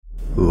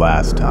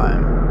Last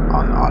time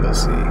on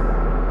Odyssey.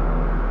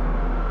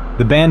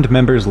 The band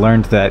members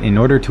learned that in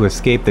order to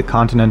escape the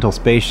continental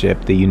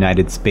spaceship, the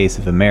United Space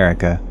of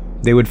America,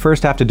 they would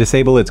first have to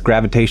disable its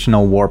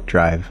gravitational warp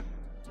drive.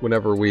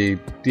 Whenever we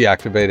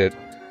deactivate it,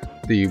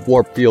 the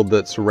warp field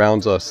that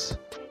surrounds us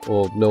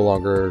will no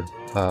longer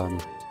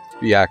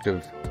be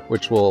active,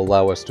 which will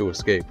allow us to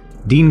escape.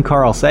 Dean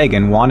Carl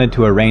Sagan wanted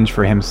to arrange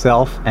for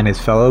himself and his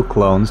fellow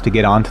clones to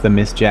get onto the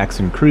Miss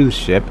Jackson cruise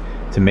ship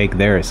to make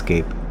their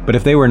escape. But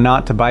if they were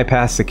not to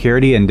bypass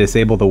security and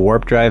disable the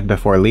warp drive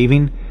before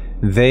leaving,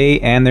 they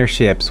and their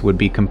ships would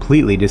be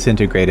completely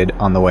disintegrated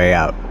on the way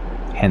out.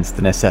 Hence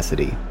the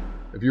necessity.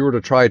 If you were to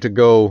try to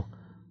go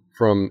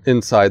from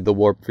inside the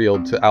warp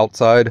field to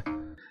outside,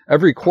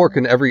 every quark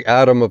and every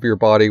atom of your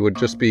body would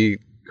just be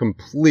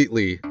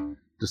completely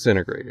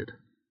disintegrated.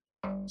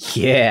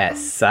 Yeah,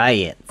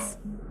 science.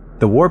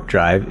 The warp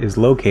drive is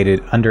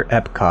located under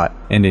Epcot,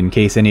 and in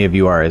case any of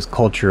you are as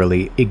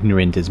culturally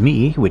ignorant as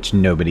me, which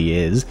nobody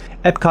is,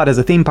 Epcot is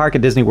a theme park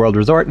at Disney World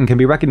Resort and can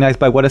be recognized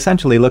by what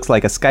essentially looks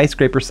like a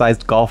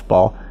skyscraper-sized golf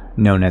ball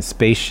known as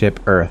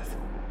Spaceship Earth.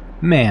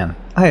 Man,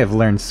 I have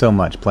learned so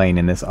much playing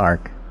in this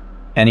arc.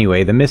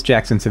 Anyway, the Miss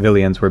Jackson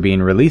civilians were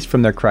being released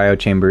from their cryo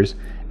chambers,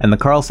 and the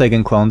Carl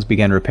Sagan clones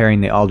began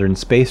repairing the Aldrin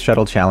Space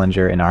Shuttle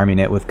Challenger and arming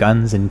it with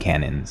guns and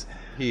cannons.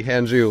 He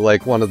hands you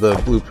like one of the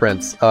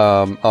blueprints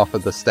off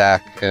of the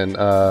stack,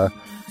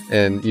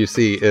 and you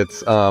see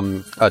it's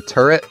a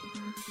turret,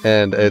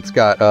 and it's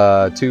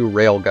got 2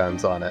 rail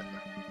guns on it.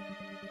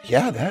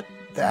 Yeah,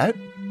 that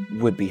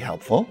would be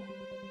helpful.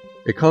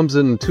 It comes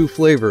in 2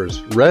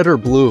 flavors, red or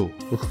blue.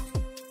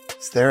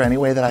 Is there any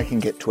way that I can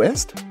get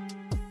Twist?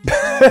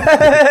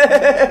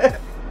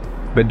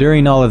 But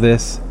during all of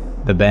this,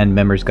 the band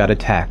members got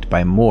attacked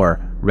by more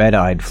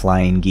red-eyed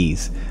flying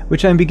geese,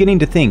 which I'm beginning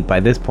to think by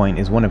this point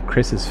is one of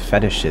Chris's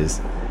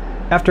fetishes.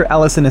 After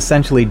Allison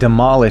essentially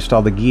demolished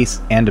all the geese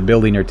and a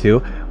building or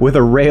two with a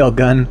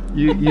railgun.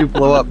 You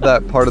blow up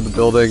that part of the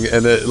building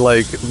and it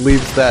like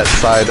leaves that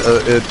side,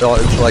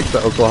 it's like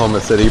the Oklahoma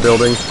City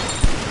building.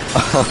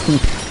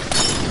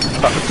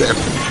 Oh, damn.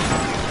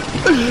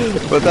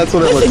 But that's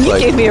what it looks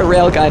like. You gave me a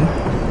railgun.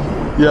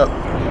 Yep.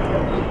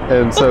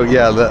 And so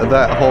yeah,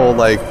 that whole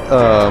like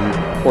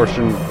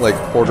portion, like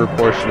quarter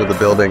portion of the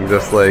building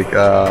just like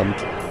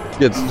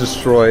gets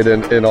destroyed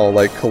and all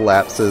like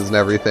collapses and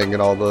everything,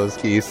 and all those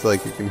geese,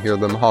 like you can hear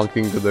them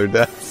honking to their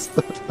deaths.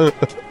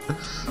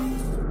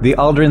 The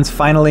Aldrins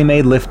finally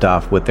made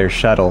liftoff with their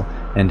shuttle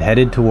and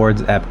headed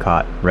towards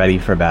Epcot, ready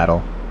for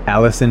battle.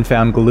 Allison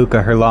found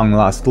Galuka her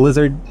long-lost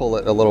lizard. Pull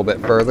it a little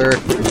bit further.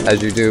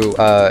 As you do,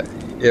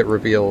 it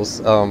reveals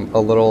a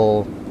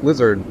little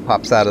lizard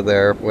pops out of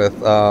there with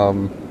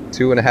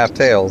 2.5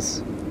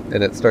 tails,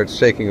 and it starts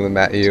shaking them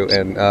at you,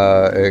 and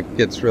it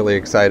gets really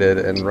excited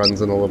and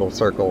runs in a little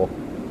circle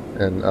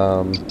and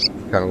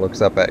kind of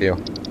looks up at you.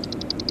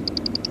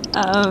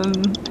 I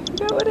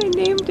forgot what I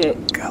named it.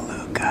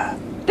 Galuka.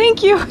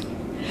 Thank you.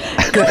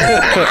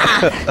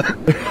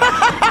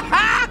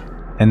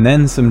 And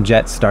then some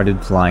jets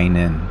started flying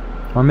in.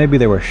 Or maybe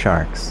they were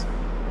sharks.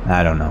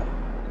 I don't know.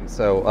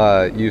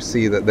 So you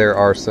see that there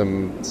are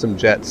some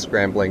jets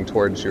scrambling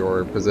towards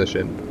your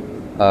position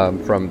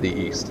from the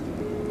east.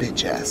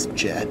 Bitch-ass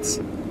jets.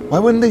 Why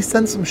wouldn't they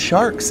send some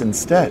sharks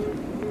instead?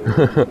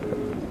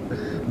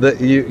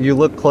 You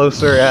look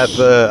closer at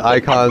the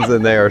icons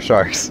and they are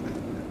sharks.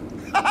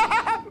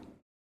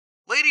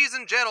 Ladies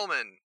and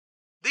gentlemen,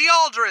 the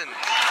Aldrins!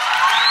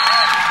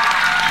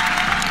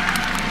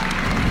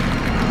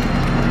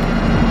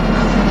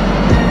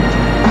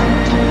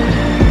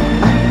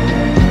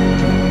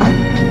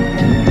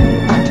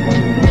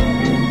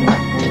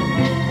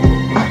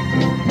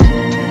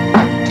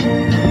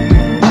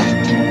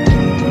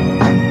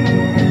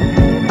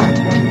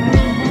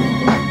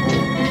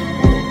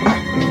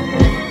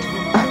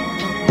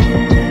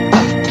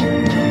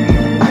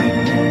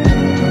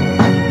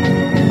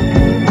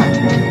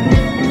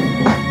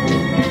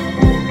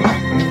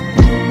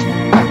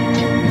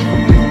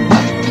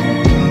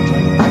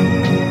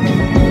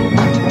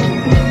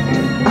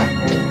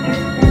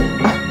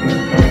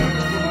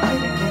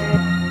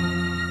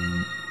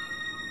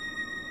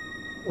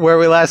 Where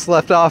we last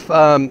left off,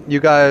 you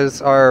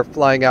guys are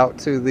flying out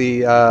to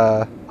the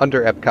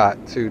under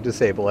Epcot to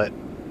disable it,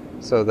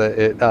 so that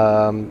it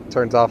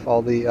turns off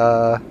all the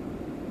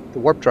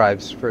warp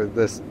drives for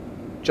this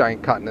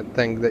giant continent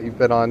thing that you've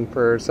been on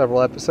for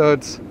several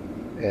episodes.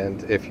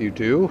 And if you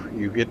do,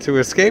 you get to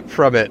escape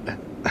from it.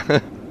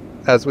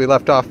 As we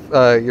left off,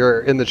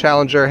 you're in the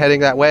Challenger heading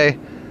that way,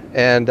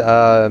 and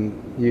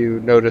you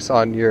notice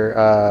on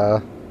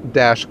your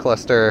dash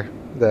cluster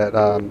that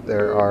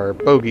there are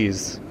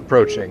bogies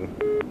approaching.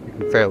 You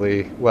can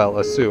fairly well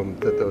assume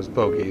that those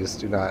bogies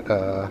do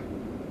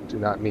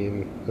not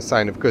mean a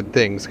sign of good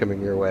things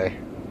coming your way.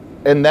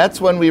 And that's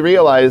when we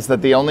realized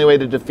that the only way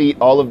to defeat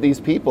all of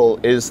these people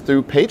is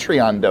through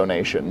Patreon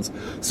donations.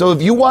 So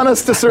if you want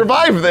us to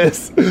survive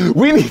this,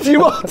 we need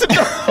you all to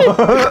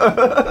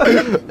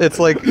donate. It's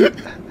like,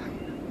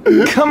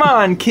 come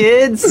on,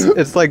 kids.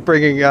 it's like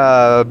bringing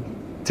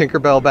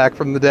Tinkerbell back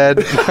from the dead.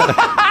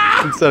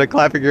 Instead of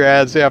clapping your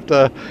hands, you have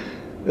to.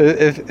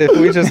 If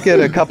we just get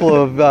a couple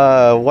of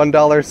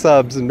 $1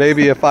 subs and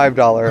maybe a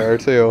 $5 or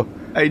two.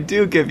 I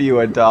do give you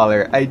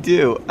 $1. I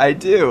do.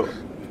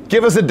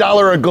 Give us $1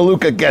 or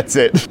Galuka gets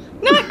it.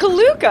 Not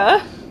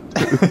Galuka.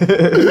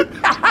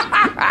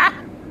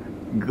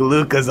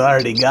 Galuka's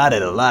already got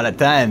it a lot of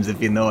times,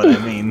 if you know what I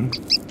mean.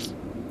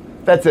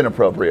 That's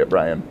inappropriate,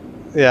 Brian.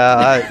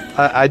 Yeah,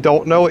 I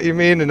don't know what you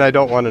mean, and I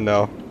don't want to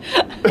know.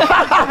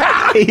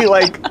 He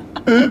like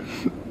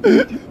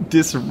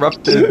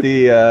disrupted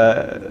the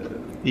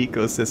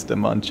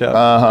ecosystem on Chubb.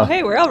 Uh-huh.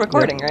 Hey, we're all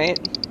recording, right?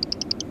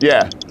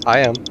 Yeah. I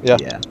am. Yeah.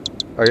 Yeah.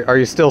 Are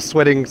you still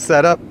sweating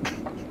setup?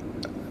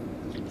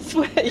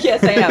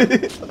 Yes, I am.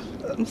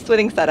 I'm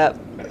sweating setup.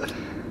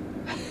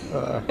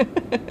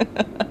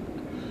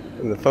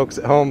 And the folks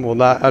at home will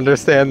not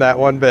understand that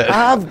one bit.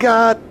 I've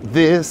got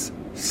this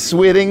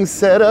switting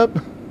setup.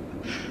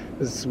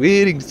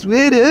 Sweating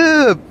sweat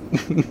up.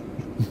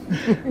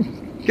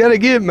 Gotta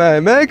get my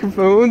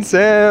microphone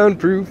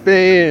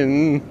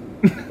soundproofing.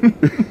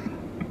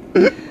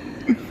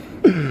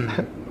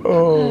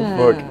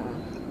 Oh, fuck.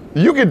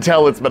 You can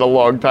tell it's been a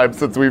long time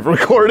since we've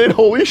recorded.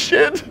 Holy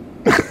shit.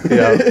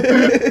 Yeah.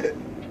 Just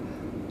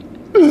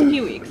a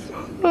few weeks.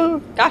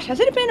 Gosh, has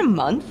it been a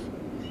month?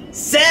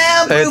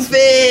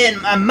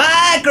 Soundproofing my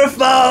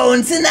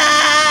microphone tonight.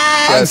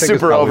 Yeah, I I'm think it's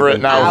super over probably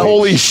it now. Ouch.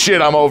 Holy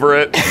shit, I'm over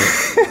it.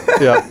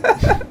 Yeah.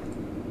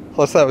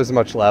 Plus, that was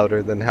much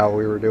louder than how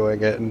we were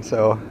doing it, and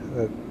so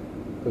it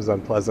was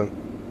unpleasant.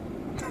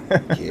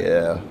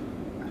 Yeah.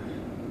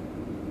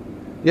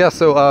 Yeah.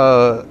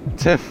 So,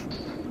 Tim.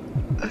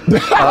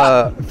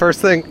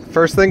 First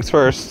things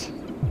first.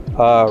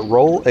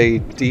 Roll a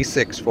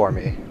d6 for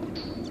me.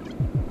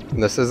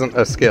 And this isn't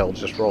a skill.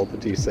 Just roll the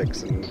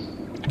d6 and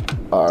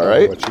All tell me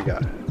right. what you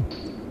got.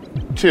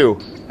 2.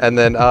 And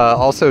then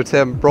also,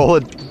 Tim, roll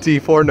a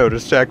d4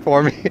 notice check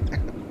for me.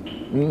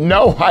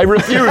 No, I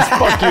refuse.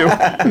 Fuck you.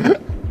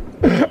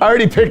 I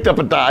already picked up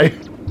a die.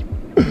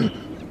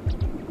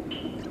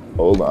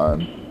 Hold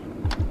on.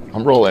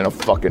 I'm rolling a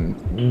fucking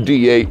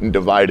d8 and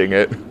dividing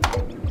it.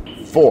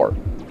 4.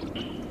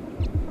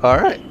 All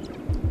right.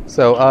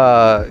 So,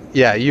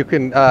 yeah, you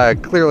can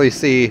clearly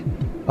see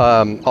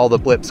all the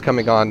blips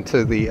coming on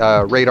to the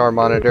radar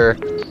monitor,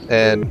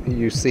 and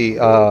you see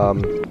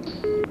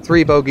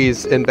 3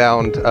 bogies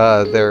inbound.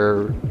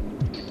 They're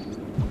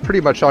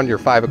pretty much on your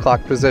 5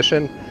 o'clock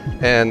position,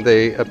 and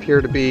they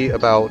appear to be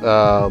about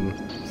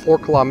 4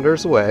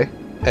 kilometers away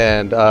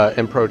and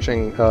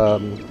approaching.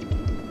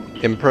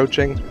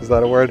 Is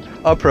that a word?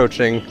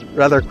 Approaching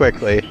rather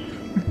quickly.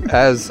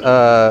 As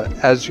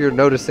you're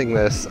noticing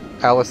this,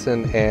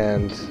 Allison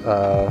and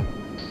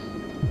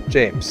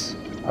James,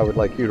 I would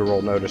like you to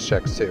roll notice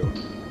checks too.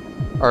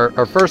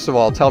 Or first of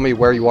all, tell me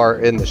where you are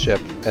in the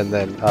ship, and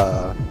then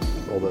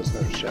roll those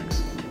notice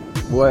checks.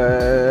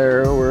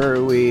 Where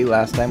were we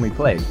last time we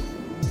played?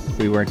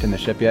 We weren't in the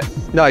ship yet.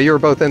 No, you were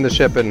both in the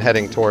ship and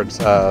heading towards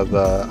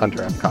the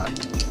Under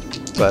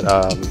Epcot. But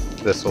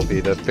this will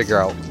be to figure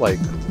out like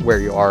where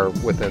you are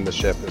within the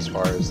ship as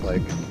far as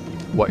like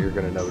what you're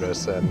going to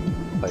notice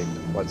and like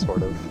what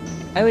sort of.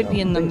 I would be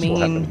in the things will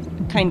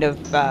main kind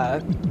of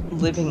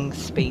living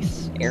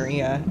space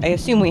area. I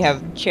assume we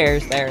have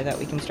chairs there that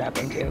we can strap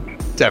into.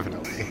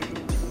 Definitely.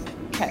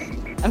 Okay,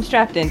 I'm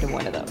strapped into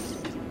one of those.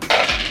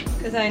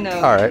 Because I know.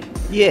 All right.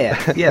 Yeah,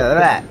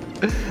 that.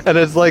 And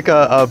it's like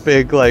a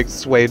big like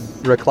suede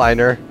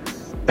recliner.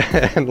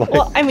 And like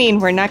Well, I mean,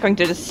 we're not going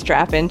to just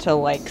strap into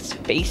like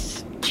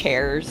space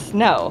chairs.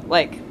 No,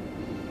 like,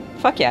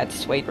 fuck yeah, it's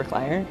suede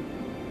recliner.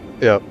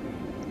 Yep.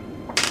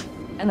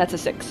 And that's a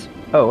 6.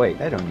 Oh wait,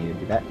 I don't need to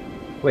do that.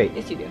 Wait,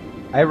 Yes, you do.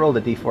 I rolled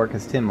a d4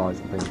 because Tim always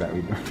thinks that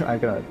we. I'm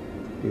gonna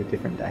do a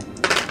different die.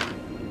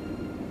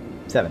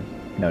 7.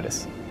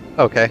 Notice.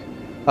 Okay.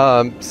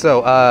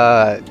 So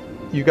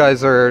you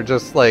guys are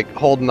just like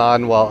holding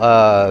on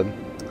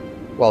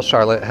while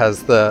Charlotte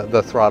has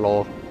the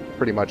throttle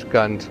pretty much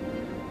gunned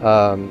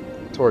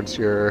towards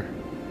your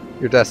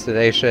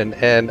destination,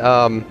 and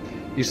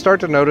you start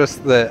to notice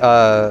that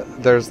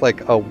there's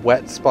like a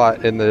wet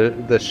spot in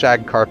the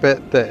shag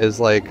carpet that is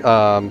like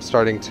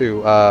starting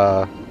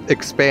to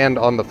expand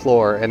on the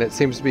floor, and it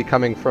seems to be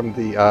coming from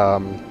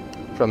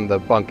the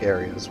bunk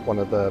areas, one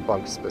of the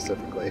bunks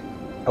specifically.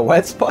 A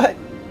wet spot?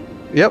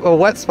 Yep, a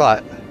wet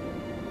spot.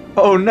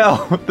 Oh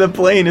no! The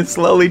plane is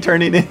slowly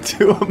turning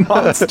into a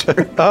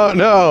monster. Oh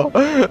no!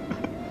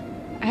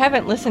 I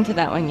haven't listened to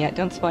that one yet.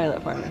 Don't spoil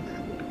it for me.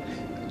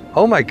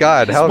 Oh my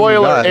god, how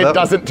Spoiler, have you it not?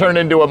 doesn't turn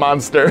into a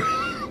monster.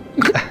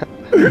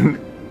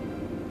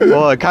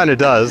 Well, it kind of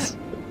does.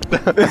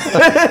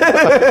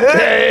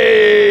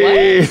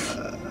 Hey!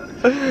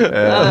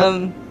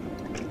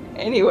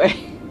 Anyway.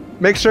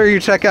 Make sure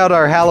you check out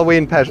our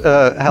Halloween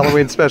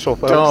special,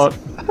 folks.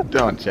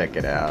 Don't check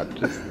it out.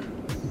 Just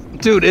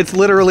Dude, it's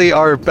literally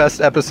our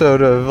best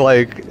episode of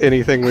like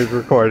anything we've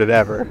recorded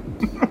ever.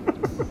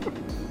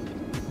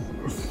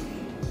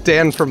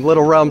 Dan from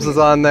Little Realms is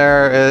on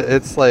there.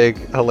 It's like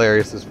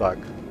hilarious as fuck.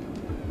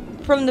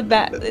 from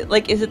the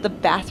like, is it the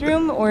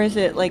bathroom or is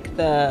it like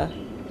the?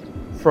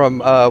 From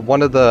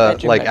one of the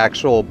Bedroom, like bedroom.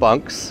 actual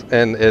bunks,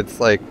 and it's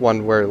like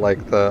one where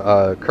like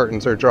the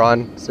curtains are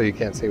drawn, so you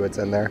can't see what's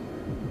in there.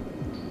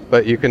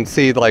 But you can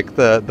see like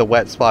the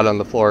wet spot on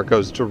the floor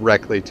goes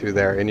directly to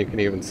there, and you can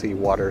even see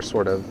water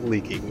sort of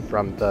leaking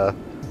from the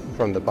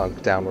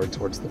bunk downward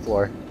towards the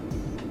floor.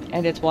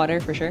 And it's water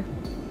for sure.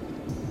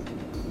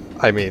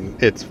 I mean,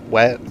 it's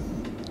wet.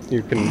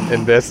 You can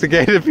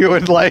investigate if you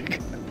would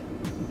like.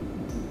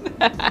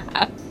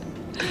 I'm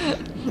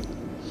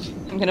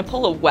gonna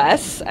pull a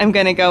Wes. I'm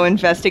gonna go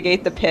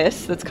investigate the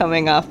piss that's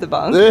coming off the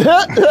bunk.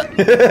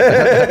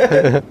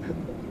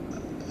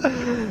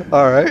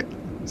 All right.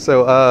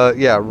 So,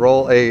 yeah,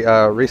 roll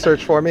a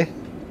research for me.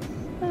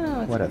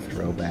 Oh, What a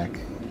throwback.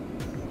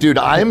 Dude,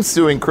 I'm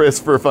suing Chris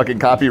for fucking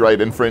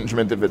copyright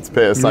infringement if it's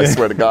piss, I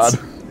swear to God.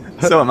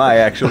 So am I,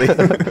 actually.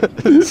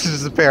 It's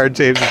just a pair of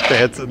James's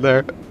pants in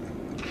there.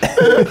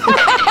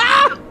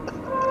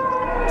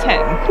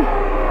 10.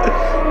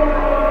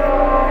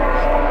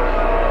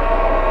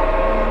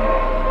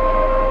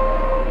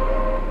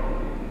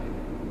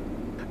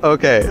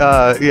 Okay,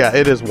 yeah,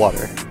 it is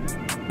water.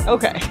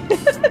 Okay.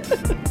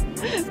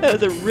 That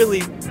was a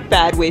really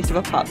bad waste of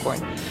a popcorn.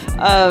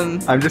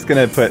 I'm just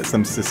gonna put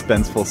some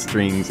suspenseful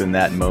strings in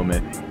that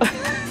moment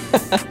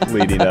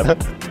leading up.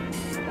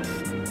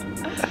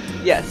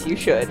 Yes, you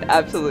should.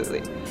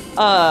 Absolutely.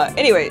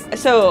 Anyway,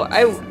 so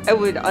I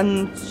would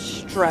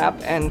unstrap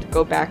and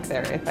go back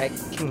there if I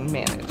can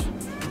manage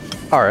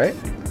All right.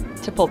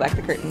 to pull back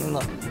the curtain and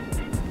look.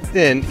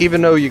 And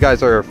even though you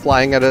guys are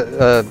flying at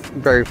a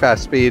very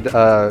fast speed,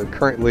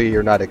 currently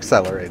you're not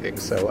accelerating.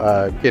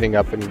 So getting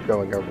up and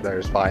going over there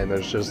is fine.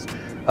 There's just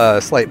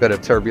a slight bit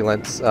of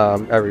turbulence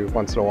every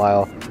once in a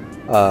while,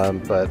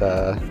 but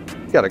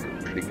you got a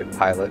pretty good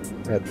pilot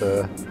at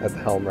the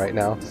helm right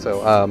now.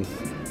 So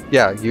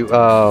yeah, you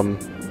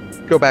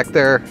go back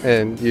there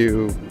and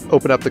you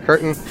open up the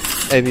curtain,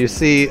 and you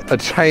see a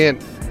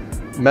giant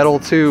metal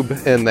tube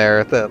in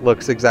there that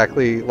looks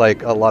exactly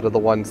like a lot of the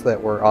ones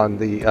that were on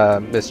the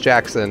Miss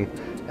Jackson,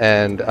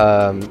 and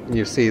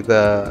you see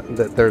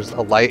that there's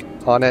a light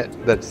on it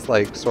that's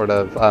like sort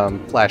of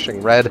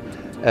flashing red,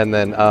 and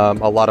then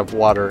a lot of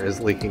water is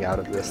leaking out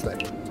of this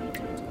thing,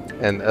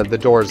 and the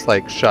door's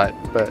like shut,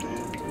 but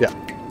yeah.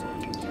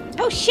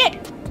 Oh shit!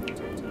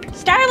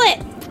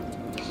 Starlet,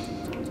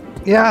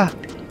 Yeah,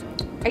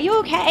 are you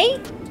okay?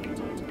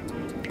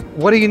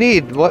 what do you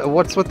need?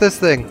 What's with this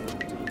thing?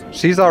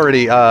 She's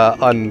already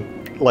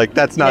like,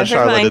 that's not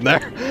Yeah, never Charlotte in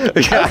mind. there.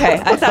 Yeah.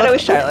 Okay, I thought it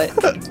was Charlotte.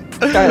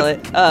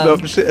 Charlotte. No,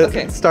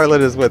 Okay. Starlet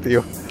is with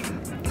you.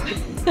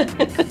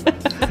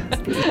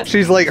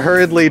 She's like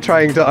hurriedly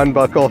trying to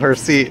unbuckle her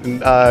seat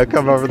and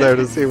come over there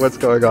to see what's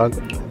going on.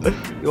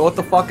 Yo, what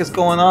the fuck is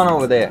going on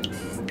over there?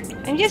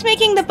 I'm just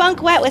making the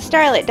bunk wet with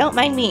Starlet. Don't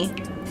mind me.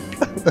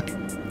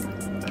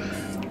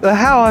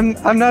 How?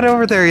 I'm not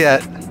over there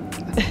yet.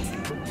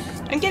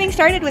 I'm getting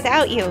started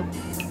without you.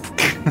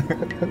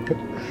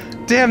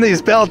 Damn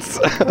these belts.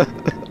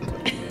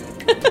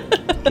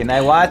 Can I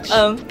watch?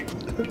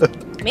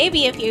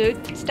 Maybe if you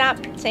stop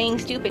saying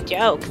stupid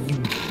jokes.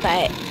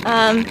 But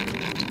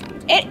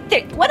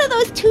one of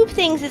those tube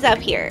things is up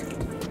here.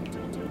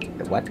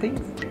 The what thing?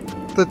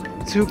 The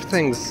tube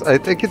things. I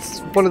think it's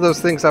one of those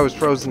things I was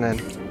frozen in.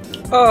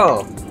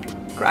 Oh,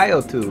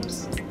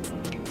 cryotubes.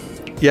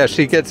 Yeah,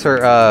 she gets her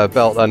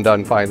belt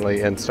undone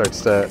finally and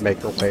starts to make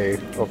her way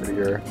over to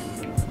your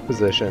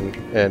position.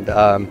 And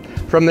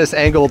from this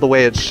angle, the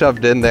way it's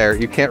shoved in there,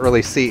 you can't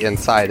really see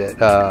inside it.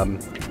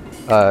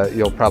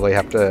 You'll probably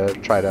have to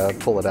try to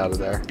pull it out of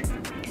there.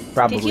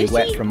 Probably you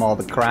wet see- from all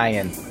the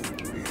crying.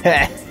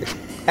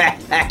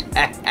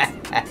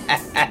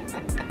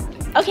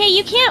 Okay,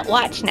 you can't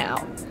watch now.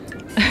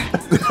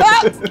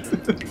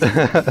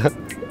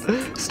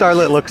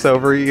 Starlet looks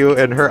over at you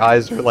and her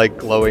eyes are like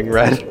glowing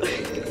red.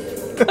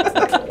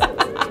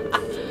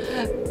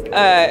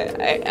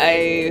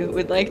 I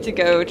would like to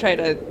go try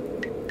to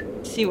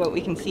see what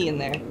we can see in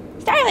there.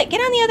 Starlet, get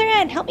on the other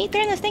end. Help me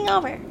turn this thing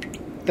over.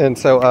 And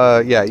so,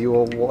 yeah, you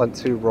will want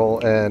to roll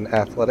an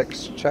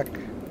athletics check.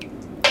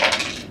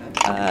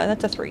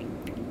 That's a 3.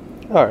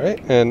 All right,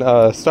 and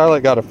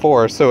Starlet got a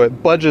 4, so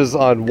it budges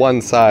on one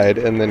side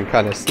and then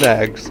kind of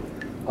snags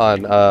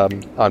on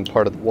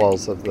part of the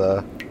walls of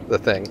the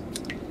thing.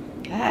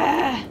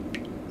 Ah,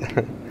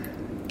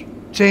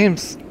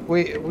 James,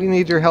 we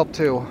need your help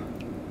too.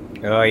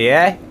 Oh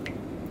yeah?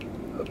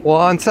 Well,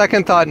 on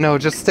second thought, no,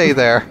 just stay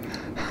there.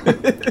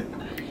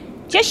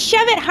 just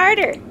shove it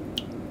harder.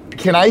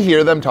 Can I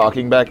hear them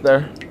talking back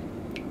there?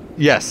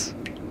 Yes.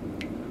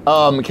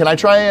 Can I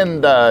try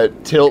and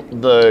tilt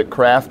the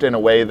craft in a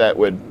way that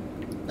would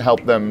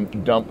help them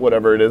dump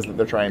whatever it is that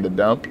they're trying to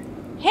dump?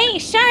 Hey,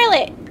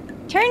 Charlotte,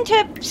 turn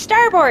to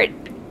starboard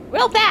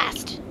real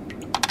fast.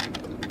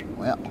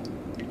 Well,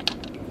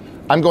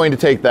 I'm going to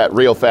take that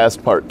real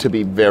fast part to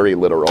be very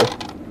literal.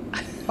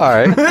 All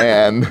right.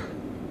 And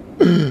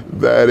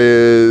that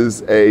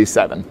is a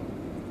 7.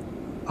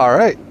 All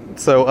right.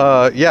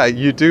 So, yeah,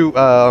 you do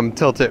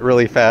tilt it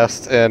really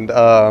fast,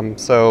 and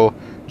so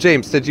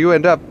James, did you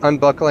end up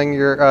unbuckling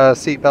your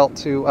seatbelt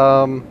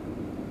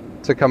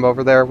to come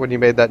over there when you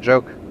made that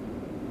joke?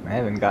 I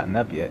haven't gotten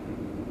up yet.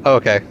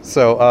 Okay,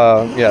 so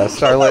yeah,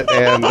 Starlet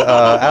and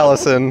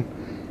Allison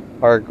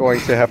are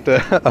going to have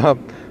to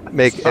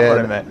make That's not what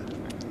I an.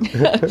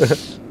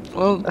 meant.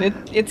 Well,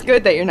 it's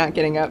good that you're not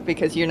getting up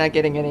because you're not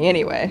getting any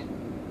anyway.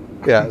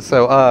 Yeah,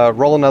 so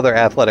roll another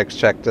athletics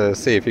check to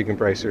see if you can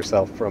brace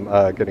yourself from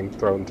getting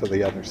thrown to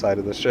the other side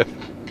of the ship.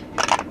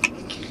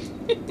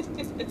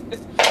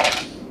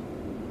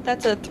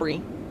 That's a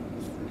 3.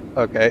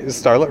 Okay,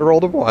 Starlet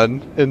rolled a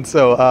 1, and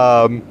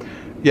so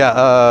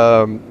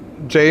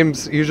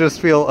James, you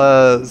just feel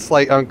a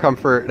slight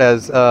uncomfort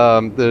as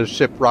the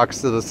ship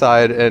rocks to the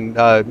side, and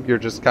you're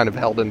just kind of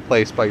held in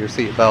place by your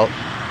seatbelt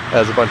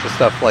as a bunch of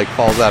stuff like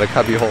falls out of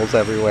cubby holes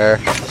everywhere.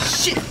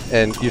 Shit!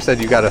 And you said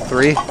you got a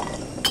 3?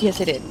 Yes,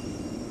 I did.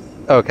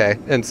 Okay,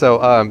 and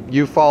so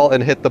you fall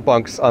and hit the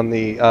bunks on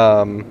the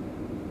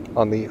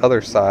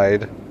other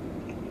side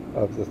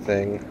of the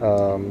thing.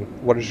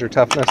 What is your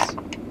toughness?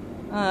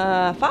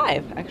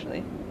 5,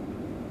 actually.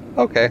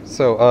 Okay,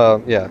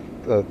 so yeah,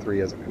 the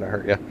 3 isn't gonna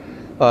hurt you.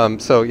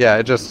 So yeah,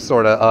 it just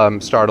sort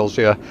of startles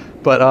you.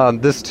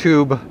 But this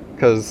tube,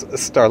 because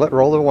Starlet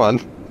rolled a 1,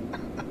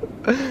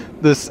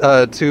 this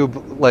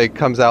tube like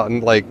comes out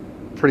and like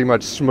pretty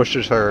much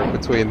smushes her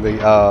between the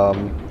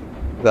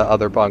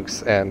other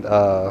bunks and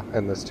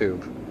this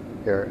tube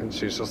here, and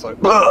she's just like,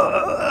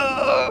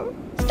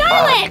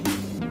 Starlet!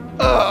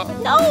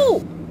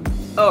 No!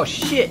 Oh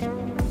shit!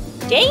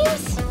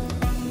 James?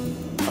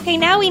 Okay,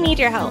 now we need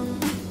your help.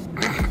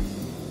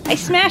 I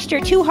smashed her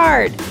too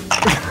hard.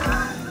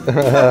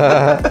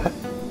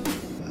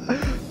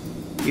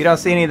 You don't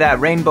see any of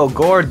that rainbow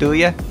gore, do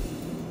you?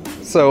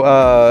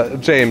 So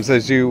James,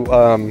 as you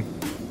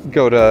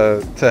go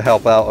to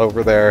help out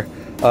over there,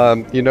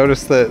 you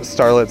notice that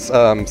Starlet's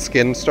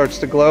skin starts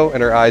to glow,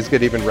 and her eyes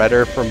get even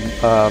redder from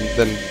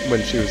than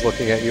when she was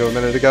looking at you a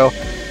minute ago,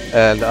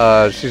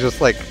 and she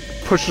just like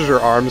pushes her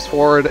arms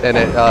forward, and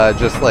it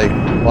just like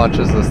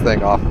launches this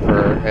thing off of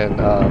her, and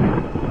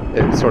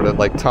it sort of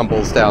like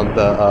tumbles down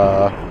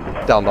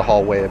the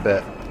hallway a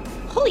bit.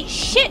 Holy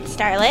shit,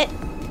 Starlet.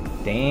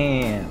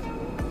 Damn.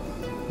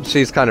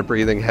 She's kind of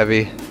breathing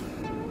heavy.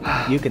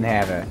 You can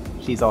have her.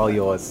 She's all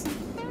yours.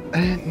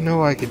 I didn't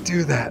know I could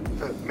do that,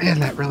 but man,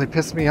 that really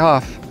pissed me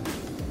off.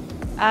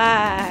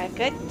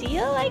 Good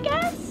deal, I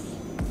guess?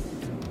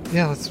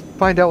 Yeah, let's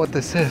find out what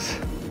this is.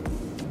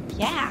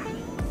 Yeah.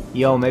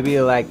 Yo, maybe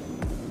you're like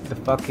the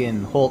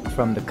fucking Hulk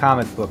from the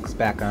comic books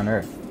back on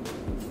Earth.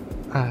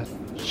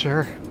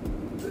 Sure.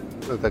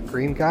 The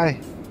green guy?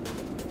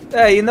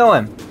 Hey, you know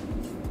him.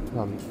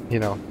 You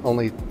know,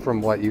 only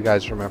from what you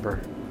guys remember.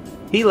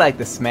 He liked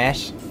to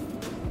smash.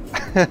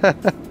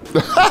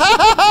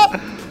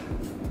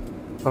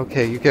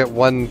 Okay, you get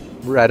one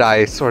red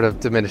eye sort of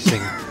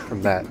diminishing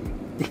from that.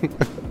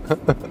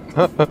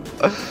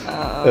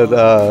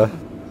 And,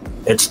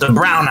 It's the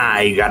brown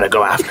eye you gotta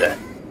go after.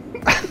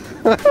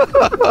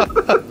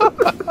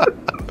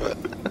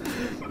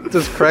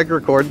 does Craig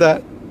record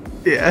that?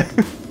 Yeah.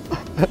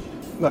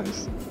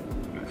 Nice.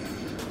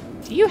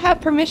 Do you have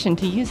permission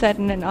to use that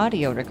in an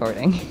audio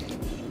recording?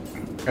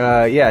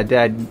 Yeah,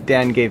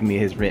 Dan gave me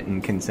his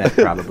written consent,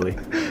 probably.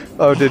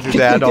 Oh, did your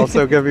dad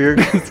also give you your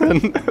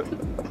consent?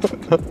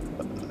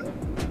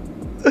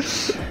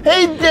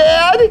 Hey,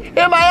 Dad,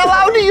 am I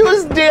allowed to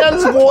use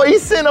Dan's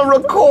voice in a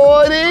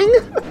recording?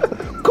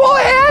 Go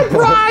ahead,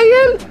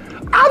 Brian.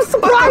 I'm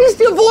surprised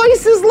your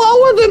voice is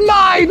lower than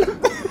mine.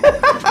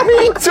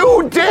 Me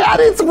too, Dad.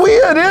 It's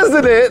weird,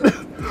 isn't it?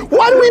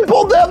 Why do we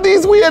both have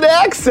these weird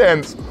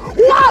accents?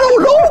 Well, I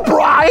don't know,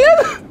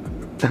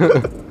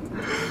 Brian.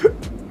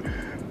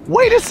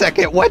 Wait a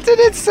second, what did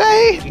it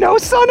say? No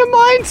son of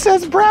mine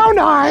says brown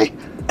eye.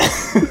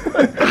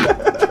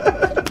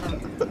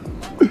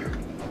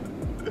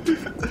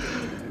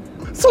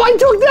 So I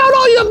took down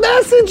all your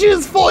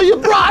messages for you,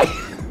 Brian.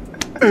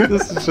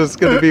 This is just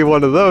gonna be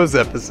one of those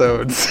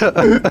episodes.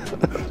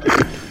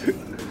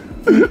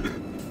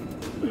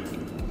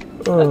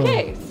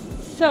 Okay,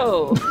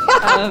 so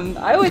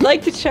I would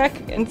like to check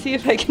and see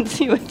if I can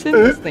see what's in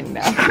this thing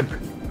now.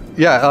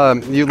 Yeah,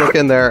 you look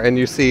in there and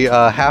you see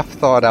a half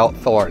thawed out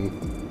thorn.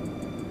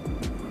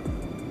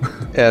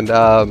 And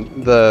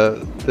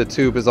the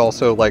tube is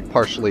also like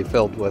partially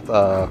filled with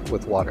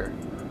water.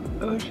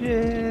 Oh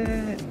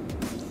shit.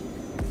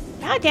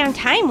 About damn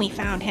time we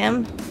found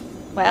him.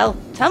 Well,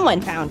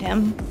 someone found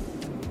him.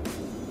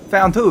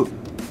 Found who?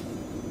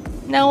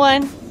 No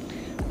one.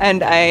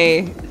 And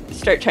I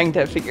start trying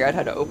to figure out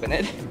how to open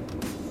it.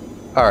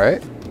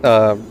 Alright.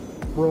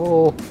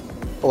 Roll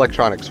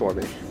electronics for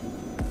me.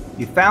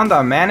 You found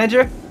our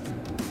manager?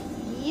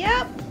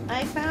 Yep,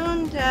 I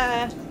found,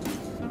 That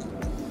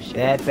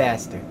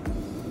bastard.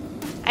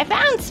 I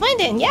found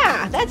Swindon,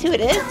 yeah, that's who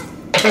it is.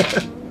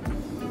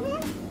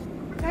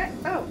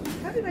 Oh,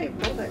 how did I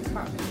roll that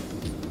cock?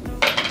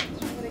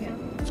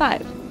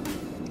 5.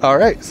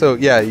 Alright, so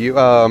yeah, you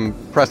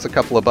press a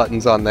couple of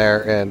buttons on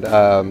there, and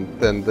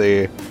then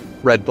the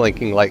red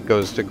blinking light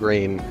goes to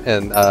green,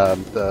 and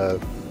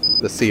the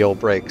the seal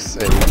breaks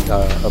and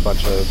a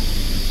bunch of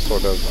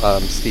sort of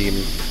steam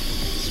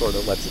sort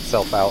of lets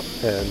itself out,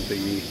 and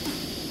the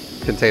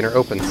container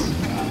opens.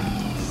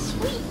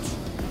 Sweet.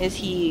 Is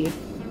he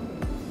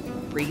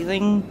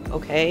breathing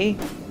okay?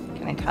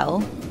 Can I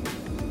tell?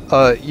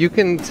 You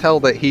can tell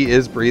that he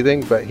is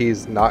breathing, but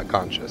he's not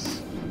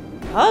conscious.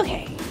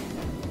 Okay.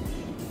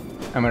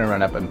 I'm gonna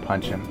run up and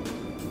punch him.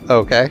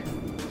 Okay.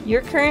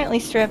 You're currently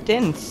strapped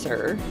in,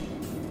 sir.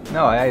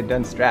 No, I had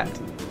done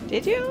strapped.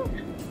 Did you?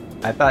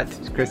 I thought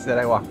Chris said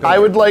I walked over. I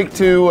would like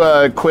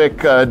to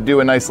do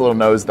a nice little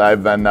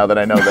nosedive then, now that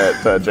I know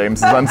that James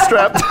is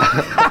unstrapped.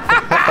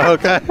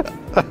 Okay.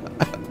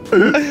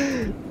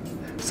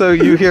 So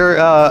you hear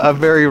a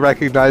very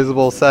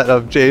recognizable set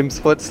of James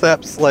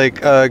footsteps,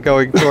 like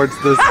going towards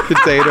this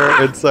container,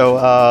 and so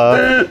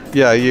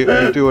yeah, you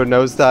do a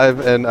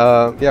nosedive, and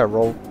yeah,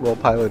 roll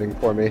piloting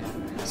for me.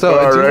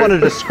 So do you want to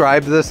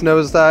describe this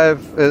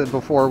nosedive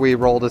before we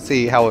roll to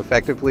see how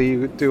effectively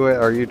you do it?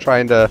 Or are you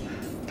trying to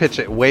pitch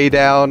it way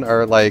down,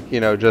 or like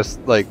just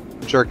like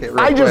jerk it?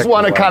 I just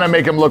want to kind of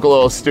make him look a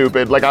little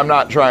stupid. Like I'm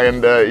not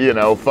trying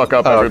to fuck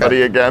up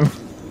everybody again.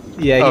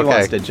 Yeah, he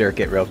wants to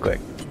jerk it real quick.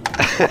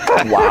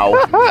 Wow.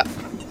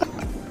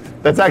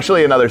 That's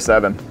actually another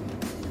 7.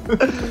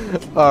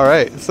 All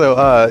right,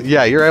 so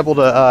yeah, you're able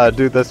to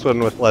do this one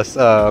with less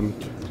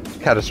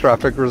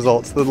catastrophic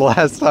results than the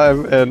last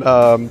time, and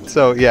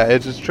so yeah,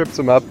 it just trips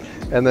him up,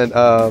 and then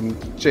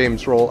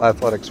James, roll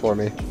athletics for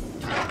me.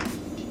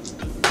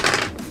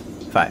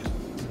 5.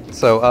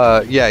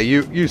 So yeah,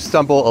 you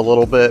stumble a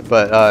little bit,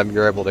 but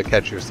you're able to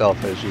catch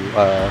yourself as you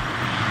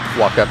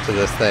walk up to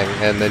this thing,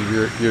 and then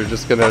you're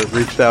just gonna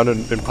reach down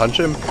and punch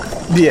him.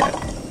 Yeah.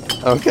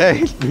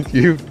 Okay,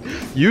 you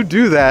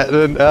do that,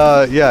 and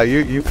yeah,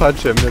 you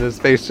punch him, and his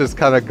face just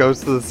kind of goes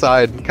to the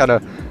side and kind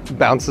of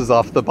bounces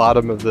off the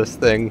bottom of this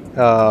thing.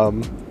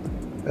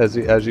 As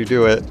you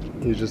do it,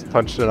 you just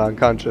punched an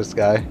unconscious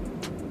guy.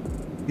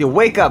 You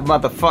wake up,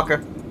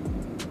 motherfucker.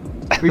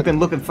 We've been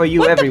looking for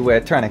you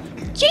everywhere, trying to...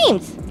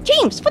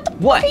 James, what the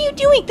fuck are you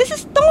doing? This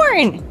is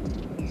Thorn.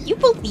 You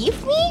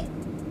believe me?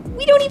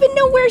 We don't even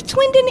know where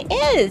Swindon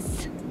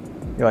is.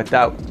 Yo, I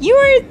thought... You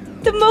are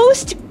the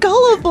most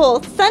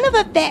gullible son of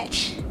a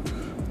bitch.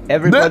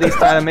 Everybody's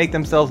trying to make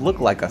themselves look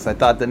like us. I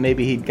thought that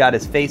maybe he'd got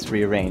his face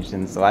rearranged,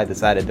 and so I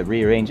decided to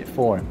rearrange it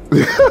for him.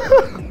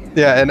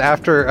 Yeah, and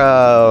after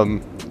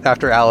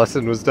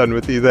Allison was done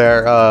with you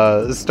there,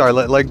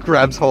 Starlet like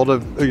grabs hold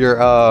of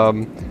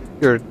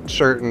your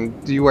shirt,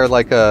 and do you wear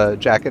like a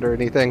jacket or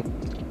anything?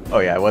 Oh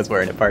yeah, I was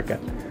wearing a parka.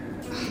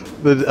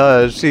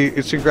 But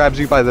she grabs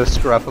you by the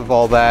scruff of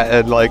all that,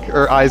 and like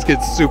her eyes get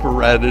super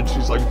red, and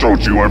she's like,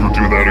 Don't you ever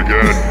do that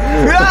again.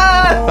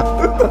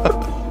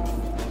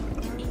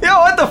 Yo,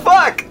 what the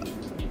fuck?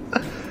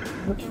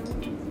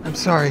 I'm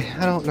sorry,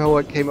 I don't know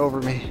what came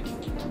over me.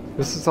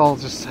 This is all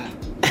just...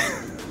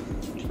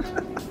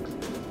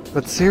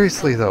 But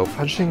seriously though,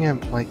 punching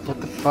him, like, what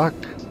the fuck?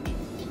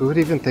 Who would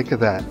even think of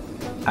that?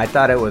 I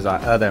thought it was our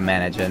other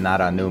manager, not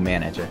our new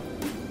manager.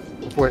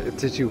 What,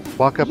 did you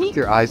walk up with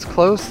your eyes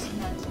closed?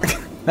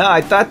 No,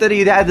 I thought that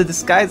he'd had the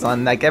disguise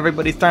on. Like,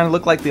 everybody's trying to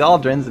look like the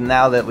Aldrins, and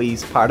now that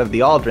he's part of the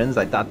Aldrins,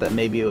 I thought that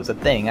maybe it was a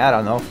thing. I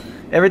don't know.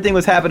 Everything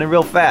was happening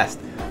real fast.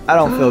 I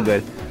don't feel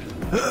good.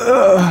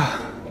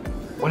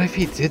 What if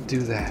he did do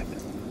that?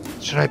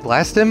 Should I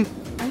blast him?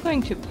 I'm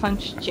going to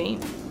punch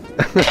James.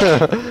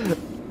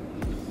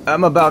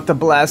 I'm about to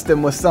blast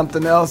him with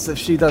something else if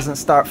she doesn't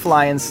start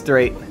flying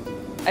straight.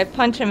 I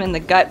punch him in the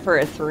gut for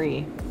a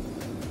 3.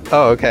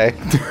 Oh, okay.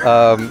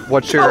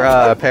 What's your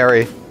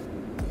parry?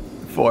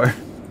 4.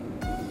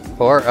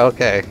 4?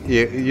 Okay.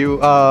 You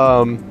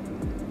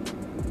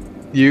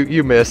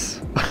miss.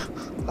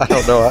 I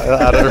don't know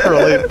how to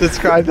really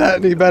describe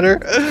that any better.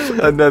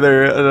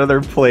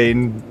 Another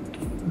plain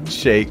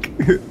shake.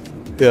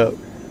 Yeah.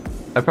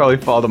 I probably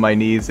fall to my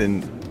knees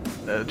and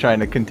trying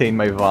to contain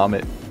my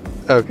vomit.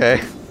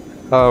 Okay.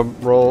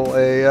 Roll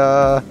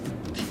a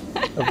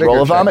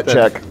Roll a vomit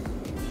check.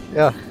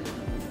 Yeah.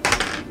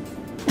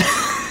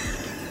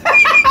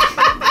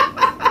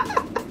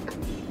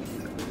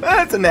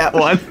 That's a nat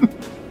 1.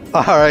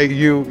 All right,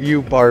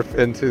 you barf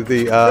into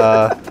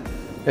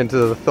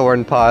the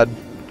thorn pod.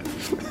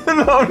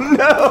 Oh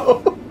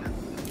no!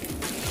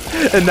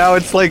 And now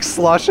it's like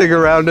sloshing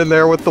around in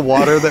there with the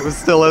water that was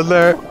still in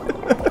there.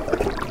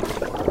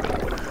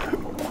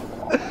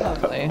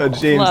 Lovely.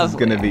 James is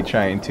gonna be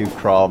trying to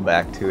crawl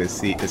back to his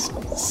seat to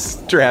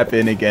strap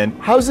in again.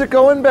 How's it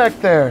going back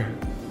there?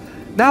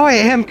 Now I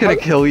am gonna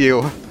kill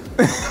you.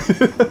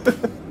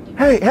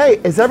 Hey,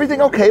 is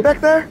everything okay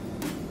back there?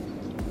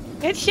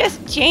 It's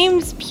just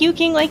James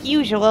puking like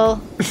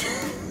usual.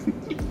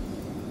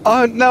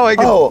 Oh, now I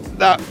can. Oh.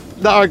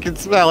 Now I can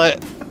smell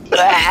it.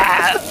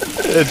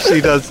 And she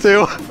does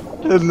too.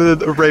 And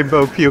the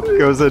rainbow puke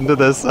goes into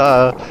this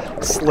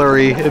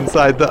slurry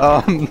inside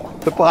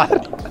the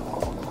pot.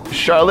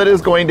 Charlotte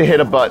is going to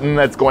hit a button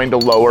that's going to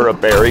lower a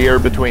barrier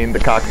between the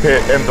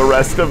cockpit and the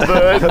rest of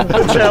the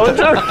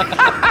Challenger.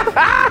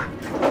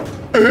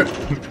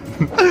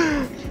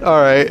 All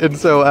right, and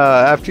so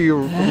after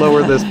you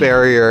lower this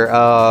barrier,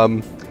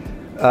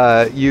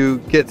 you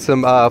get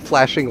some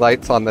flashing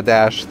lights on the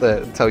dash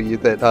that tell you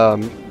that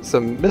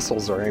some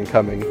missiles are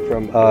incoming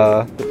from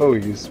the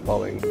Bogus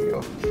following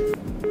you.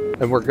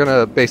 And we're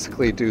gonna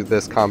basically do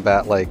this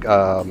combat like,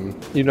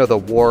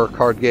 the war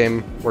card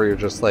game where you're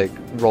just like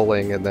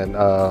rolling and then,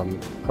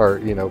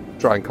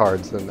 drawing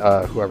cards, and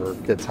whoever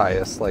gets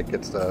highest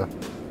gets to,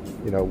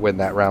 win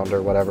that round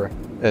or whatever.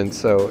 And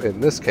so in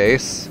this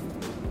case,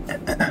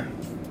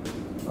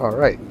 all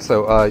right,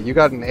 so you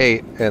got an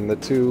 8, and the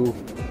 2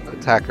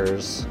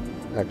 attackers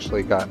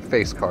actually got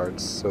face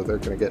cards, so they're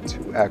gonna get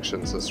 2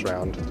 actions this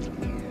round.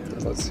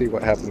 Let's see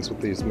what happens with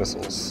these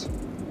missiles.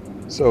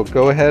 So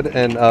go ahead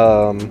and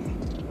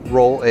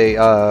roll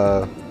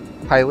a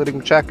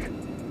piloting check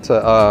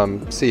to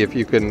see if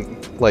you can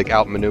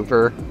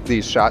outmaneuver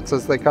these shots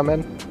as they come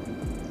in,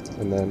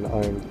 and then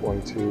I'm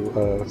going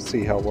to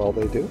see how well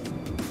they do.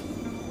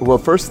 Well,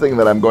 first thing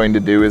that I'm going to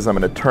do is I'm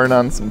going to turn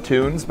on some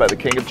tunes by the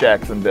King of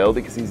Jacksonville,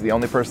 because he's the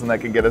only person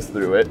that can get us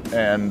through it.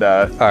 And,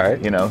 all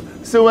right.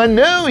 So I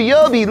know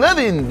y'all be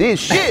loving this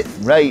shit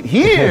right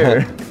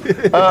here.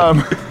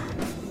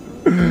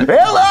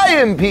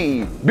 LIMP,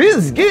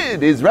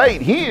 Bizgid is right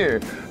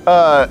here.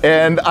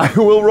 And I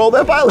will roll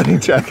that piloting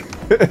check.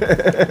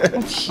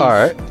 All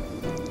right.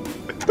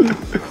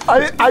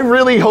 I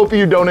really hope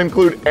you don't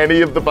include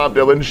any of the Bob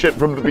Dylan shit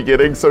from the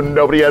beginning, so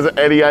nobody has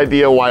any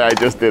idea why I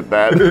just did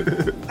that.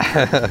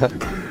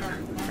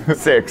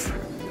 6.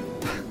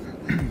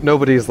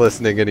 Nobody's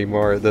listening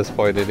anymore at this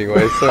point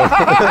anyway, so...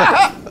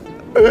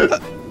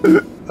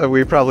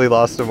 we probably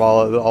lost them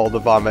all the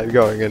vomit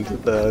going into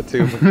the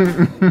tube.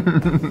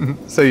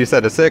 So you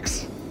said a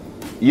 6?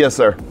 Yes,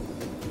 sir.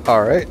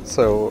 Alright,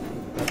 so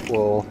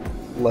we'll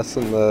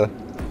lessen the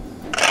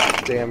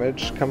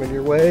damage coming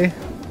your way.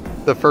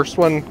 The first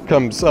one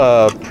comes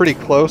pretty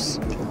close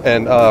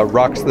and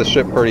rocks the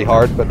ship pretty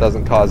hard, but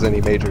doesn't cause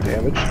any major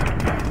damage.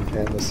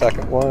 And the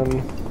second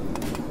one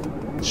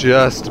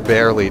just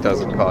barely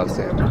doesn't cause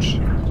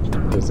damage.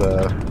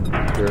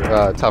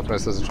 Your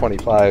toughness is a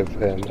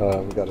 25, and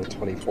we got a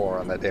 24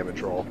 on that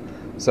damage roll.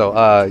 So,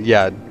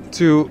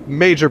 2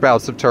 major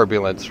bouts of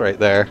turbulence right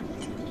there.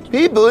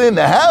 People in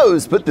the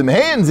house, put them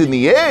hands in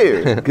the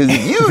air, because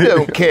if you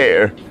don't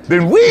care,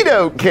 then we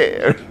don't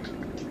care.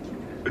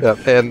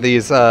 Yep, and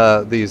these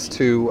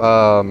 2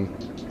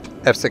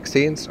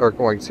 F-16s are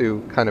going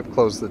to kind of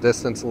close the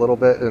distance a little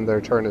bit in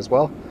their turn as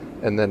well.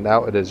 And then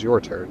now it is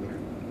your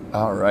turn.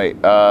 All right.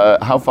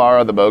 How far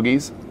are the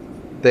bogies?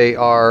 They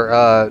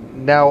are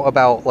now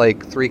about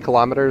 3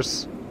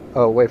 kilometers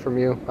away from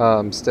you.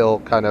 Still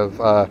kind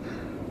of,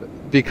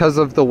 because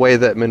of the way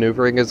that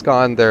maneuvering is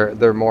gone,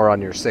 they're more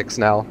on your 6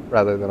 now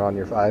rather than on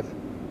your 5.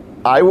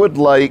 I would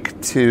like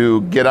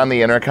to get on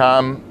the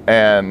intercom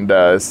and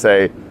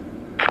say,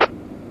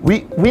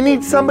 we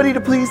need somebody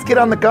to please get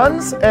on the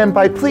guns, and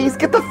by please,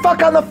 get the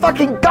fuck on the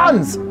fucking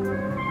guns!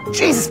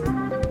 Jesus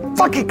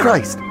fucking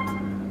Christ!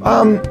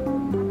 I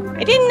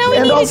didn't know we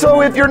And needed...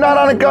 also, if you're not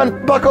on a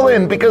gun, buckle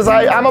in, because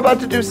I'm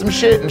about to do some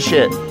shit.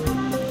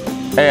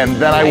 And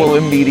then I will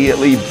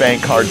immediately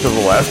bank hard to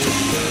the left.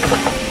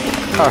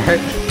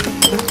 Alright.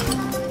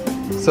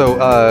 So,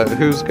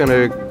 who's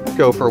gonna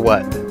go for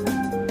what?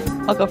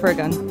 I'll go for a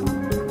gun.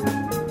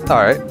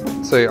 Alright.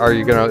 So, are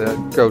you gonna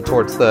go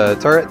towards the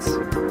turrets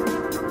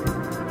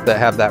that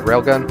have that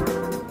railgun?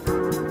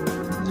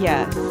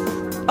 Yes.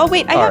 Oh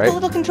wait, I have the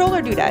little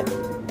controller doodad.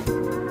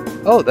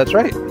 Oh, that's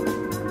right.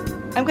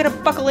 I'm gonna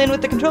buckle in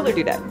with the controller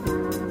doodad.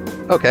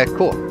 Okay,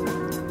 cool.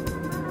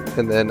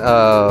 And then,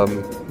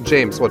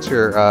 James, what's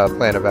your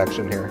plan of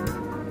action here?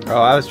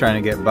 Oh, I was trying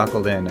to get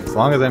buckled in. As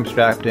long as I'm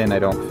strapped in, I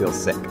don't feel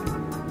sick.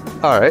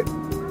 Alright.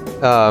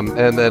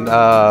 And then,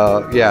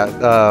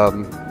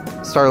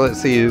 Starlet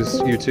sees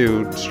you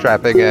 2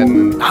 strapping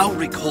in. Now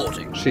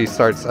recording. She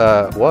starts,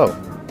 whoa.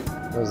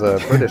 That was a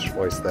British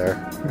voice there.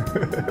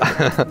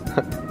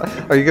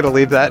 Are you gonna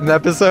leave that in the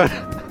episode?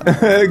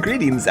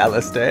 Greetings,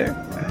 Alistair.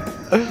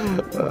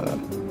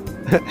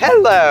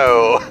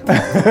 Hello!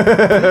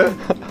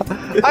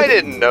 I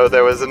didn't know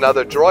there was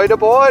another droid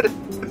aboard!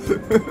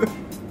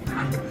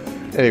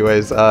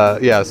 Anyways,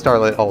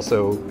 Starlet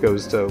also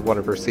goes to one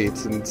of her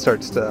seats and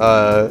starts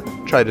to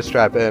try to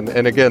strap in.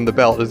 And again, the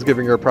belt is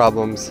giving her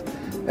problems.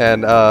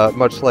 And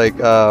much like,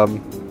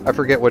 I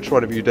forget which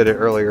one of you did it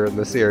earlier in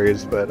the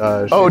series, but...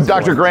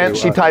 Dr. Grant,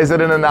 she ties it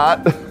in a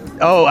knot.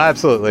 Oh,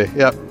 absolutely.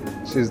 Yep.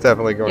 She's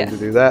definitely going to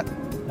do that.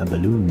 A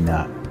balloon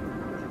knot.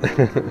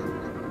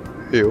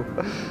 Ew.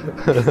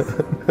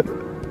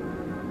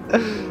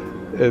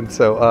 And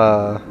so,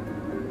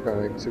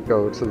 going to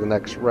go to the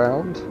next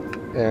round.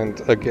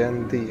 And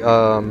again, the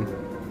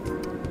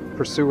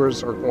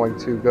pursuers are going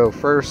to go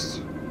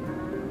first,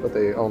 but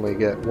they only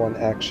get 1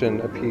 action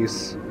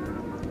apiece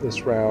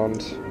this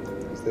round,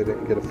 because they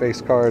didn't get a face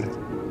card.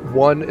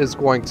 One is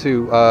going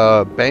to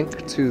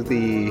bank to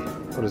the,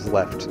 what is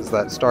left? Is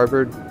that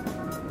starboard?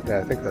 Yeah,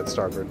 I think that's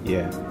starboard.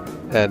 Yeah.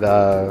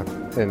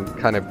 And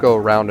kind of go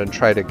around and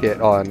try to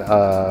get on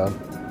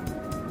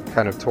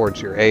kind of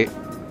towards your 8.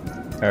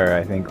 Or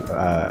I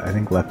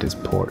think left is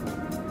port.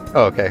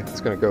 Oh, okay.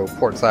 It's going to go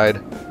port side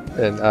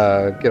and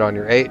get on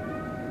your 8.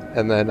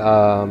 And then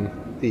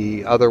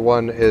the other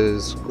one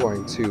is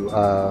going to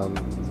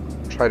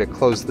try to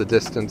close the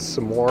distance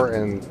some more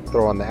and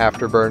throw on the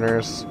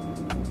afterburners.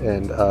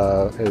 And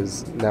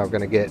is now going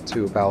to get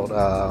to about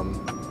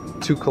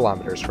 2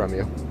 kilometers from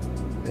you.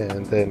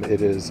 And then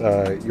it is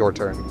your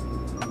turn,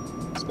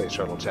 Space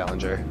Shuttle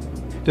Challenger.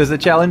 Does the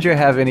Challenger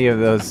have any of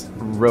those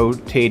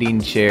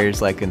rotating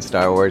chairs like in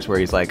Star Wars where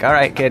he's like, all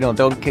right, kid,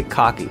 don't get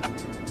cocky?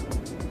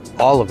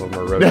 All of them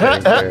are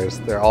rotating chairs.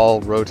 They're all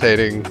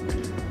rotating,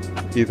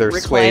 either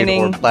suede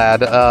or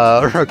plaid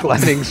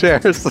reclining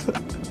chairs.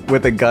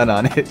 With a gun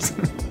on it.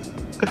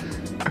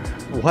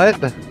 What?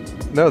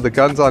 No, the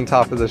gun's on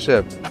top of the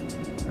ship.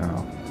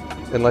 Oh.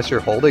 Unless you're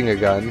holding a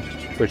gun,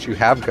 which you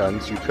have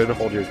guns, you could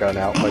hold your gun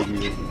out while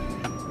you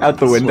Out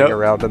the window? swing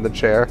around in the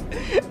chair.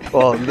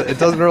 Well, it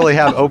doesn't really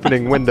have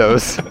opening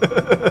windows.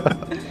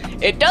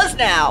 It does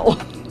now.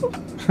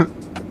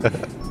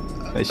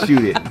 I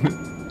shoot it.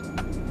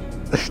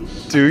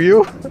 Do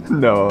you?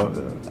 No.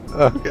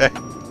 Okay.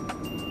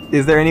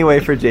 Is there any way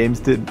for James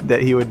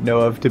that he would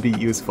know of to be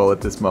useful at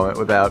this moment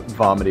without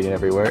vomiting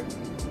everywhere?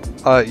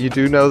 You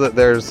do know that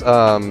there's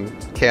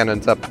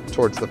cannons up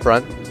towards the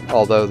front,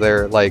 although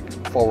they're like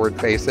forward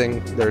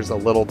facing. There's a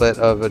little bit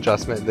of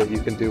adjustment that you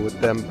can do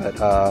with them,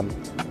 but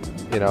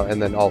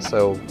and then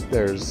also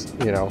there's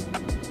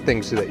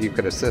things that you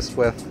could assist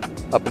with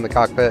up in the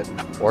cockpit,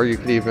 or you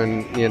could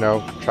even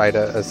try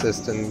to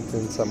assist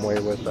in some way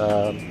with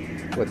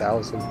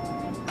Allison.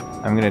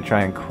 I'm gonna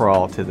try and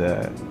crawl to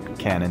the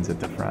cannons at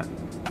the front.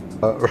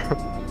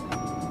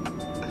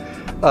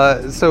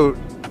 So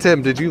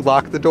Tim, did you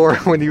lock the door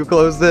when you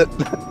closed it?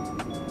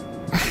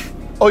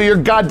 Oh, you're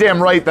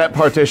goddamn right. That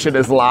partition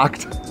is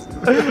locked.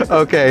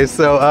 Okay,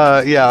 so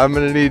I'm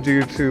gonna need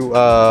you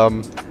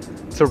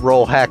to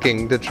roll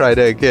hacking to try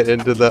to get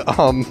into the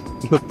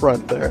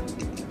front there.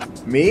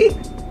 Me?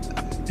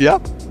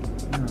 Yep.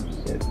 Oh,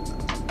 shit.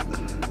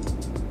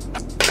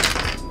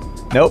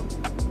 Nope.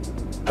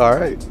 All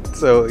right.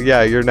 So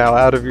yeah, you're now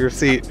out of your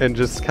seat and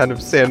just kind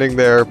of standing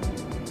there,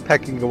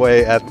 pecking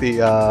away at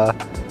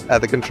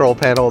the control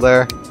panel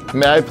there.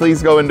 May I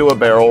please go into a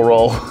barrel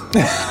roll?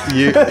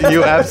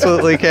 You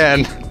absolutely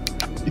can.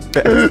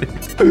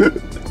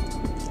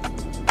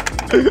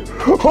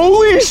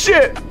 Holy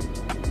shit!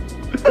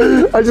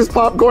 I just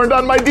popcorned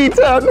on my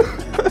D10.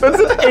 That's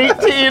an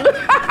 18.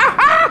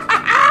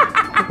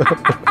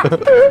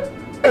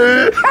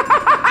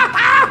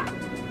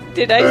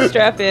 Did I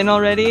strap in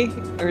already?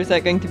 Or is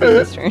that going to be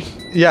his turn?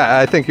 Yeah,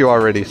 I think you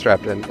already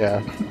strapped in.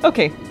 Yeah.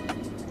 Okay.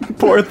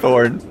 Poor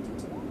Thorn.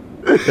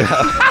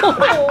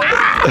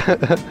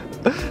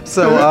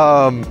 So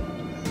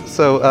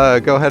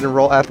go ahead and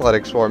roll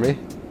athletics for me,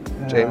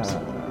 James.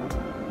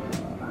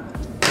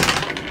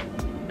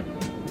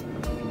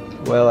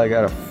 Well, I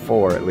got a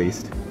 4 at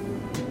least.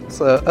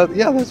 So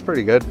yeah, that's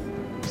pretty good.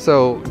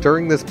 So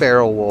during this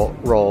barrel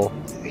roll,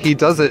 he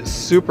does it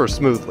super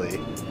smoothly.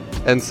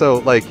 And so,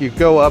 like, you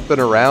go up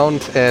and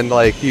around, and,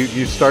 like,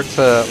 you start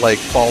to, like,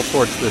 fall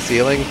towards the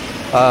ceiling,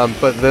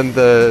 but then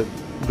the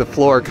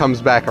floor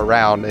comes back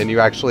around, and you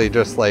actually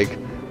just, like,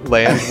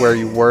 land where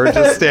you were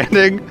just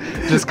standing.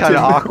 Just kind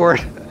of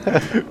awkward.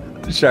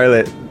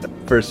 Charlotte,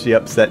 first she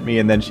upset me,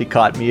 and then she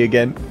caught me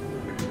again.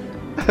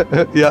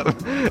 Yep.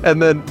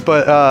 And then,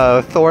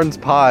 but Thorn's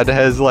pod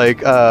has, like,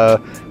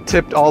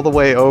 tipped all the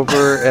way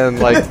over, and,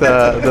 like,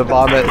 the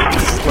vomit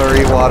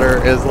slurry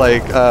water is,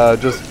 like,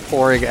 just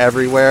pouring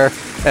everywhere,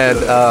 and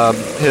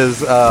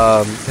his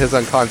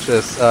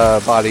unconscious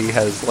body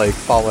has like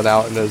fallen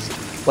out and is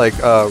like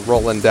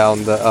rolling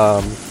down the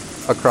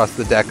across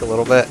the deck a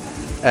little bit,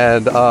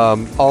 and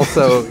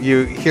also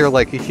you hear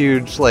like a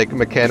huge like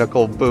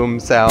mechanical boom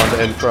sound,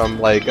 and from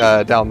like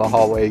down the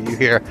hallway you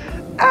hear,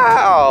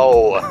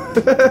 "Ow!"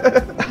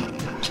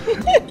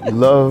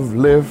 Love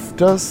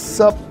lift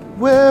us up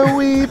where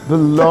we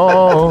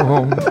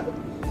belong.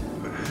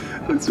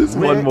 It's just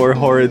one more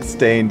horrid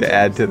stain to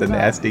add to the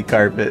nasty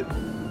carpet.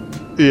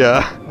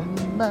 Yeah. On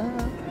the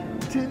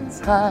mountains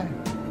high.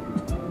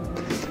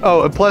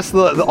 Oh, and plus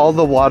all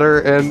the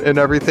water and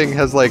everything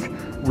has like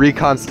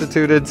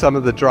reconstituted some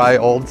of the dry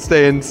old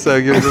stains, so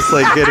you're just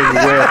like getting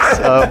whiffs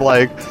of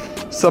like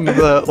some of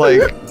the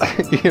like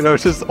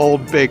just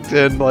old baked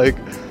in like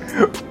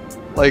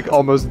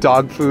almost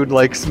dog food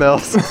like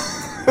smells.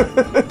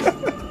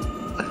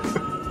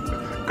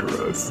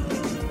 Gross.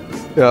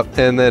 Yep.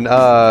 And then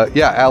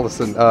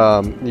Allison,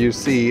 you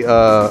see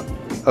a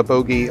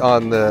bogey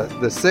on the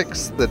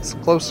 6 that's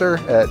closer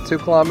at 2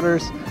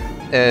 kilometers,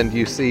 and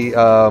you see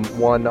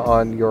one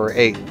on your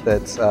 8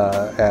 that's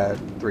at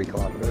 3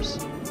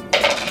 kilometers.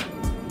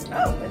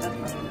 Oh, that's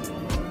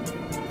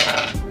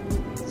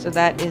fine. So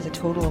that is a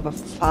total of a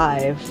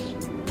 5.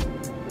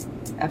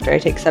 After I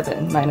take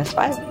 7 minus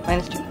 5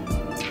 minus 2.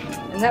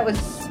 And that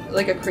was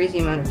like a crazy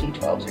amount of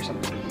d12s or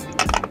something.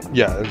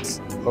 Yeah,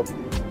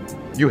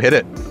 you hit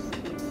it.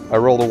 I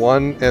rolled a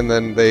 1, and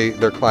then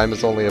their climb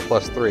is only a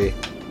 +3.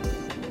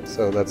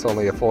 So that's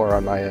only a 4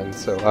 on my end.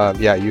 So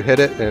yeah, you hit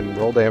it and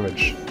roll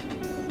damage.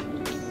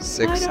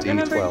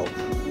 6d12.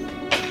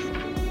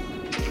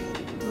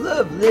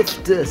 Love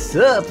lifts us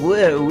up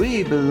where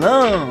we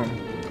belong.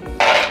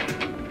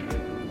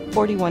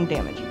 41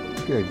 damage.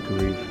 Good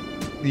grief.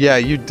 Yeah,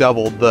 you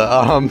doubled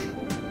the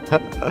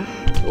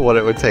what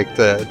it would take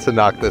to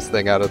knock this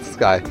thing out of the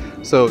sky.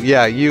 So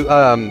yeah, you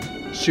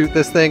shoot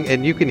this thing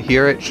and you can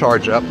hear it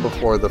charge up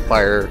before the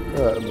fire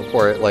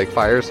before it like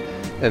fires,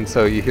 and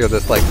so you hear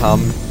this like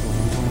hum,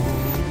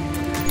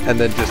 and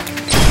then just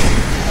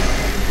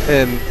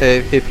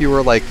if you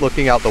were like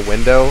looking out the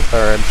window, or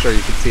I'm sure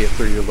you can see it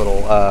through your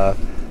little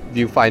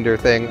viewfinder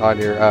thing on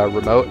your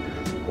remote,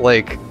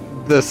 like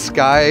the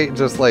sky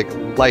just like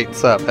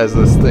lights up as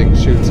this thing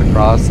shoots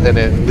across, and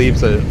it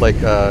leaves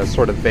a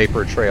sort of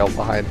vapor trail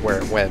behind where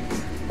it went,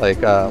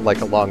 like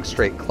a long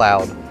straight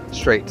cloud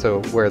straight to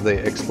where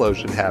the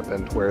explosion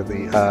happened, where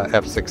the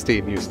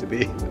F-16 used to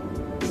be.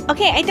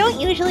 Okay, I don't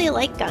usually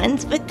like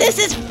guns, but this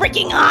is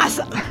freaking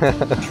awesome.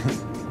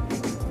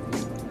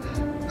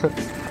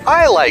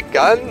 I like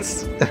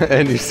guns.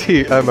 And you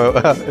see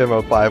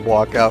MO5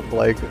 walk out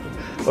like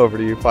over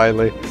to you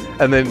finally,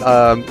 and then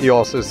you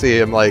also see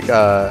him like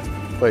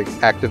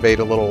activate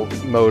a little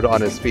mode on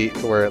his feet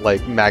to where it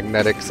like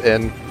magnetics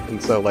in, and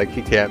so like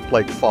he can't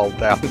like fall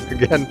down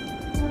again.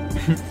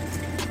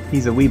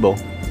 He's a weeble.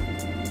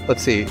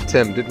 Let's see,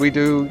 Tim, did we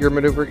do your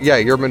maneuver? Yeah,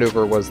 your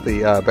maneuver was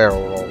the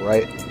barrel roll,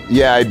 right?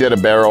 Yeah, I did a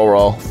barrel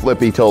roll.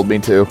 Flippy told me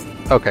to.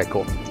 Okay,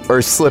 cool. Or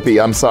Slippy,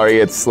 I'm sorry,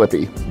 it's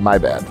Slippy. My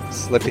bad.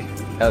 Slippy.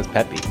 That was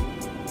Peppy.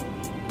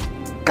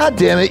 God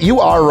damn it, you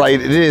are right,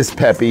 it is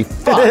Peppy.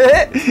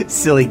 Fuck.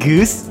 Silly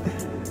goose.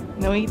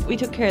 No, we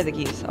took care of the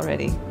geese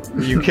already.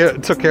 You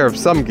took care of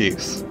some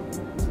geese.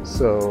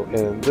 So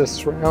in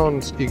this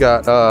round, you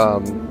got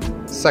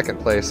second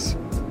place,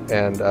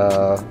 and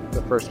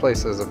the first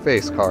place is a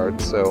face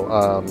card. So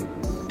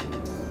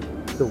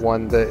the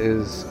one that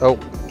is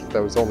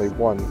that was only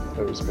one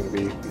that was going to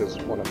be, because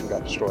one of them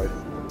got destroyed.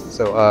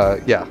 So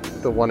yeah,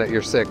 the one at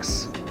your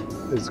 6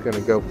 is going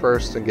to go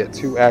first and get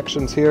 2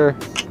 actions here,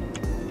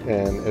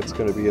 and it's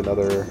going to be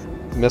another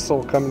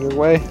missile coming your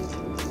way.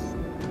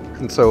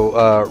 And so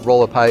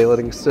roll a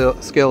piloting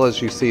skill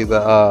as you see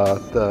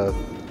the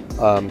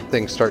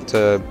things start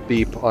to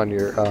beep on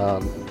your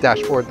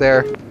dashboard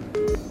there.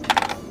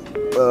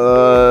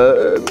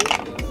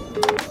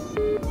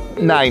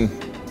 9.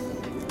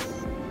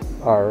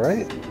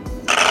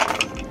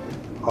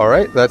 All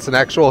right, that's an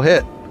actual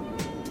hit.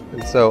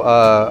 And so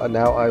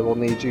now I will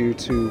need you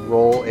to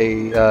roll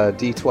a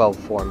d12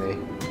 for me.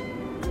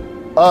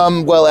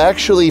 Well,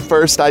 actually,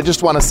 first, I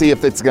just want to see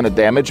if it's going to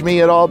damage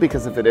me at all,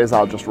 because if it is,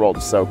 I'll just roll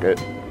to soak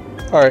it.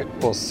 All right,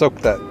 well,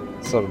 soak that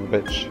son of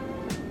a bitch.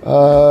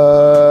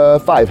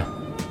 5.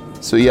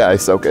 So yeah, I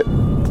soak it.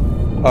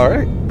 All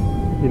right.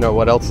 You know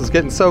what else is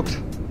getting soaked?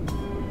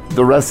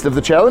 The rest of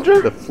the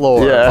Challenger? The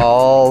floor, Yeah.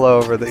 all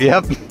over the...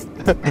 Yep.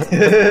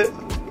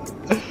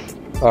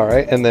 All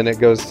right, and then it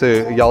goes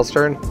to y'all's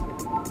turn.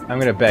 I'm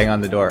gonna bang on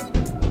the door.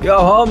 Yo,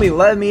 homie,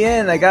 let me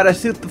in. I gotta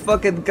shoot the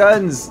fucking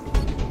guns.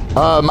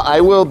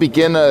 I will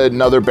begin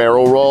another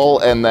barrel roll,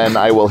 and then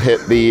I will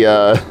hit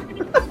the,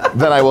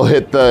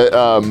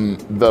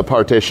 the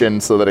partition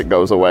so that it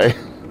goes away.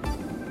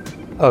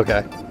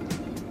 Okay.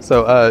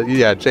 So,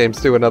 yeah, James,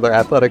 do another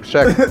athletics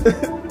check.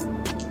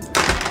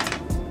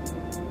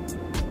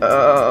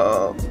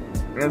 Oh,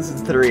 this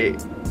is 3.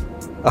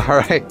 All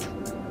right.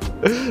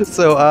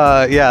 So,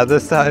 yeah,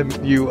 this time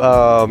you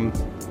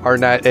are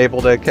not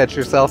able to catch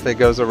yourself. It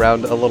goes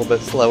around a little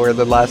bit slower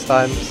than last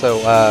time. So,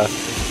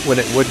 when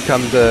it would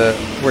come to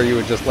where you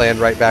would just land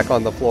right back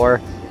on the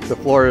floor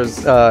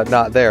is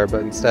not there,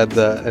 but instead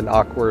an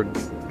awkward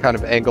kind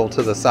of angle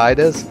to the side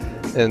is.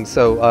 And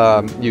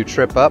so you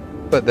trip up,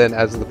 but then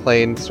as the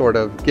plane sort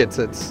of gets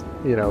its,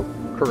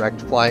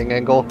 correct flying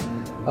angle,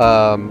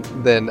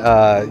 then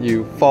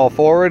you fall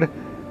forward.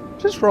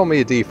 Just roll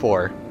me a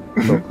d4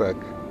 real quick.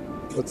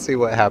 Let's see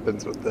what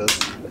happens with this.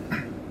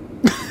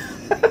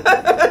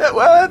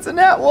 Well, that's a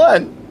nat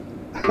 1.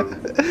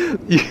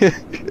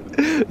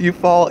 You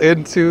fall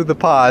into the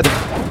pod,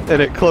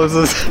 and it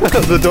closes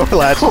the door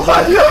latch. What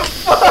the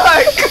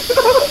fuck?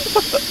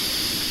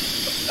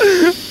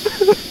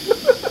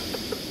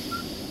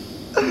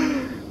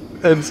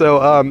 And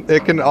so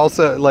it can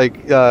also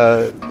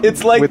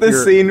It's like with the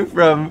your- scene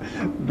from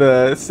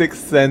The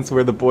Sixth Sense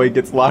where the boy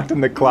gets locked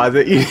in the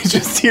closet. You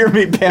just hear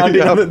me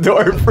pounding on the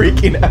door,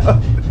 freaking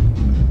out.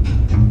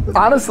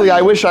 Honestly,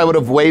 I wish I would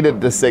have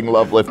waited to sing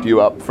Love Lift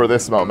You Up for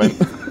this moment.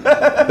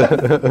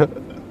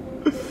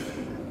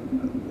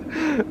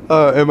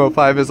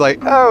 MO5 is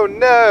like, oh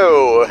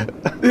no!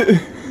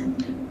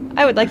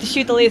 I would like to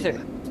shoot the laser.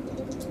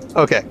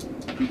 Okay.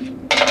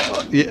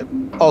 Yeah.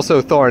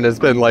 Also, Thorn has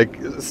been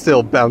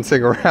still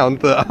bouncing around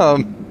the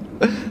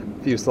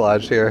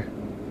fuselage here.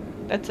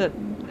 That's a...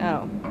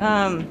 Oh.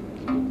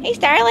 Hey,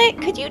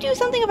 Starlet, could you do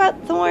something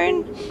about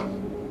Thorn?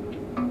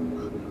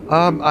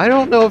 I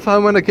don't know if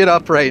I'm gonna get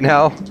up right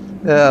now.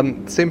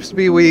 Seems to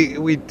be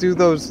we do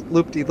those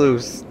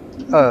loop-de-loos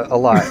a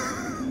lot.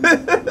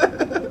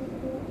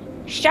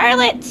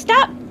 Charlotte,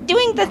 stop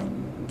doing the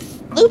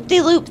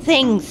loop-de-loop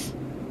things.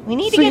 We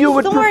need to So get you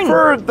would Thorn.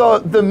 prefer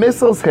the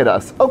missiles hit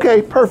us?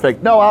 Okay,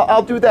 perfect. No,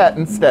 I'll do that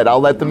instead. I'll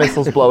let the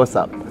missiles blow us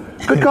up.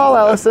 Good call,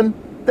 Allison.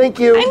 Thank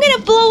you. I'm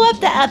gonna blow up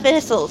the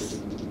missiles.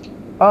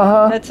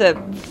 Uh-huh. That's a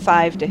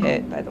 5 to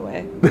hit, by the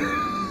way.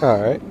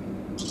 Alright.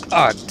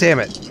 Ah, damn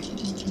it.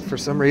 For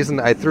some reason,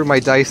 I threw my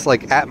dice,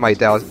 like, at my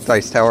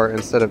dice tower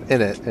instead of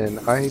in it, and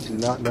I do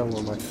not know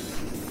where my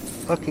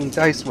fucking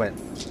dice went.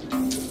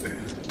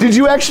 Did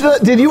you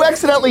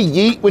accidentally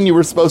yeet when you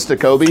were supposed to,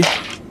 Kobe?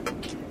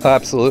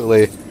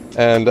 Absolutely.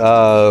 And,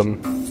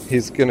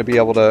 he's gonna be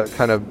able to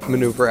kind of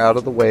maneuver out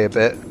of the way a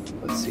bit.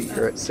 Let's see,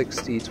 you're at 6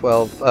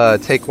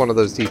 D12. Take one of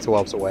those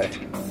D12s away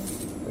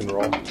and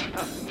roll.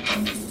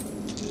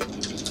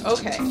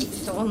 Okay,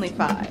 so only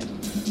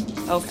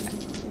 5. Okay.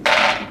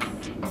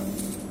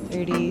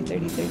 30,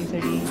 30, 30,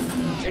 30,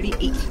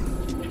 38.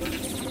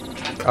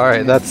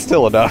 Alright, that's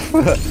still enough.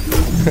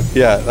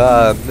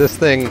 Yeah, this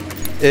thing,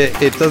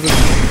 it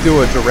doesn't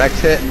do a direct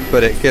hit,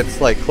 but it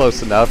gets like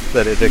close enough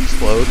that it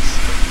explodes.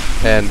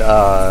 And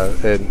yeah,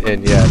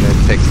 and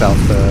it takes out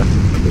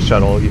the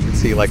shuttle. You can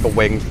see like a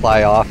wing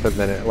fly off, and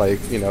then it like,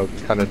 you know,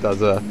 kind of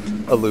does a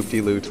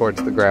loop-de-loo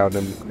towards the ground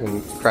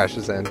and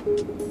crashes in.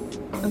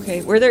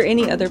 Okay, were there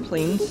any other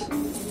planes?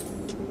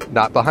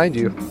 Not behind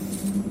you.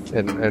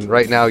 And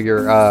right now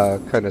you're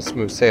kind of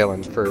smooth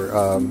sailing for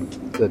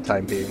the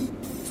time being.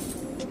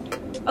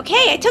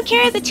 Okay, I took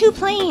care of the 2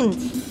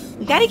 planes.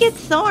 We gotta get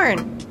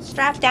Thorn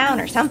strapped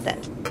down or something.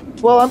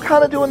 Well, I'm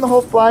kind of doing the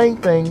whole flying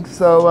thing,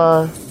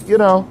 so, you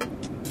know.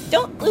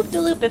 Don't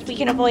loop-de-loop if we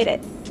can avoid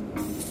it.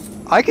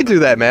 I can do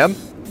that, ma'am.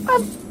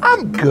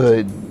 I'm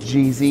good,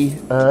 Jeezy.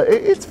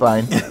 It's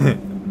fine.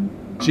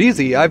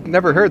 Jeezy, I've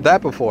never heard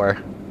that before.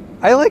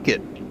 I like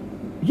it.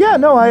 Yeah,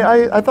 no,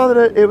 I thought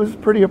that it was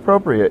pretty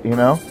appropriate, you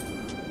know?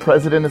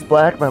 President is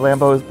black, my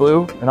Lambo is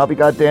blue, and I'll be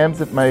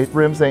goddamned if my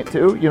rims ain't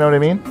too, you know what I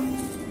mean?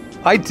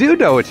 I do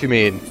know what you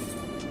mean.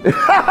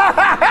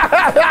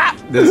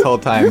 This whole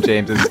time,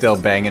 James is still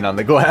banging on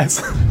the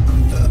glass.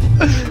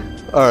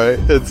 Alright,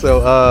 and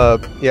so,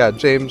 yeah,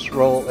 James,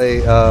 roll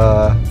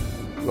an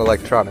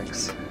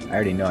electronics. I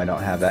already know I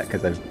don't have that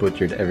because I've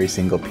butchered every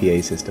single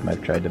PA system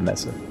I've tried to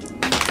mess with.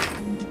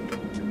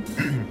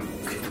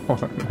 I'm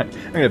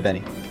gonna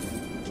Benny.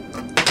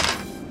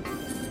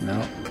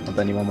 No, I'll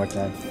Benny one more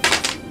time.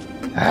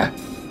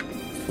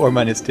 4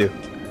 minus 2.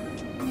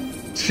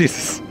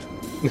 Jesus.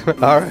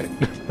 Alright.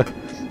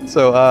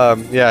 So,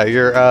 yeah,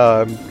 you're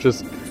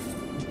just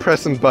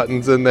pressing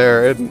buttons in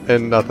there,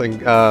 and nothing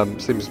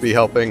seems to be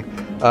helping.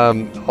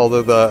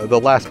 Although the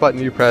last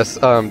button you press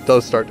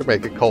does start to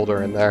make it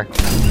colder in there.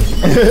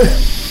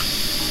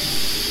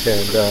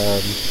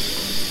 And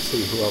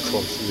see who else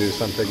wants to do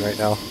something right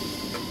now.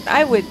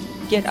 I would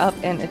get up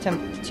and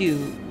attempt to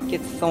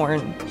get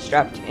Thorn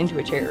strapped into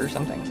a chair or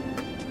something.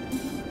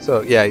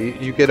 So yeah,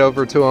 you get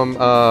over to him.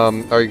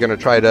 Are you gonna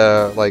try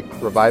to like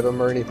revive him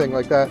or anything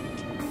like that?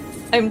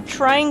 I'm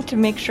trying to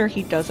make sure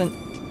he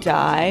doesn't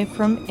die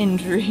from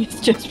injuries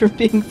just from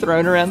being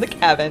thrown around the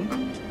cabin.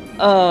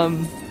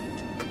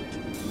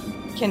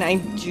 Can I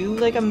do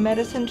like a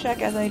medicine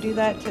check as I do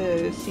that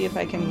to see if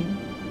I can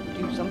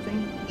do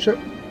something? Sure.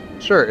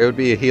 It would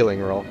be a healing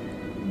roll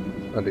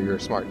under your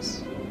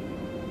smarts.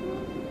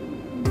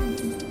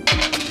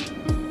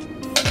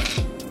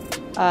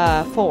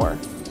 4.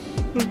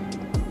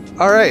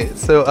 All right.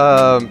 So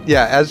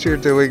yeah, as you're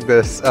doing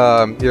this,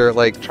 you're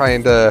like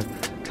trying to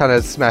kind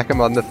of smack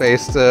him on the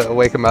face to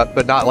wake him up,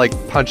 but not like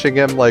punching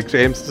him like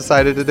James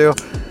decided to do.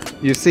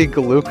 You see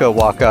Galuka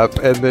walk up,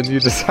 and then you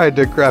decide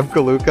to grab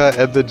Galuka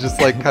and then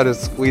just like kind of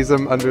squeeze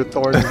him under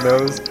Thorn's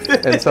nose,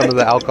 and some of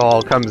the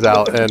alcohol comes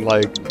out and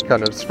like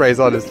kind of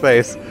sprays on his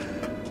face,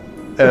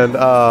 and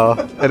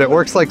it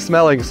works like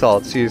smelling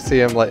salts. You see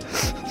him like,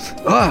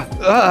 oh,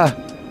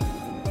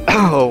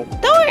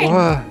 Thorn!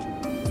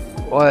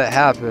 What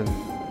happened?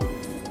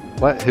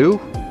 What?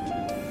 Who?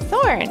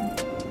 Thorn!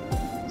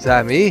 Is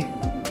that me?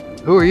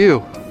 Who are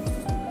you?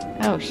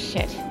 Oh,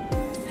 shit.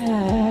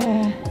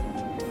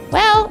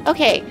 Well,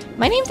 okay.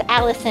 My name's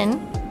Allison.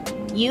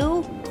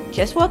 You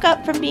just woke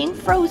up from being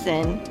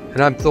frozen.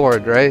 And I'm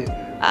Thorn, right?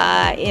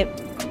 It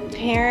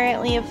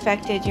apparently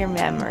affected your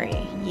memory.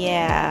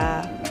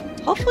 Yeah.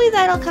 Hopefully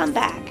that'll come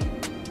back.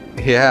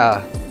 Yeah.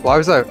 Why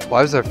was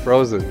I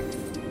frozen?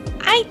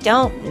 I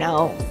don't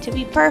know, to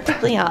be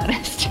perfectly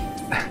honest.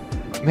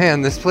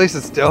 Man, this place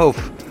is dope.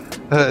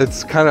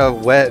 It's kind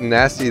of wet and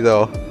nasty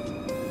though.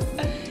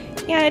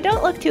 Yeah,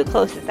 don't look too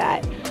close at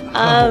that.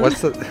 What's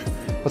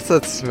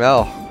that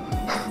smell?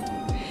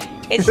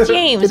 It's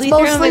James. It's We threw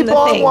him mostly in the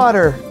bong thing.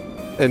 water.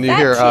 And you That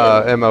hear too.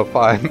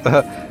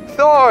 MO5.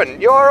 Thorn,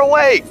 you're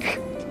awake.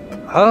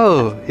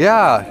 Oh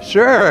yeah,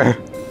 sure.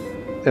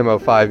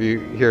 MO5, you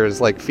hear his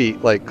like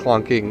feet like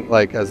clunking,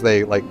 like as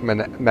they like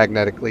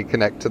magnetically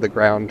connect to the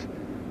ground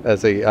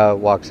as he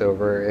walks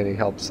over and he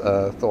helps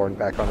Thorn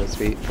back on his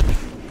feet.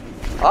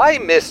 I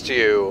missed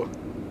you.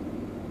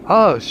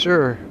 Oh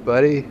sure,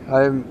 buddy.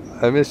 I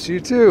missed you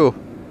too.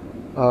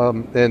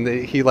 And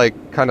he like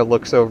kind of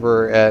looks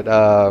over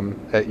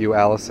at you,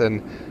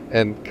 Allison,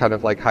 and kind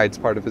of like hides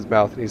part of his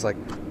mouth, and he's like,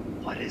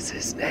 "What is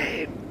his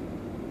name?"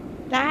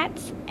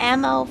 That's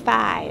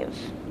MO5.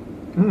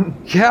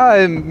 Yeah,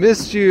 I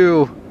missed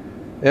you,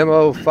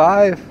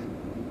 MO5.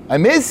 I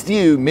missed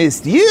you. I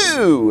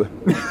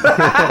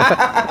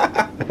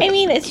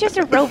mean, it's just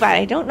a robot.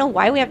 I don't know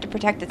why we have to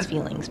protect its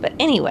feelings, but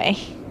anyway.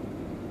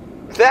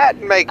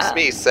 That makes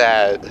me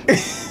sad.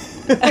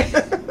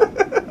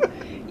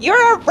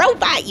 You're a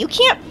robot. You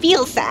can't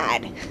feel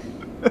sad.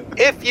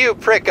 If you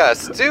prick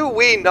us, do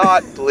we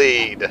not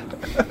bleed?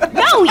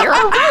 No, you're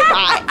a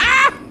robot.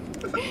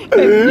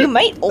 You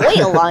might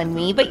oil on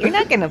me, but you're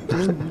not gonna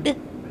bleed.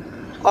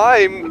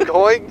 I'm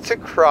going to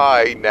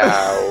cry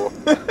now.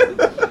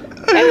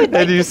 I would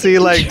like And you to see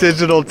like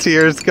digital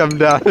tears come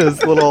down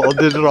his little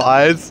digital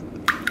eyes.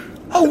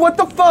 Oh, what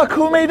the fuck?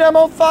 Who made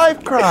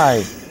MO5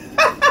 cry?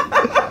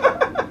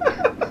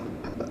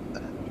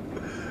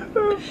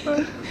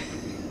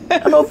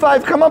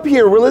 MO5, come up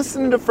here. We're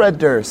listening to Fred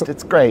Durst.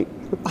 It's great.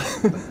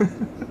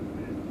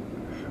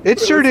 It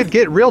sure did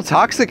get real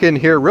toxic in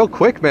here real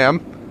quick, ma'am.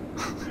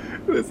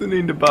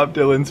 Listening to Bob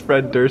Dylan's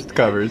Fred Durst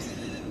covers.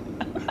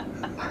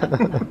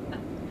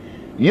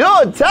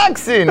 Your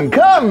toxin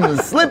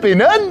comes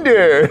slipping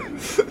under.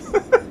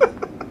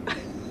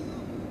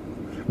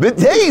 The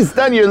taste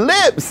on your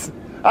lips.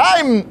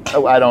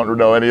 Oh, I don't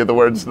know any of the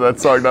words to that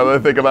song now that I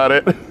think about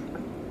it.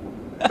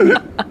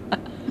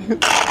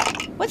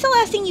 What's the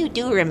last thing you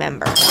do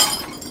remember?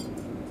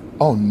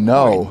 Oh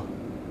no.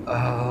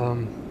 I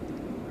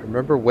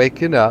remember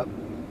waking up.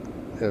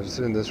 It was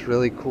in this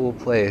really cool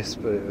place,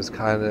 but it was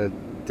kind of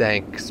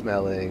dank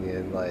smelling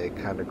and like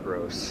kind of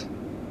gross.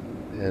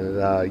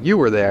 And you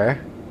were there.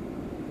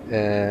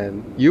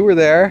 And you were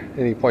there.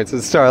 And he points at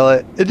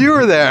Starlet. And you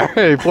were there.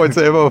 And he points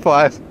at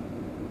MO5.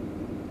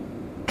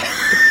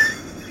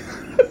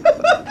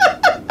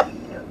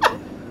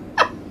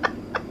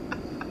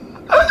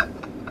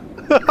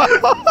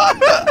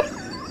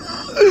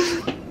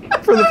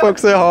 For the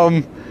folks at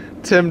home,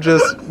 Tim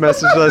just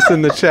messaged us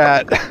in the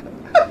chat.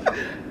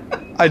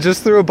 I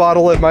just threw a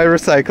bottle at my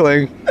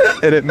recycling,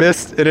 and it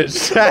missed, and it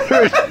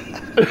shattered.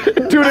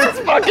 Dude, it's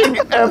fucking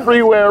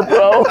everywhere,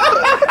 bro.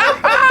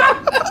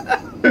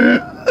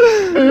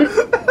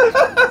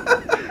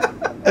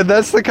 And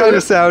that's the kind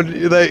of sound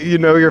that you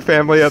know your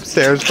family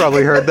upstairs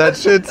probably heard that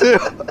shit too.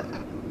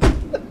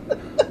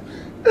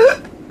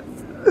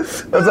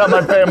 That's how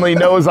my family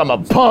knows I'm a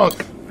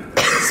punk.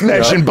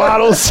 Smashing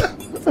bottles.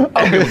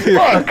 I'm a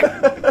fuck.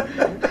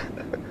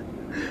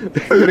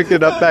 They're gonna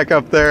get up back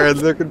up there, and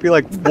they're gonna be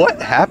like,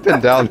 "What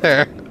happened down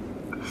there?"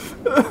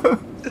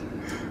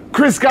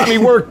 Chris got me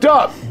worked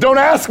up. Don't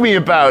ask me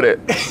about it.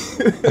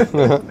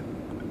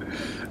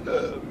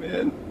 Oh,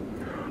 man.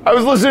 I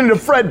was listening to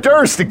Fred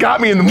Durst. It got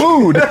me in the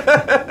mood.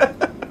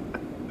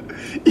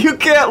 You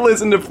can't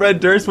listen to Fred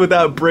Durst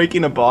without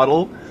breaking a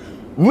bottle.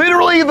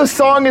 Literally, the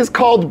song is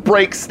called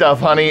Break Stuff,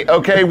 honey.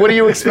 Okay, what do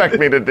you expect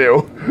me to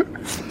do?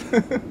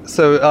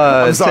 So,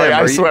 I'm sorry,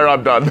 Tim, I swear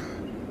I'm done.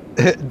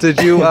 did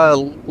you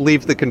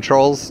leave the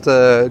controls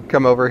to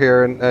come over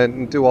here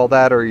and do all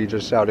that, or are you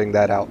just shouting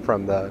that out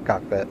from the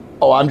cockpit?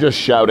 Oh, I'm just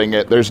shouting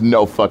it. There's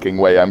no fucking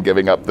way I'm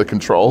giving up the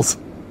controls.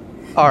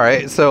 All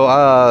right, so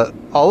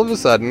all of a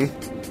sudden,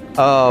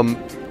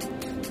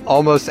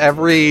 almost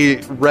every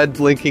red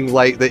blinking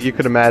light that you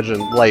could imagine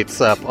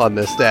lights up on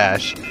this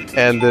dash,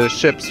 and the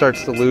ship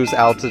starts to lose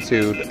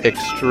altitude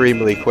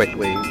extremely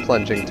quickly,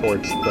 plunging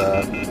towards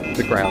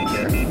the ground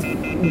here.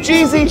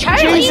 Jeezy!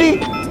 Charlie!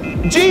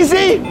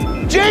 Jeezy!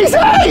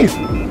 Jeezy!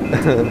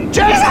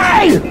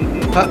 Jeezy!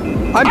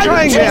 I'm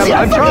trying, Jeezy, man.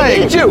 I'm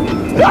trying. Need you.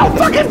 No,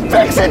 fucking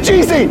fix it,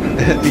 Jeezy!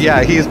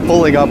 Yeah, he's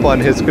pulling up on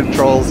his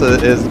controls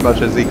as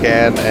much as he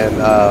can, and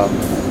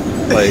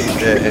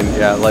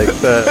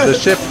the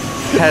ship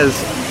has.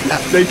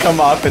 They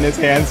come off in his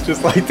hands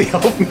just like the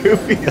old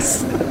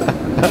movies.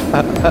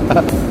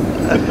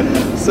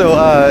 So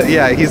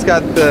yeah, he's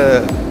got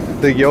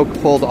the yoke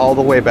pulled all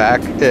the way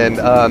back, and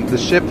the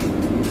ship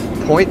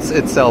points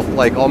itself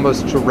like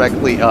almost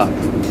directly up,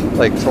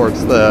 like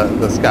towards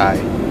the sky,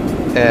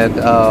 and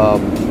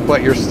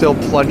but you're still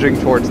plunging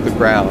towards the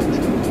ground,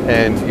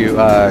 and you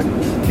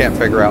can't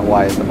figure out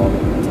why at the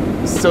moment.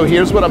 So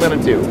here's what I'm going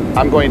to do.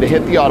 I'm going to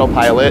hit the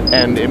autopilot,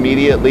 and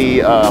immediately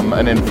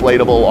an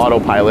inflatable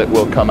autopilot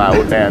will come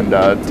out and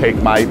take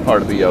my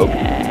part of the yoke.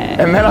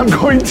 And then I'm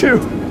going to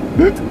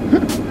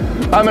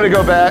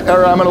go back,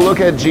 or I'm going to look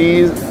at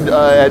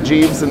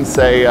Jeeves and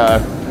say,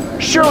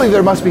 surely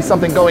there must be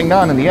something going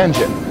on in the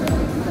engine.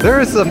 There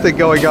is something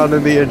going on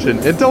in the engine,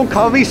 and don't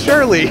call me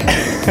Shirley.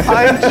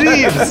 I'm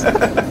Jeeves.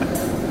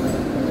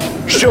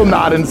 She'll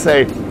nod and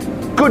say,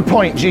 good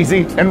point,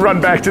 Jeezy, and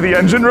run back to the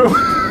engine room.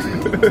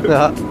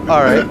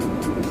 All right.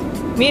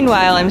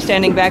 Meanwhile, I'm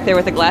standing back there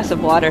with a glass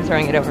of water,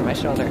 throwing it over my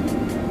shoulder.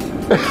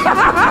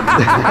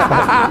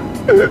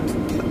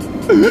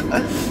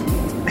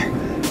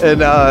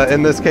 And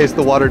in this case,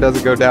 the water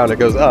doesn't go down; it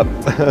goes up.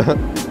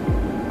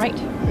 Right.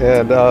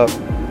 And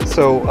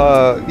so,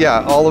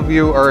 yeah, all of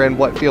you are in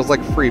what feels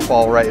like free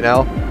fall right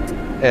now.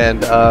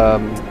 And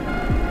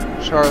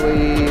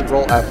Charlie,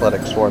 roll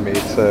athletics for me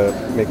to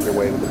make your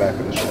way to the back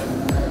of the ship.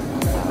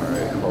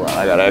 Alright, hold on.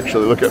 I gotta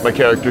actually look at my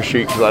character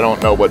sheet because I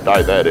don't know what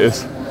die that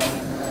is.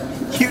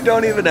 You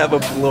don't even have a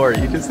floor.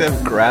 You just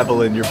have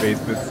gravel in your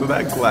basement, so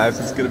that glass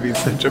is going to be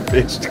such a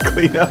bitch to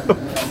clean up.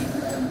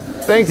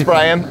 Thanks,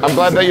 Brian. I'm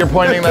glad that you're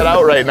pointing that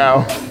out right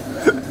now.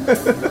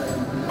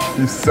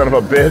 You son of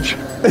a bitch.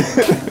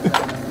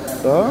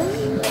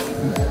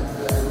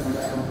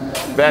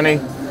 Benny.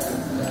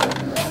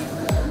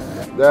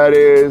 That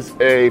is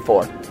a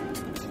 4.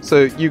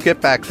 So you get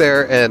back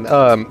there, and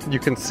you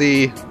can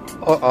see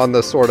on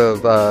the sort of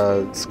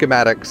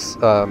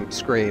schematics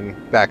screen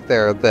back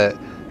there that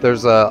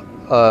there's a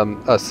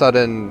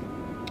sudden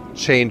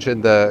change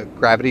in the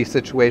gravity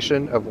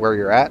situation of where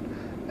you're at,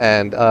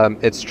 and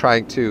it's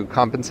trying to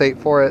compensate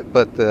for it,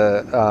 but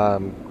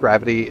the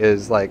gravity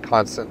is like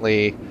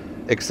constantly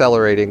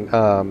accelerating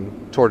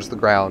towards the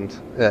ground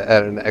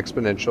at an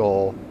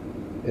exponential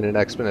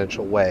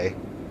way,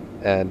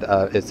 and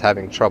it's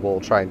having trouble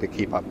trying to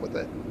keep up with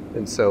it.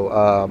 And so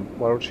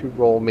why don't you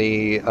roll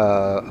me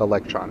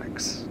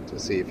electronics to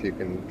see if you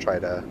can try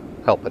to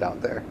help it out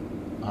there.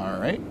 All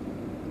right.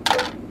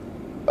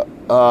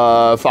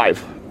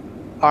 5.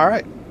 All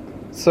right.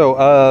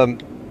 So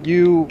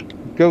you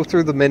go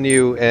through the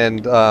menu,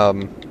 and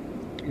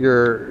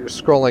you're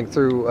scrolling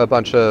through a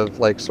bunch of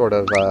like sort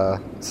of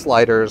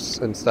sliders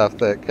and stuff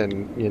that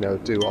can,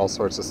 do all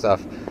sorts of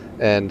stuff.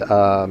 And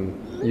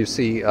you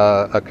see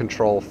a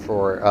control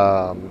for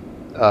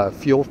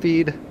fuel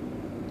feed.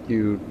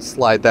 You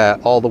slide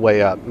that all the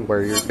way up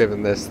where you're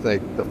given this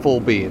thing, the full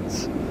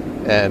beans.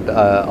 And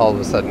all of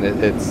a sudden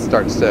it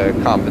starts to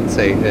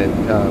compensate,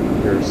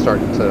 and you're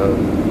starting to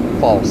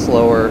fall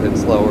slower and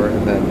slower,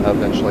 and then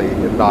eventually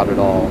not at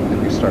all,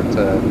 and you start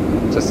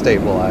to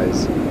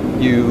stabilize.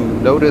 You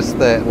notice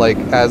that like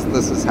as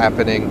this is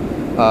happening,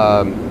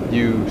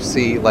 you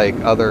see like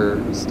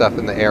other stuff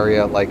in the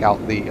area, like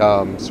out the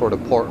sort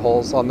of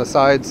portholes on the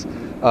sides.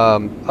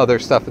 Other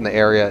stuff in the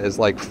area is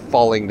like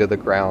falling to the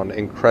ground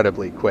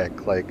incredibly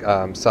quick. Like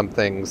some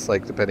things,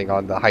 like depending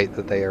on the height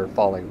that they are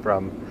falling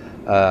from,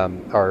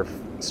 are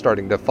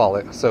starting to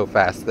fall so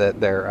fast that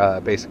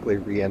they're basically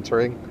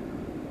re-entering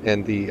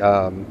in the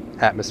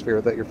atmosphere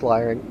that you're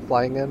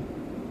flying in.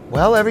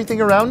 Well,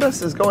 everything around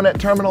us is going at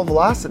terminal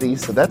velocity,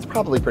 so that's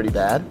probably pretty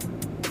bad.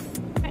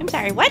 I'm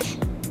sorry, what?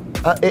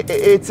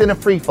 It's in a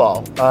free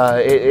fall.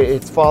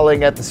 It's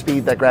falling at the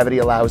speed that gravity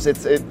allows.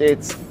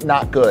 It's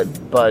not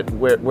good, but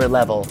we're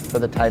level for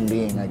the time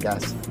being, I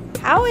guess.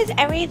 How is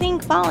everything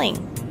falling?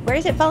 Where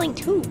is it falling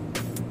to?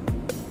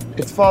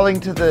 It's falling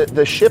to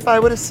the ship, I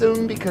would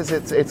assume, because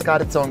it's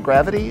got its own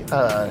gravity.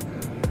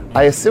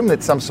 I assume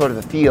it's some sort of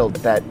a field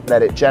that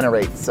it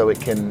generates, so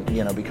it can,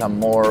 become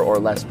more or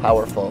less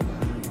powerful,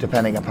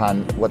 depending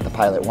upon what the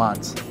pilot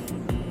wants.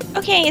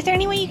 Okay, is there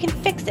any way you can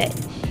fix it?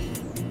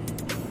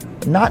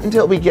 Not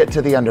until we get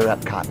to the under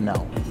Epcot,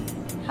 no.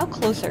 How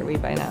close are we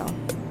by now?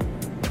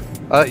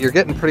 You're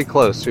getting pretty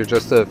close. You're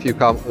just a few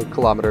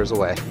kilometers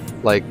away.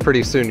 Like,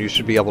 pretty soon you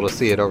should be able to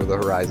see it over the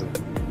horizon.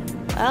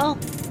 Well,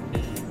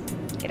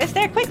 get us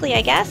there quickly,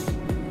 I guess.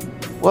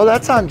 Well,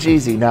 that's on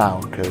Jeezy now,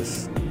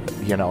 because,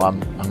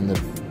 I'm the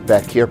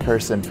back here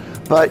person.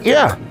 But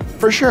yeah,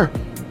 for sure.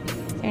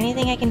 Is there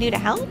anything I can do to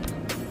help?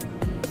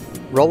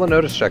 Roll a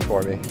notice check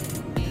for me.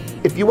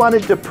 If you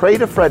wanted to pray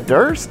to Fred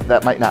Durst,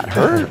 that might not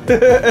hurt.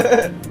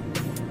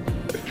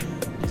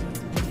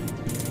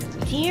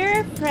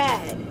 Dear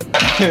Fred.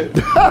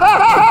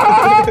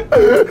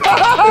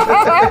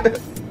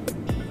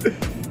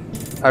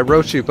 I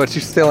wrote you, but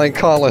you still ain't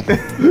calling.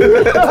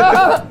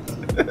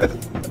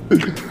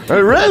 I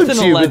wrote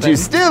you, but you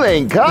still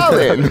ain't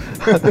calling.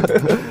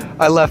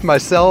 I left my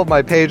cell,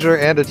 my pager,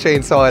 and a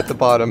chainsaw at the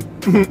bottom.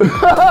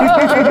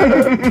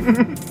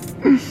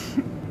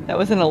 That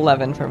was an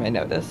 11 for my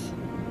notice.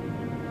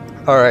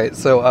 All right,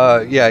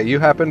 so you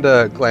happen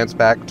to glance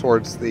back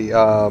towards the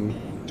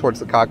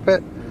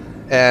cockpit,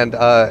 and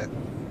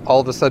all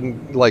of a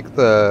sudden, like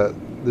the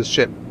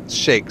ship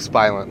shakes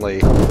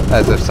violently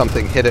as if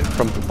something hit it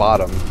from the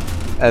bottom,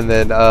 and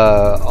then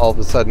all of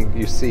a sudden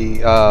you see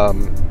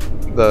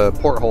the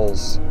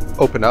portholes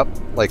open up,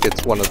 like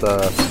it's one of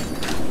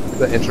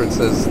the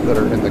entrances that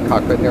are in the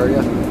cockpit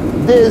area.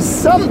 There's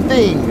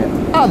something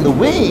on the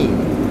wing.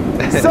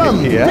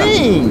 Something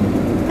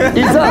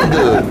is on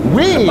the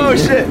wing. Oh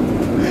shit!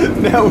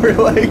 Now we're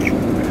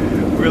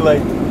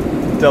like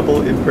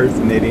double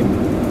impersonating.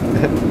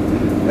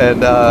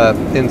 And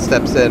in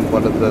steps in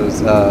one of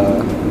those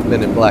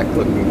Men in Black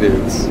looking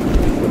dudes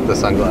with the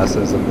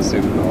sunglasses and the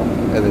suit and all.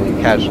 And then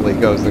he casually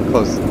goes and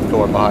closes the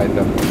door behind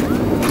him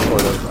and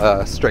sort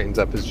of straightens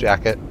up his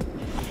jacket.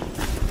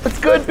 What's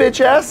good, bitch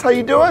ass? How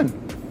you doing?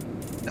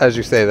 As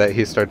you say that,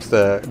 he starts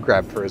to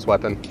grab for his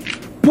weapon.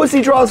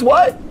 Pussy draws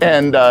what?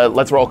 And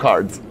let's roll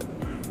cards.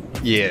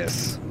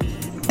 Yes.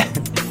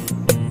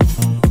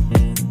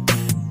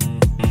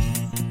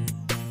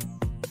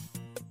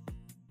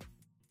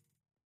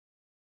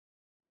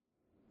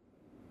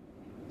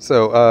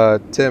 So,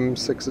 Tim,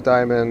 6 of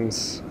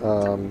diamonds.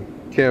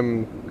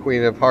 Kim,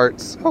 Queen of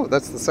Hearts. Oh,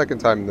 that's the second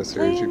time in the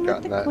series you've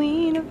gotten that.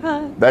 Queen of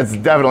Hearts. That's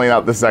definitely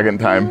not the second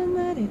time.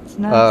 But it's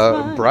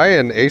not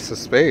Brian, Ace of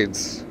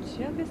Spades.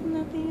 Sugar's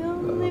not the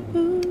only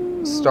boo.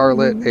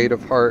 Starlet, Eight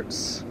of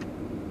Hearts.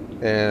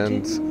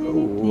 And,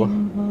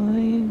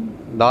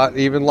 not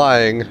even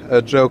lying,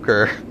 a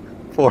Joker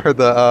for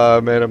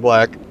the Man in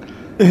Black.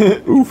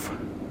 Oof.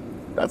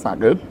 That's not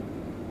good.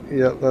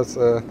 Yep, that's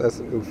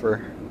an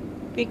oofer.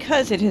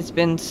 Because it has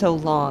been so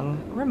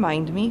long,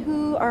 remind me,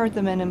 who are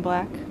the Men in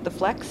Black? The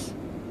Flex?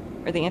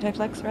 Or the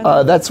Anti-Flex,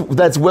 rather?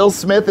 That's Will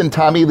Smith and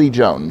Tommy Lee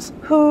Jones.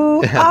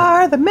 Who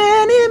are the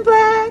men in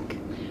black?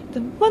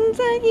 The ones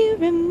that you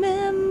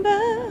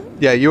remember.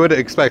 Yeah, you would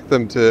expect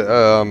them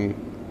to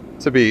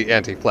be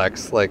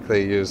anti-flex, like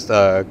they used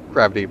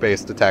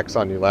gravity-based attacks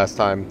on you last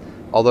time.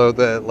 Although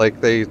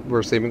they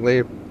were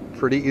seemingly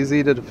pretty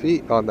easy to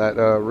defeat on that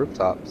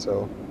rooftop.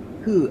 So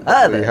Who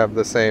are you they? have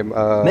the same.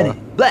 Men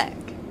in Black.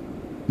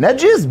 Now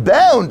just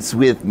bounce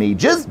with me.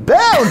 Just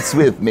bounce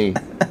with me.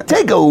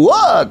 Take a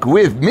walk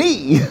with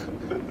me.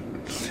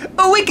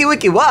 Oh,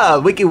 wiki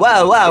wild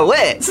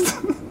west.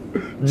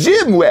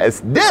 Jim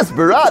West,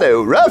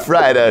 Desperado, Rough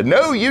Rider.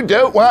 No, you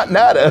don't want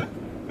nada.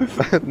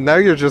 Now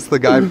you're just the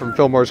guy from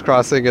Fillmore's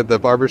Crossing at the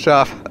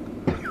barbershop.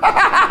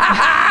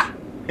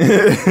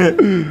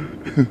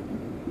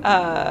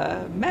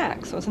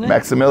 Max, wasn't it?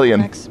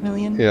 Maximilian.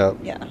 Maximilian? Yeah.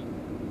 Yeah.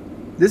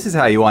 This is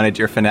how you wanted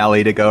your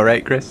finale to go,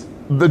 right, Chris?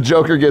 The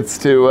Joker gets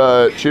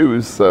to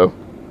choose, so.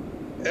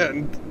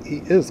 And he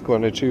is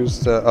going to choose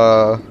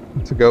to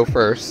go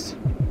first.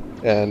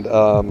 And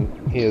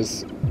he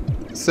is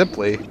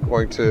simply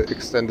going to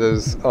extend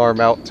his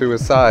arm out to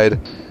his side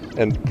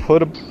and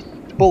put a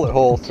bullet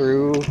hole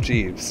through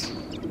Jeeves.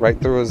 Right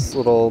through his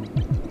little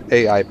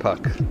AI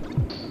puck.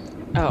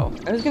 Oh,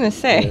 I was gonna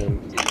say.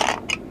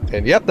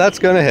 And yep, that's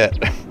going to hit.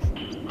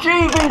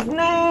 Jeeves,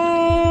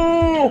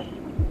 no!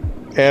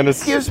 And it's,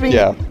 Excuse me?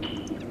 Yeah.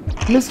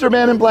 Mr.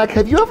 Man in Black,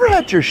 have you ever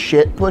had your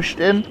shit pushed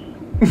in?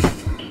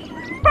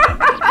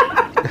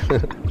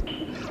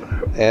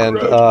 And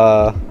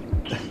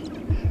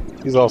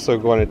he's also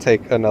going to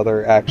take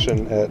another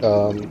action at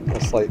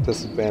a slight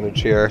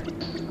disadvantage here.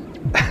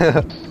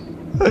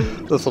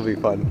 This will be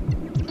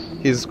fun.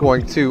 He's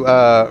going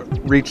to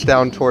reach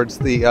down towards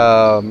the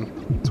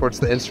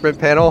instrument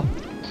panel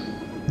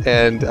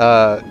and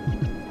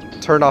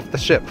turn off the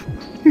ship.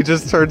 He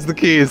just turns the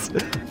keys.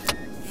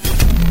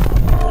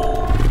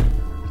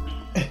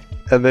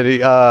 And then he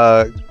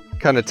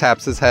kind of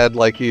taps his head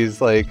like he's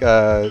saying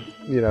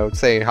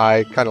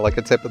hi, kind of like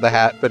a tip of the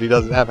hat, but he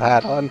doesn't have a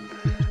hat on.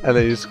 And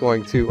then he's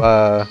going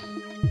to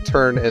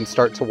turn and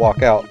start to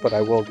walk out. But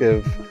I will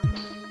give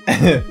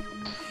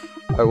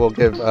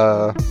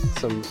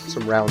some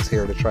rounds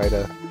here to try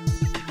to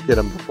get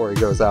him before he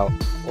goes out,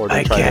 or to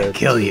I try can't to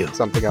kill you. do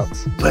something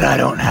else. But I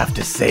don't have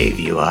to save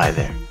you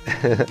either.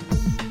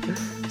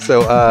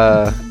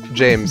 So,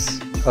 James,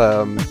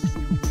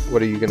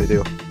 what are you gonna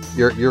do?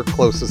 You're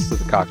closest to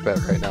the cockpit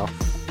right now.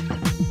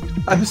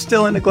 I'm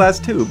still in a glass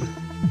tube.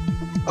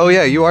 Oh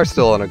yeah, you are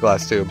still in a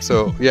glass tube.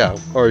 So yeah,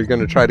 are you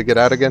gonna try to get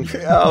out again?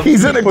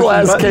 He's in a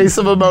glass case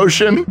of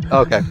emotion.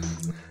 Okay.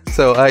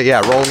 So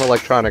yeah, roll in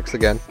electronics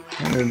again.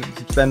 I'm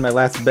gonna spend my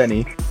last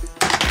Benny.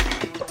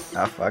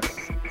 Ah, fuck.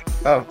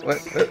 Oh, what?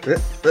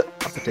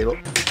 Off the table.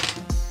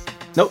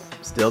 Nope,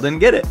 still didn't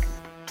get it.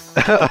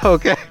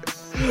 Okay.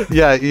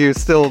 Yeah, you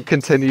still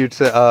continue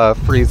to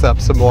freeze up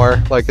some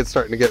more. Like it's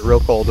starting to get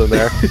real cold in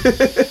there.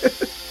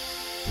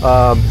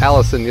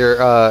 Allison,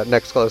 you're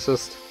next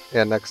closest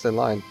and next in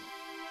line.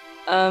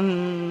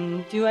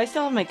 Do I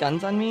still have my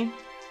guns on me?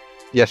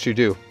 Yes, you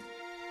do.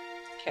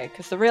 Okay,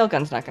 because the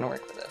railgun's not gonna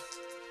work for this.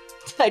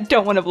 I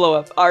don't want to blow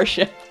up our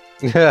ship.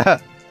 Yeah.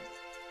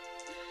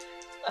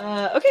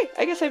 Okay,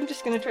 I guess I'm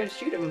just gonna try to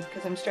shoot him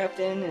because I'm strapped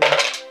in and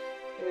it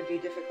would be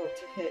difficult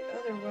to hit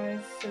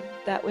otherwise. So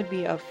that would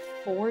be a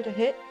 4 to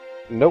hit.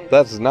 Nope,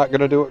 that's not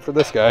gonna do it for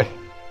this guy.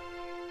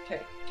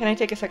 Okay, can I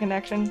take a second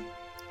action?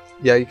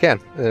 Yeah, you can.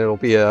 And it'll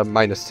be a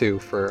 -2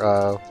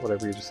 for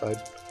whatever you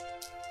decide.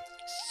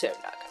 So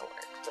not gonna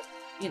work, but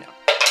you know.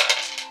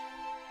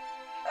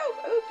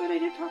 Oh, but I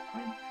did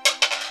popcorn.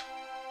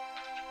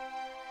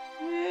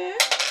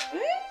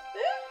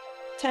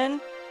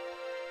 10,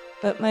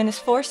 but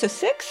 -4, so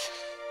 6.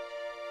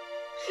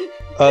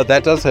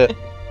 That does hit.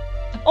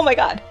 Oh my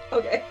god.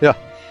 Okay. Yeah.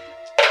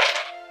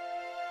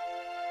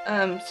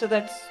 So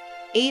that's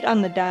 8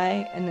 on the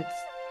die, and it's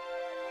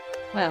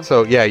wow.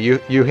 So yeah, you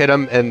hit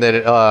him, and then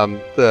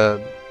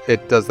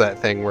it does that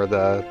thing where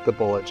the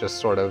bullet just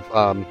sort of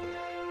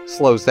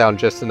slows down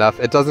just enough.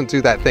 It doesn't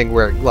do that thing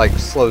where it like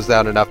slows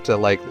down enough to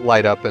like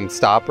light up and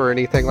stop or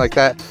anything like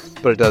that,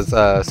 but it does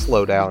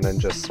slow down and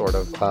just sort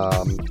of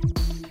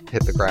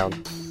hit the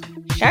ground.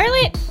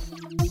 Charlotte,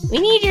 we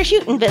need your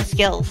shooting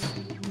skills.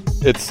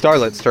 It's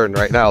Starlet's turn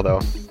right now, though.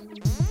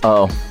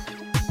 Oh.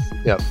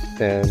 Yep,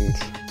 and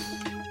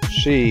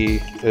she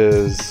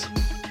is.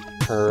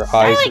 Her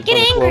eyes are get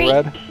going to angry. glow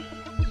red.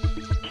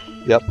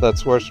 Yep,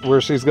 that's where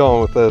she's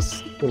going with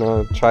this.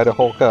 Gonna try to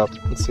Hulk up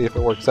and see if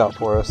it works out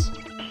for us.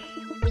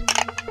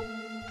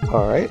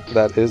 All right,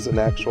 that is an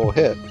actual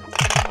hit.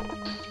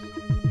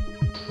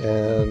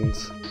 And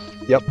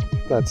yep,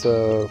 that's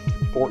a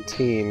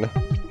 14.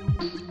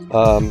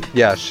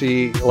 Yeah,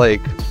 she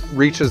like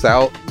reaches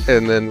out,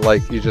 and then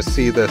like you just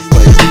see this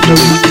like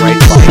really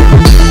bright light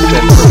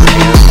extend from her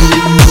hand,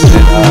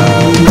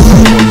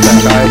 and that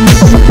guy, and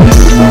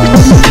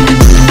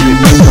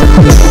it starts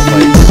to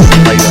like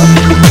light up,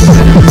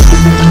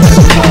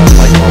 and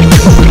like all of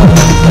this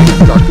like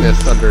darkness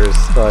under his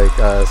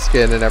like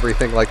skin and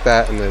everything like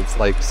that, and it's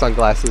like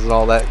sunglasses and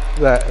all that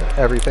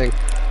everything.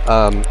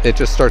 It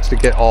just starts to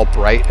get all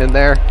bright in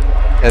there,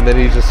 and then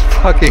he just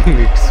fucking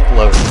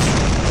explodes.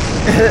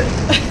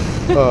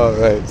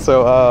 Alright,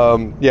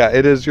 so, yeah,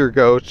 it is your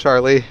go,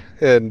 Charlie,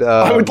 and,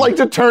 I would like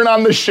to turn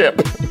on the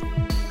ship.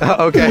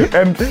 Okay.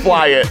 And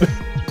fly it.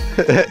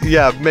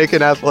 Yeah, make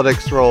an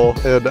athletics roll,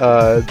 and,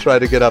 try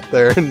to get up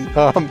there,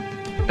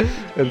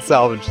 and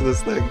salvage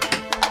this thing.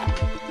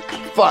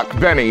 Fuck,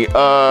 Benny,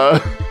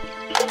 fuck!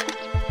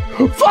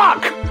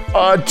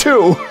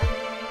 2.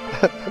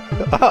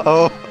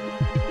 Uh-oh.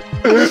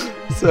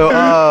 So,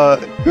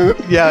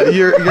 yeah,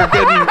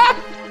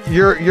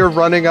 you're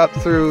running up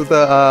through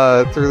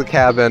the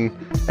cabin,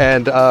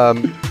 and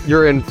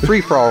you're in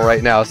free for all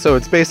right now. So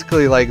it's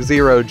basically like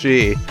 0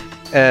 G,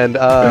 and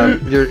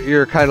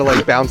you're kind of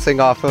like bouncing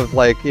off of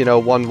like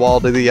one wall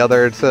to the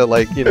other to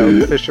like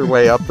fish your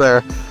way up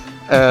there,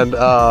 and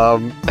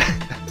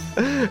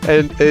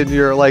and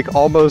you're like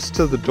almost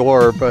to the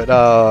door, but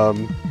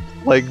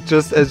like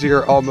just as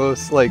you're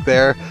almost like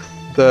there,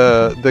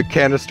 the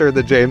canister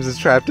that James is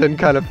trapped in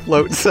kind of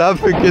floats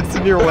up and gets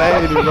in your way,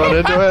 and you run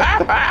into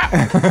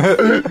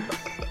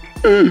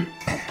it.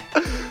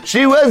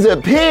 She was a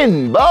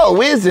pinball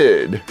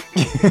wizard.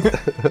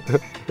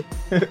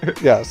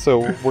 Yeah,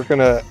 so we're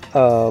gonna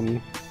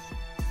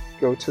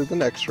go to the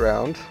next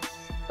round.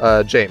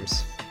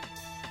 James,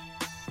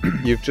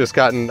 you've just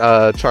gotten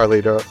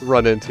Charlie to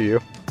run into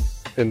you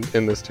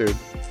in this tube.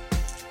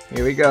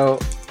 Here we go.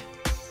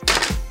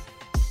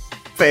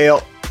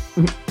 Fail.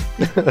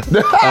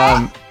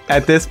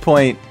 At this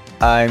point,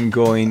 I'm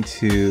going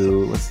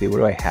to, let's see, what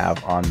do I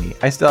have on me?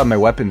 I still have my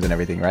weapons and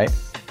everything, right?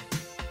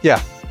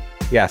 Yeah.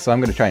 Yeah, so I'm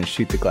going to try and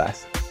shoot the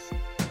glass.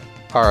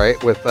 All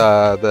right, with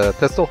the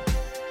pistol?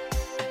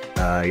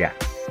 Yeah.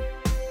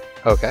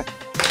 Okay.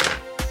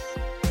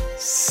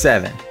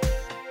 7.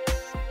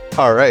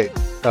 All right.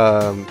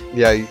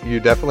 Yeah, you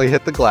definitely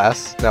hit the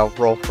glass. Now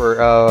roll for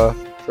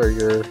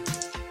your...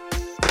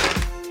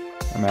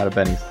 I'm out of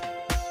bennies.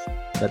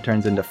 That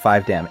turns into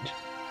 5 damage.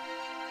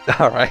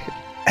 All right.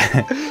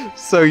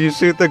 So you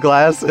shoot the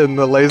glass, and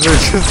the laser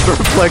just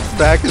reflects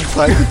back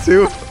inside the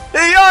tube.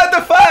 Hey, what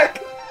the fuck?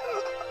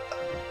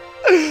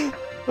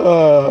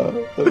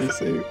 Let me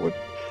see.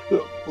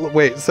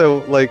 Wait,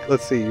 so like,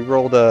 let's see. You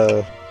rolled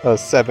a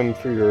 7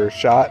 for your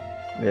shot.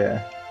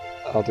 Yeah.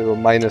 I'll do a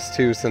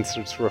 -2 since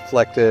it's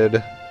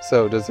reflected.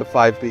 So does a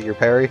 5 beat your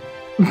parry?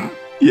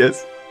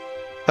 Yes.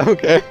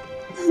 Okay.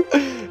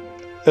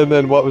 And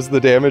then what was the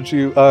damage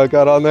you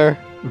got on there?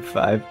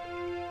 5.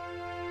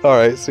 All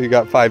right, so you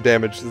got 5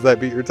 damage. Does that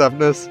beat your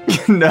toughness?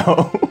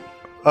 No.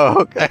 Oh,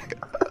 okay.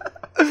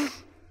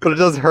 But it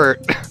does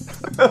hurt.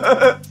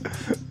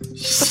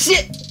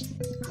 Shit!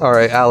 All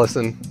right,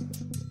 Allison.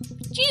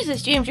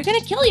 Jesus, James, you're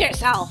gonna kill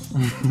yourself.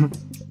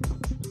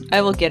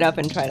 I will get up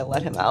and try to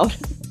let him out.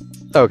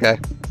 Okay.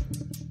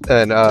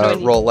 And I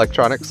need? roll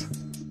electronics.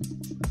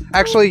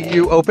 Actually,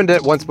 you opened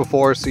it once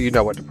before, so you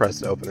know what to press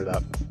to open it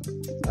up.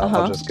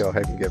 I'll just go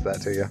ahead and give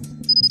that to you.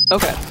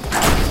 Okay.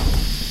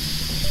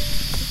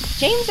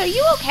 James, are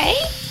you okay?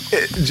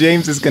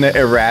 James is going to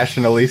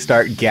irrationally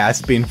start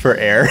gasping for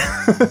air.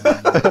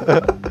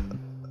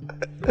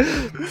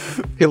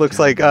 He looks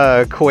like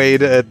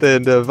Quaid at the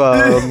end of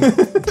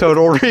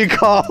Total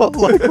Recall,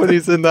 like when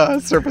he's in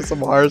the surface of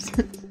Mars.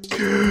 With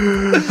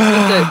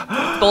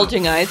the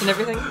bulging eyes and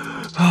everything.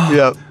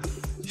 Yep.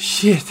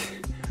 Shit.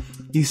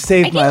 You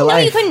saved I my didn't know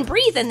you life. couldn't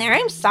breathe in there.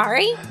 I'm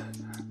sorry.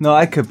 No,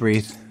 I could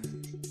breathe.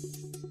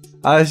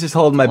 I was just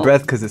holding my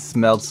breath because it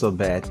smelled so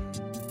bad.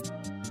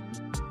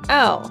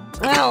 Oh,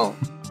 well.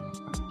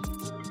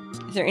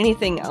 Is there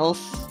anything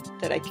else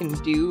that I can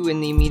do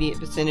in the immediate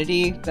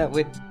vicinity that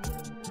would...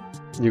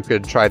 You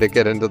could try to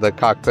get into the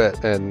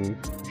cockpit and...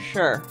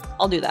 Sure,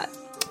 I'll do that.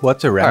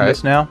 What's around All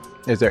us now?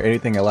 Is there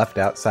anything left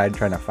outside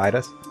trying to fight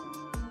us?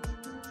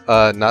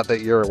 Not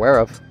that you're aware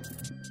of.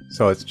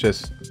 So it's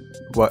just...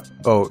 What?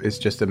 Oh, it's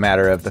just a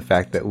matter of the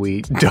fact that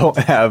we don't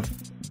have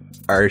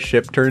our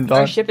ship turned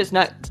on? Our ship is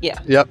not... Yeah.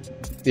 Yep.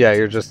 Yeah,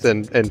 you're just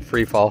in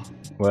free fall.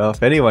 Well,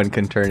 if anyone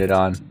can turn it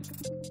on.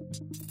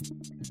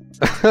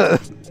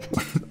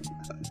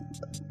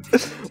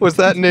 Was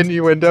that an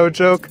innuendo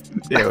joke?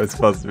 Yeah, it was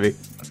supposed to be.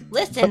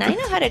 Listen, I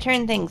know how to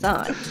turn things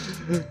on.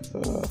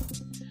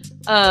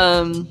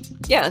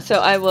 Yeah, so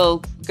I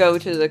will go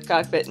to the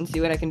cockpit and see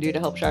what I can do to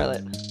help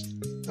Charlotte.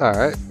 All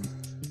right.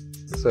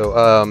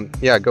 So,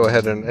 yeah, go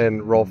ahead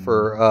and roll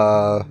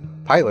for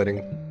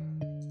piloting.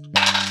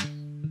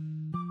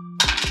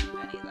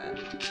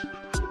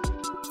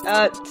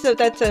 So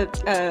that's a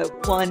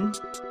 1.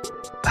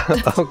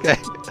 Okay.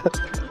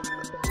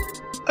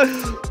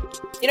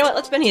 You know what?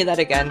 Let's Benny that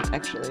again,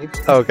 actually.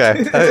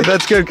 Okay,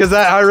 that's good, because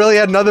I really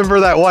had nothing for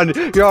that one.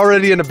 You're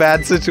already in a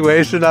bad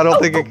situation. I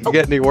don't think it can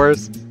get any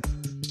worse.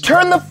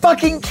 Turn the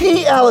fucking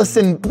key,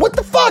 Allison. What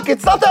the fuck?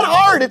 It's not that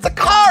hard. It's a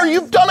car.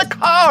 You've done a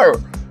car.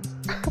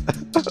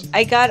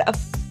 I got a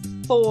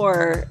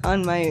 4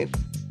 on my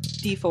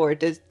D4.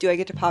 Do I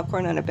get to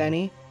popcorn on a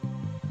Benny?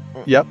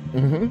 Yep.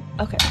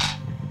 Mm-hmm. Okay.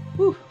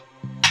 Whew.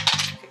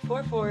 Okay,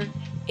 4, 4,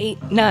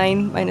 8,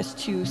 9, minus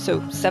 2,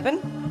 so 7?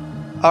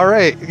 All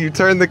right, you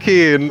turn the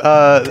key and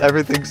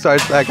everything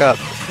starts back up.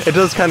 It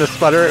does kind of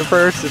sputter at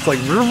first. It's like,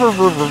 and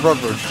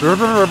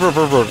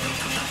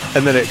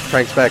then it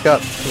cranks back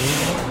up.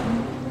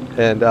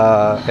 And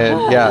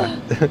yeah.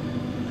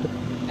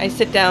 I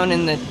sit down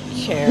in the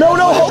chair. No,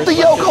 hold the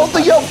yoke. Hold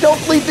the yoke.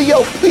 Don't leave the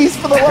yoke. Please,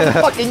 for the love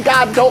of fucking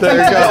God, don't leave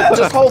the yoke.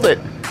 Just hold it.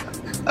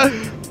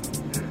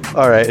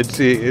 All right, and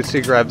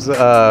she grabs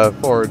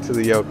forward to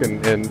the yoke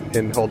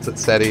and holds it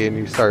steady, and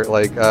you start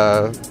like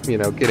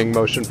getting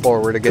motion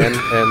forward again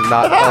and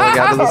not falling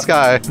out of the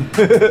sky.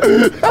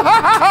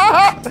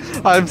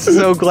 I'm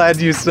so glad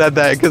you said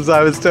that, because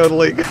I was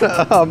totally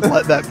gonna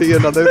let that be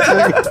another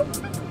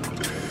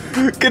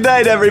thing. Good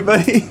night,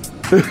 everybody.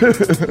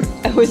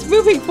 I was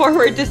moving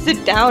forward to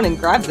sit down and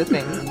grab the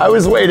thing. I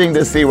was waiting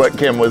to see what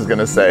Kim was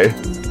gonna say.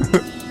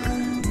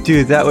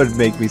 Dude, that would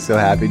make me so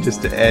happy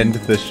just to end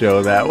the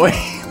show that way.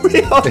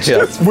 We all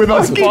just with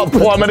us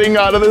plummeting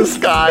out of the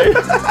sky.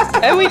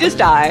 And we just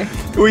die.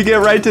 We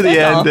get right to the That's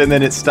end, all. and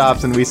then it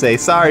stops, and we say,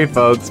 "Sorry,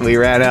 folks, we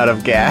ran out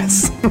of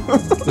gas."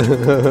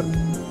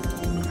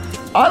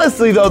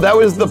 Honestly, though, that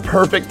was the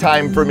perfect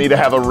time for me to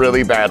have a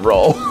really bad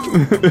roll.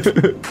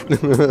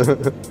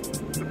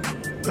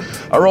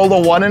 I rolled a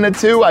 1 and a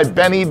 2. I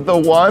Bennied the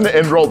 1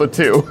 and rolled a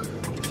 2.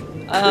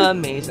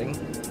 Amazing.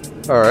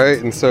 All right,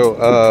 and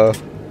so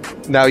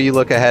now you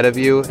look ahead of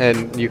you,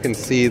 and you can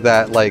see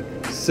that like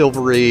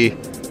silvery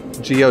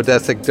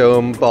geodesic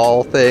dome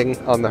ball thing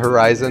on the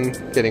horizon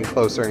getting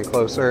closer and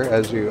closer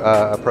as you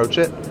approach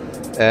it,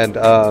 and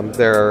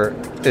there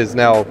is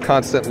now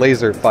constant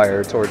laser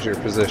fire towards your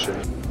position.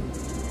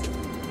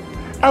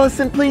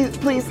 Allison,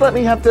 please let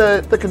me have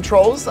the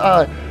controls.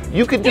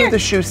 You could do the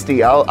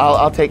shoosty.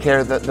 I'll take care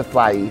of the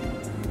flyy.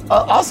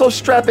 Also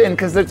strap in,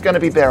 because there's going to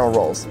be barrel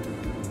rolls.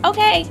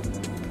 Okay.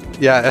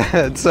 Yeah,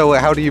 and so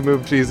how do you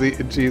move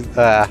Jeebsy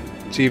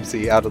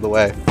out of the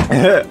way?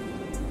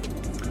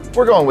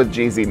 We're going with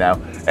Jeezy now,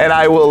 and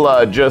I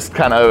will just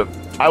kind of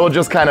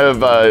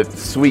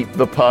sweep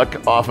the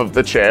puck off of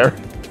the chair.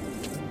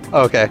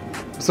 Okay,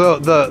 so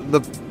the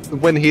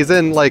when he's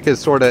in like his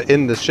sort of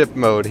in the ship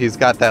mode, he's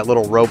got that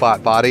little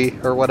robot body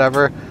or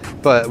whatever.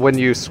 But when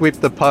you sweep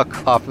the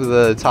puck off of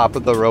the top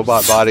of the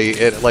robot body,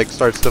 it like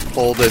starts to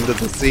fold into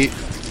the seat,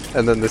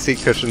 and then the seat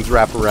cushions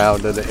wrap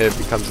around, and it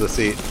becomes the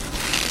seat.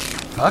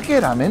 Fuck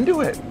it, I'm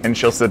into it. And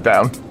she'll sit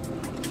down.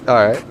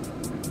 All right.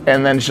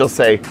 And then she'll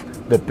say,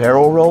 "The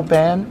barrel roll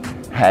ban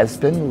has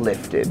been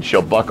lifted."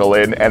 She'll buckle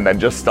in and then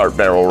just start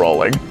barrel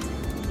rolling.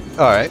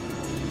 All right.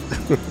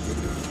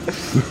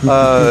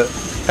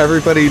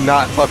 Everybody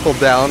not buckled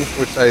down,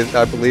 which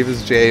I believe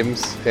is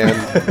James and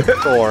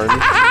Thorn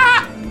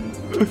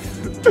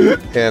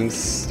and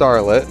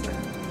Starlet.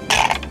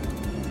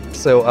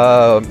 So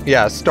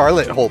yeah,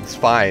 Starlet holds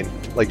fine.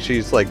 Like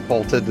she's like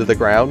bolted to the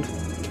ground.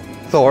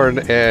 Thorn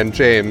and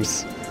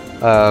James,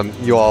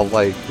 you all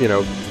like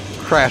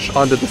crash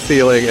onto the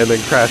ceiling and then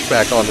crash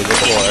back onto the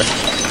floor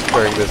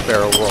during this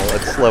barrel roll.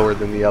 It's slower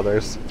than the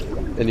others,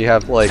 and you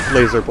have like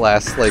laser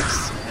blasts like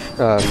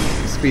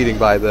speeding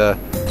by the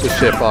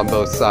ship on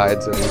both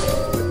sides and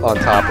on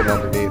top and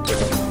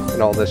underneath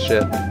and all this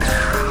shit.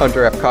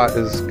 Under Epcot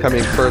is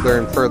coming further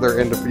and further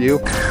into view.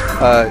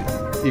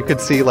 You could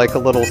see like a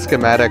little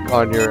schematic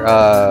on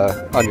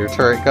your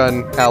turret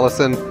gun,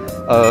 Allison.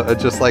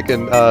 Just like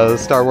in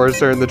Star Wars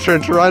during the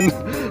trench run.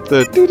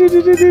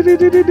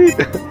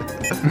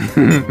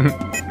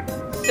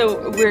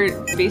 So we're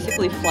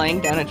basically flying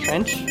down a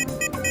trench?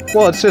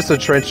 Well, it's just a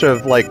trench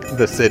of like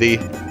the city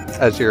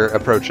as you're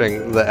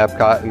approaching the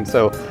Epcot, and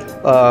so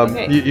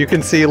Okay. you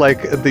can see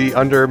like the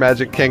Under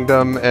Magic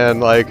Kingdom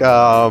and like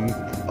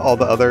all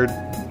the other.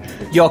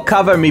 Yo,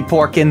 cover me,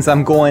 Porkins.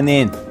 I'm going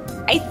in.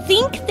 I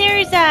think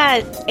there's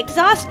a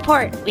exhaust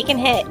port we can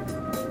hit.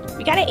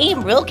 We gotta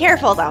aim real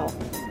careful though.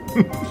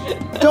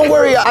 Don't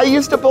worry, I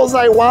used to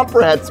bullseye womp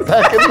rats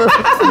back in the...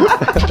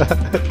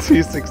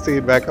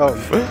 T16 back home.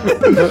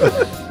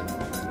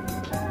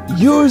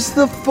 Use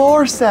the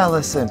Force,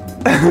 Allison.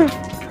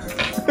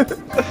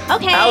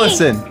 Okay.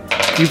 Allison,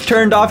 you've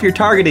turned off your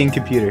targeting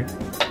computer.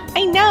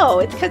 I know,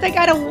 it's because I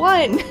got a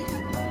 1.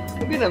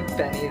 I'm gonna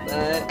Benny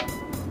that.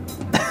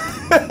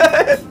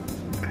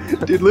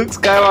 Did Luke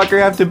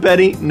Skywalker have to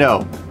Benny?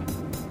 No.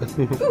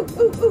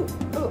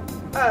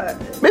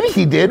 Maybe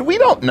he did, we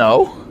don't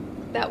know.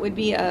 That would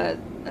be a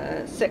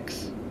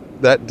 6.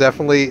 That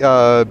definitely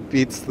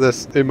beats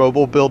this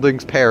immobile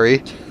building's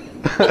parry.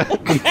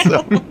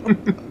 So,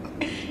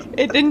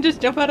 It didn't just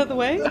jump out of the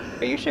way?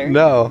 Are you sure?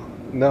 no,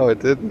 it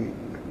didn't.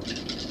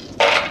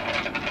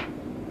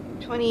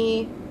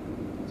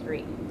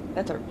 23.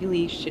 That's a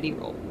really shitty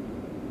roll.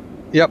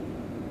 Yep.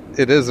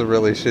 It is a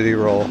really shitty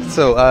roll.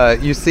 So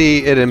you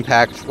see it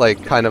impact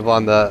like kind of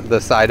on the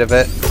side of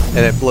it, and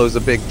it blows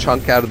a big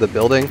chunk out of the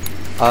building.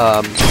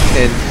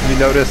 And you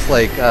notice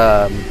like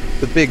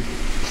the big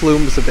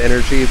plumes of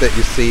energy that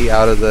you see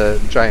out of the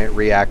giant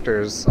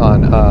reactors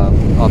on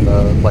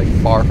the like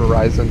far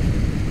horizon.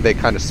 They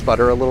kind of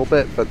sputter a little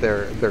bit, but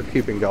they're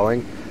keeping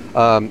going.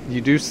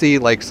 You do see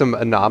like some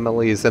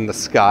anomalies in the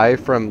sky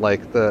from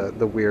like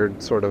the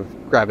weird sort of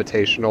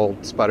gravitational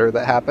sputter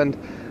that happened.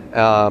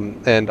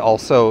 And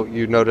also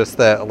you notice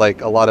that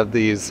like a lot of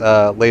these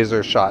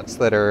laser shots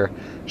that are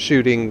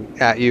shooting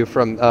at you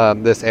from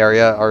this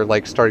area are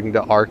like starting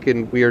to arc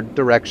in weird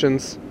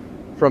directions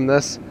from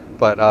this,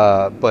 but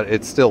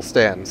it still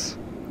stands.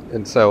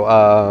 And so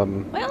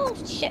Well,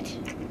 shit.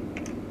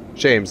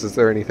 James, is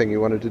there anything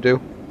you wanted to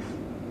do?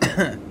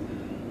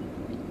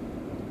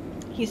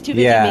 He's too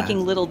busy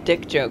making little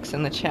dick jokes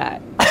in the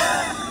chat.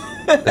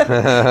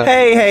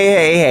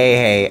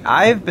 Hey.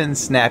 I've been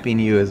snapping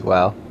you as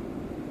well.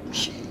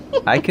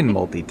 I can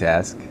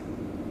multitask.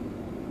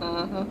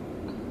 Uh-huh.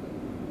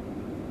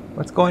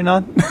 What's going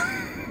on?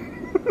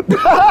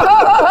 What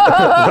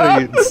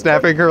are you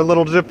snapping her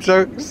little dip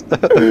jokes?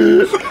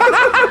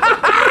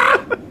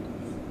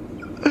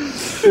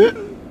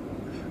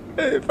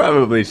 I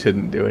probably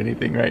shouldn't do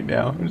anything right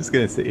now. I'm just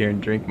gonna sit here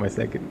and drink my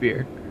second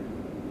beer.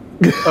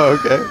 Oh,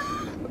 okay.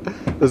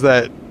 Is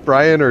that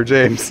Brian or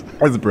James?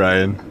 That's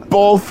Brian.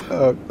 Both.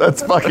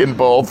 That's fucking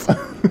both.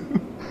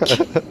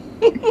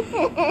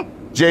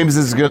 James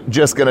is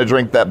just gonna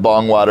drink that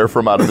bong water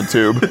from out of the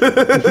tube.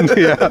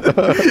 Yeah.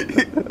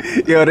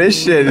 Yo,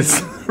 this shit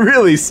is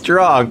really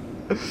strong.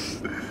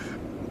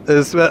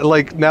 It's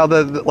like now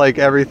that like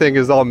everything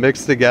is all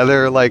mixed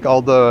together, like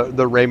all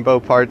the rainbow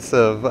parts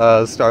of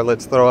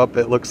Starlet's throw up,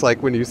 it looks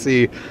like when you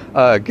see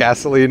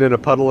gasoline in a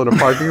puddle in a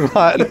parking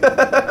lot.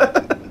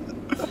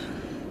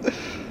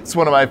 It's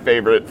one of my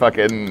favorite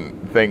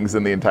fucking things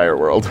in the entire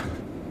world.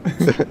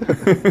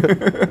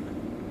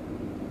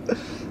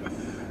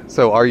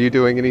 So, are you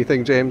doing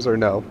anything, James, or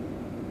no?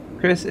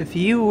 Chris, if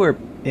you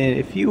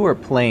were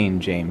playing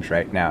James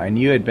right now and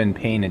you had been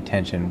paying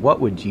attention, what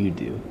would you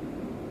do?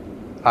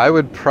 I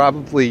would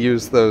probably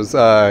use those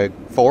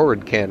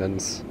forward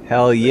cannons.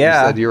 Hell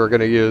yeah! You said you were going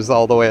to use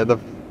all the way at the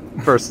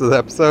first of the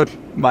episode.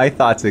 My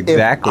thoughts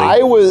exactly.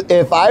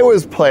 If I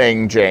was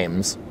playing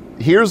James,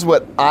 here's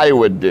what I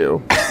would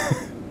do.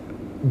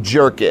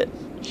 Jerk it.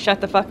 Shut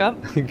the fuck up.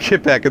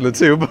 Get back in the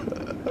tube.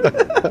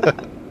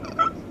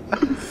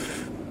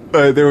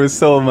 There was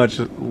so much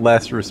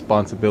less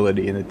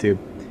responsibility in the tube.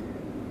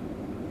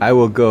 I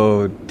will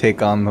go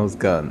take on those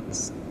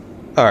guns.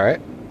 All right.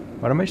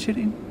 What am I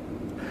shooting?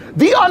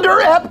 The under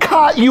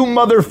Epcot, you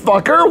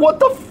motherfucker! What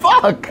the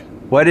fuck?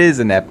 What is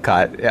an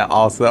Epcot? Yeah,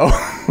 also.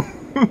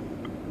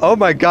 Oh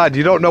my God!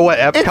 You don't know what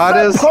It's Epcot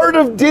that is? part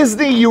of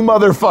Disney, you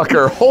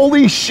motherfucker!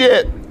 Holy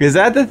shit! Is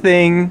that the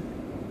thing?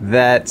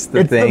 That's the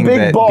It's the thing big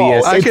that ball.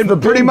 BS. I It's can the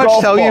pretty big much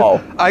golf tell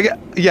ball.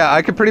 you.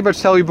 I can pretty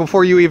much tell you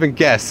before you even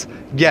guess.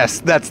 Yes,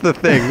 that's the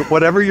thing.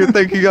 Whatever you're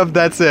thinking of,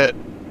 that's it.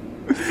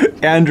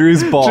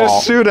 Andrew's ball.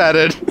 Just shoot at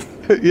it.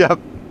 Yep.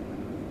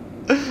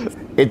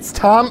 It's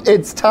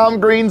Tom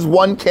Green's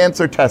one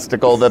cancer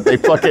testicle that they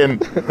fucking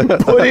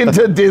put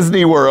into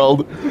Disney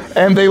World,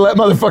 and they let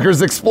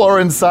motherfuckers explore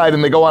inside,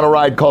 and they go on a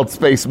ride called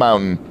Space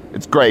Mountain.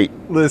 It's great.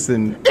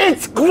 Listen,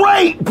 It's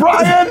great,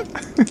 Brian!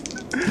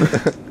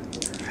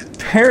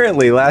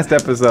 apparently last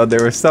episode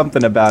there was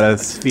something about a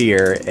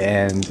sphere,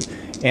 and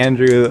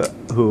Andrew,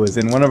 who was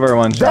in one of our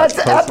one-shots...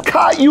 That's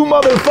Epcot, you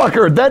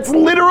motherfucker! That's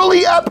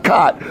literally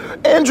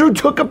Epcot! Andrew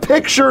took a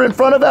picture in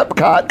front of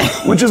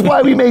Epcot, which is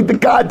why we made the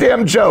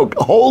goddamn joke.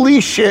 Holy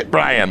shit,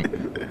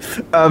 Brian.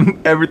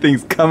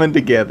 everything's coming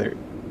together.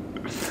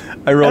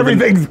 I rolled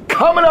Everything's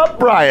coming up,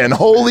 Brian.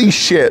 Holy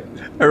shit.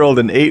 I rolled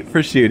an 8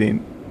 for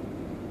shooting.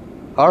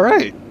 All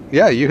right.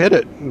 Yeah, you hit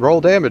it. Roll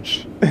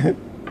damage.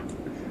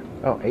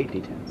 Oh, 8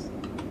 d10s.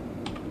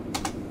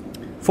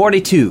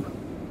 42.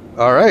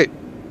 All right.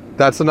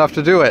 That's enough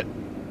to do it.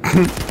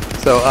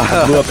 So,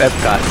 Blew up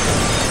Epcot.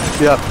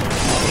 yep.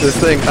 This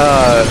thing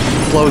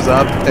blows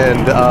up,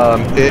 and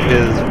it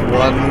is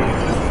one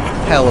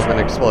hell of an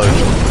explosion.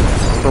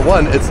 For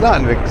one, it's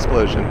not an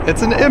explosion;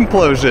 it's an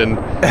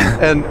implosion.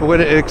 And when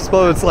it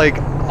explodes,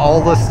 like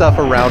all the stuff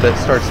around it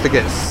starts to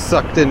get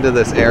sucked into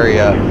this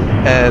area,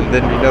 and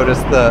then you notice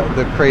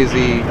the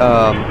crazy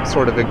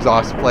sort of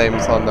exhaust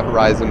flames on the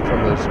horizon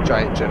from those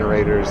giant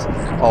generators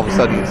all of a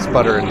sudden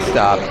sputter and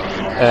stop.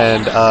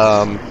 And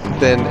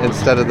then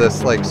instead of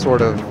this like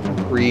sort of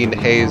green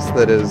haze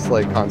that is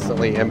like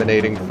constantly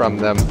emanating from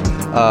them,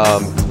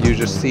 you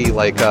just see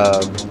like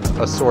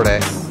a sort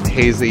of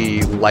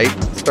hazy light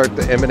start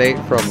to emanate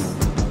from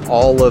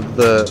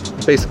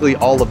basically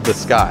all of the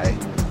sky.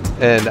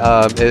 And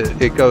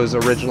it goes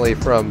originally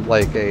from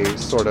like a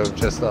sort of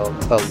just a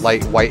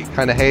light white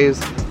kind of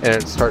haze, and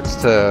it starts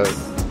to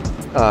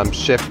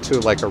shift to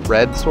like a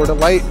red sort of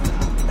light,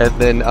 and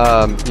then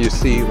you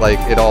see like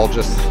it all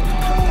just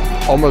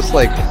almost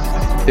like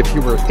if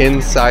you were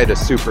inside a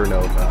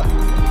supernova.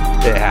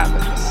 It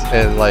happens.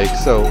 and like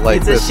so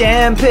like It's a this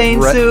champagne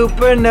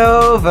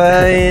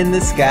supernova in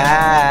the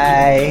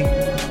sky.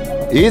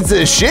 It's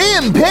a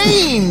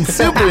champagne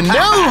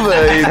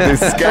supernova in the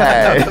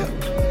sky.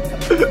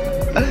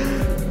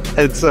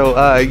 And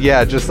so,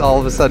 yeah, just all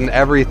of a sudden,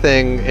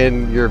 everything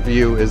in your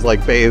view is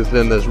like bathed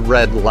in this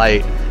red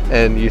light,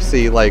 and you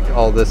see like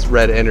all this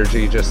red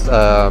energy just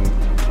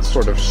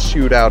sort of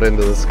shoot out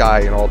into the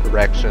sky in all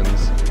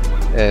directions,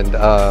 and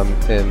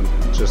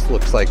just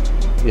looks like,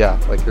 yeah,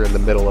 like you're in the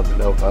middle of a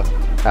nova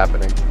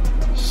happening.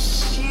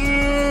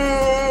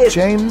 Shit!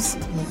 James,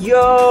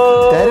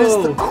 Yo! that is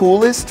the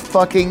coolest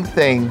fucking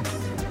thing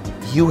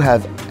you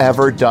have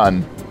ever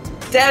done.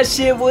 That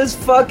shit was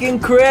fucking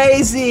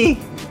crazy!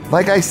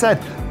 Like I said,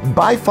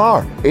 by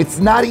far, it's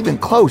not even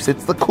close.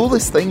 It's the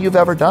coolest thing you've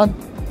ever done.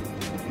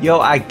 Yo,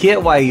 I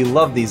get why you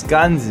love these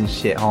guns and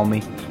shit,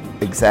 homie.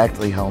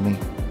 Exactly, homie.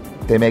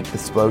 They make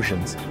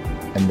explosions,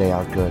 and they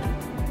are good.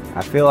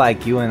 I feel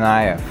like you and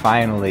I are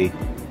finally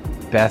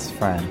best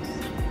friends.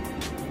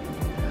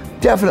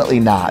 Definitely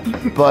not,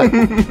 but,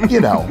 you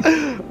know.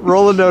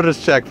 Roll a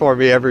notice check for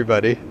me,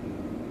 everybody.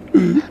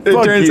 It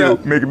Fuck turns you,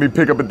 out making me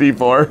pick up a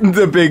D4.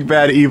 the big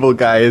bad evil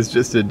guy is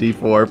just a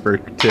D4 for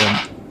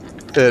Tim.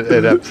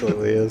 It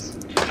absolutely is.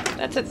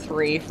 That's a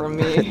 3 from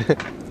me.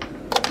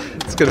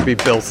 It's gonna be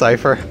Bill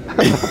Cipher.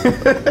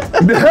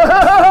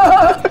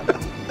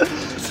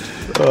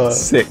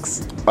 6.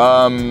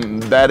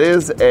 That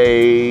is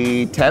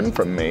a 10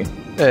 from me.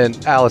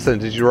 And Allison,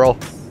 did you roll?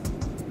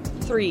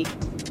 3.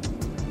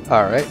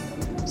 All right.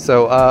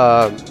 So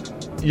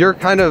you're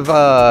kind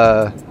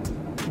of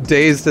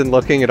dazed and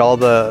looking at all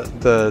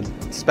the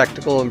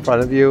spectacle in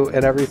front of you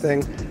and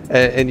everything,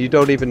 and you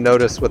don't even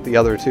notice what the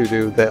other two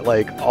do. That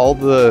like all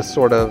the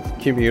sort of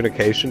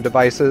communication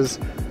devices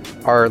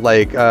are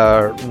like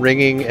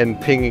ringing and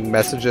pinging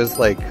messages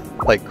like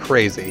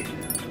crazy,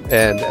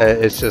 and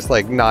it's just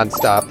like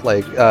nonstop.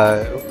 Like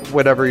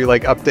whenever you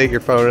like update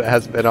your phone, it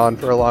hasn't been on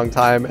for a long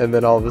time, and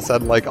then all of a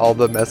sudden like all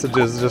the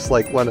messages just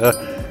like want to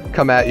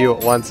come at you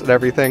at once and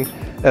everything,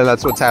 and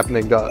that's what's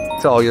happening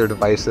to all your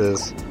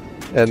devices.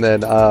 And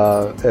then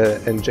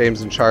and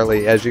James and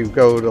Charlie, as you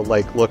go to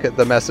like look at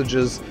the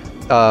messages,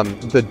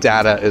 the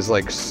data is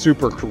like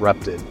super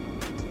corrupted.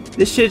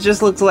 This shit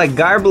just looks like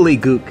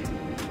garbly-gook.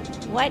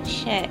 What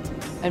shit?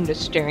 I'm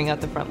just staring out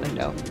the front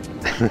window.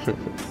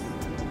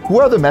 Who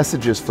are the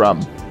messages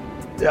from?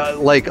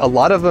 Like a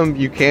lot of them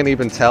you can't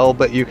even tell,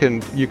 but you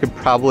can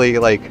probably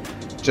like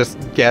just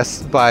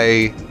guess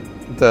by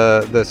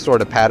the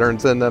sort of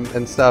patterns in them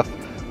and stuff.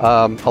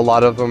 A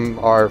lot of them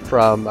are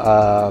from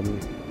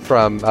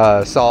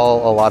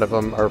Saul. A lot of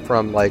them are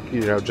from like,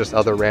 you know, just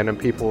other random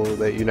people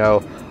that you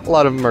know. A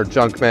lot of them are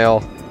junk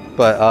mail,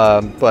 but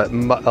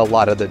a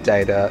lot of the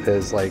data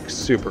is like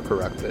super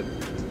corrupted,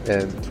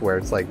 and to where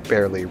it's like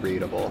barely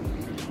readable.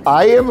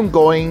 I am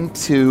going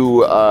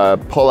to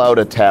pull out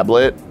a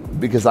tablet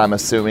because I'm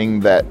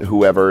assuming that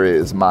whoever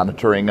is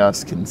monitoring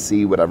us can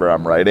see whatever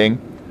I'm writing.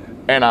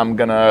 And I'm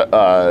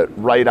gonna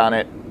write on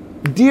it,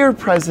 "Dear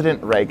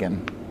President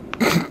Reagan,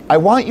 I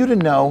want you to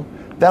know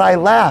that I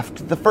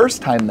laughed the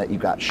first time that you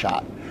got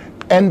shot.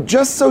 And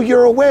just so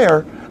you're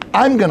aware,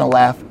 I'm gonna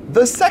laugh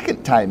the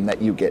second time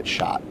that you get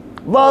shot.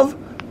 Love,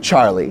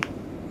 Charlie."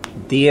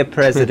 Dear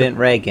President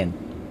Reagan,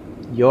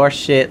 your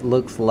shit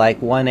looks like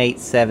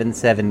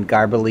 1877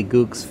 garbly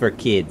gooks for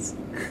kids.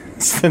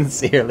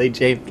 Sincerely,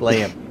 James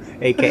Lamb,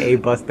 aka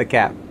Bust the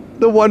Cap.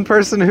 The one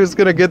person who's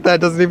gonna get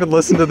that doesn't even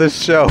listen to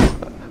this show.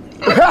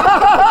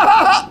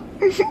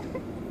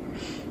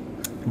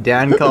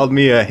 Dan called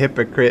me a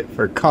hypocrite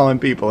for calling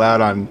people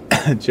out on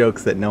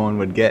jokes that no one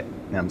would get,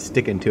 and I'm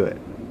sticking to it.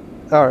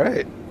 All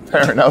right.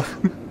 Fair enough.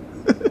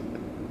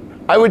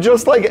 I would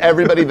just like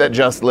everybody that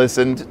just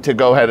listened to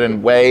go ahead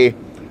and weigh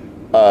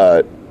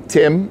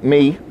Tim,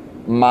 me,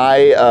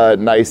 my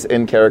nice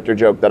in-character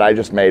joke that I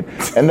just made,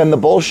 and then the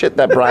bullshit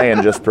that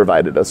Brian just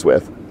provided us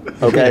with.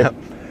 Okay? Yeah.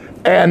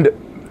 And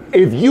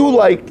if you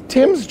liked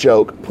Tim's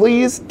joke,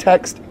 please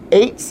text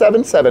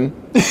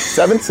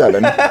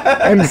 87777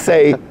 and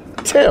say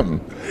Tim.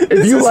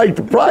 If you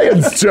liked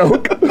Brian's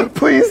joke,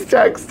 please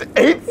text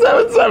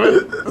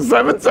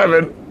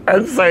 87777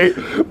 and say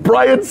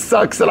Brian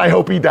sucks and I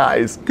hope he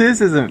dies.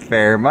 This isn't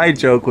fair. My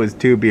joke was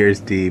 2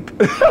 beers deep.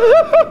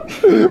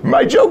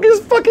 My joke is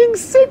fucking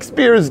 6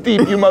 beers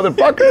deep, you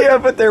motherfucker. Yeah,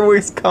 but they're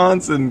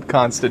Wisconsin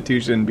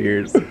Constitution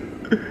beers.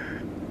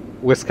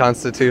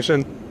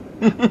 Wisconstitution.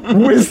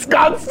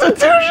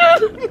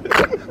 Wisconstitution?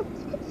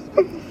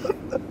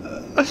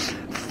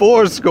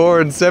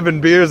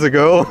 407 beers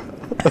ago.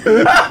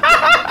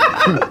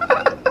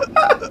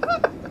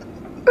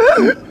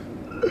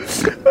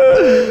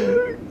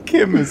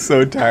 Kim is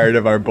so tired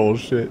of our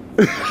bullshit.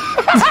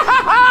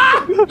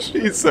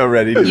 She's so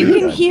ready to You be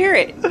can done. hear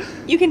it.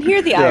 You can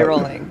hear the eye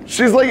rolling.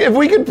 She's like, if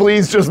we could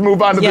please just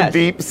move on to Yes.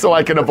 the deep so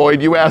I can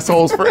avoid you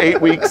assholes for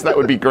 8 weeks, that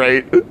would be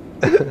great.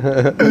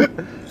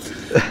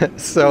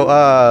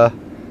 So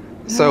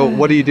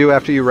what do you do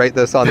after you write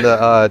this on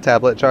the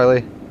tablet,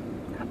 Charlie?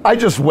 I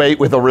just wait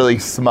with a really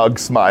smug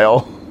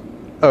smile.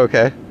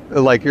 Okay.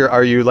 Like,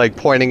 are you like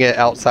pointing it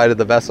outside of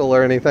the vessel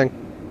or anything?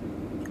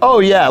 Oh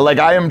yeah, like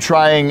I am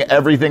trying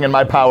everything in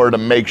my power to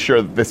make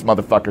sure that this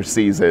motherfucker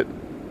sees it.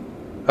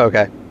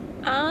 Okay.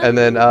 And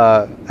then,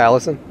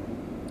 Allison?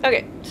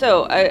 Okay,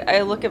 so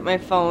I look at my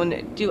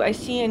phone. Do I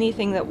see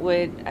anything that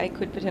I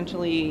could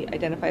potentially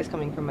identify as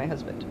coming from my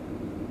husband?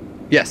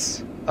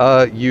 Yes.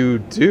 You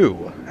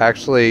do.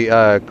 Actually,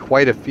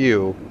 quite a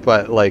few,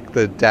 but like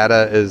the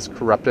data is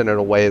corrupted in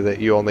a way that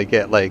you only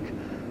get like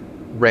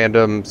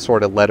random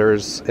sort of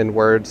letters and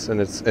words,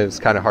 and it's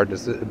kind of hard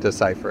to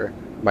decipher.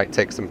 Might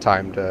take some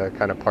time to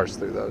kind of parse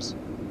through those.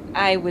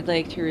 I would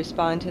like to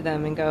respond to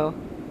them and go,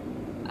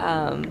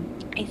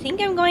 I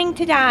think I'm going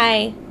to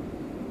die.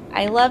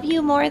 I love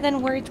you more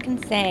than words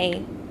can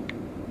say.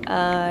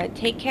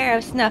 Take care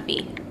of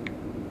Snuffy.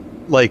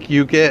 Like,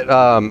 you get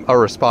a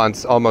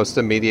response almost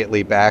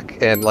immediately back,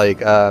 and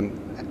like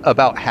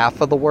about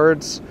half of the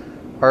words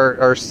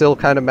are still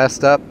kind of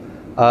messed up,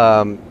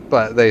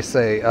 but they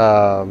say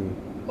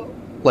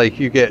like,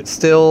 you get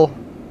still,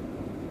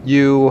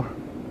 you,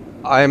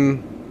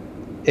 I'm,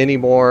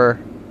 anymore,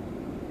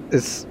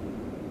 is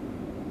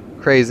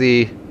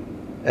crazy,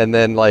 and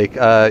then like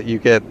you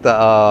get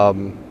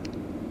the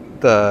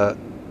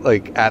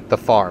like at the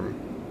farm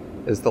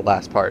is the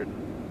last part.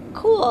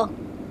 Cool.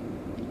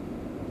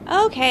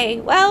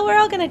 Okay, well, we're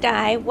all gonna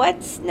die.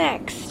 What's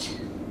next?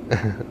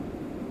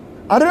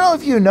 I don't know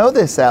if you know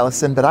this,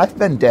 Allison, but I've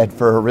been dead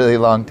for a really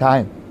long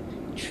time.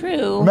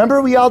 True.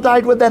 Remember we all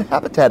died when that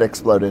habitat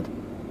exploded?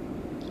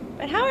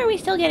 But how are we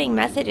still getting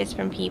messages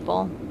from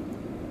people?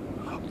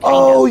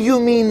 Oh, you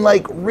mean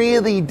like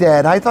really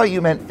dead. I thought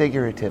you meant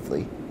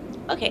figuratively.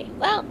 Okay,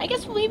 well, I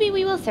guess maybe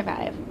we will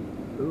survive.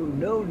 Oh,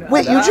 no, not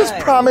Wait, you just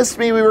promised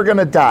me we were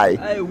gonna die.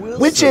 I will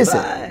Which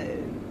survive. is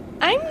it?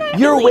 I'm not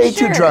You're really way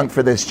sure. too drunk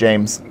for this,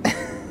 James.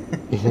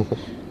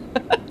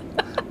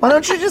 Why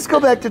don't you just go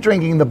back to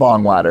drinking the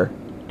bong water?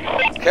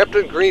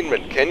 Captain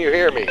Greenman, can you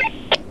hear me?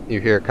 You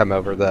hear come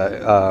over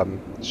the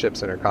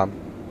ship's intercom.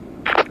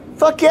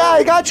 Fuck yeah,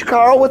 I got you,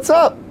 Carl. What's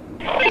up?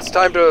 It's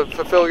time to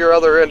fulfill your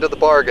other end of the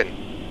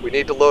bargain. We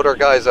need to load our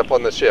guys up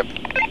on the ship.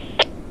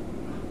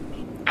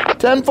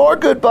 10-4,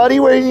 good buddy.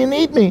 Where do you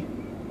need me?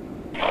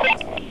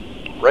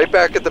 Right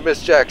back at the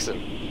Miss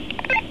Jackson.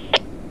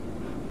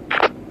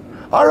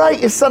 All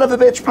right, you son of a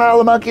bitch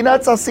pile of monkey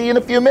nuts. I'll see you in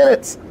a few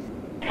minutes.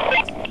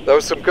 That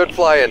was some good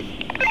flying.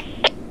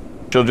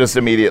 She'll just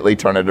immediately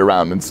turn it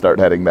around and start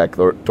heading back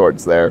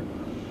towards there.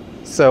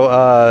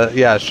 So,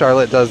 yeah,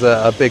 Charlotte does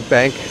a big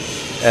bank,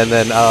 and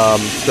then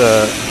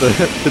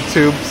the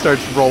tube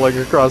starts rolling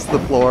across the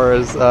floor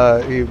as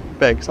he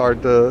banks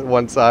hard to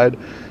one side.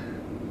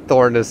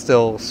 Thorn is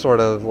still sort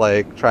of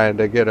like trying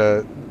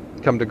to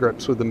come to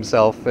grips with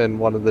himself in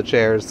one of the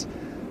chairs,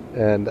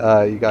 and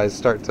you guys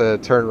start to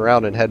turn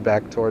around and head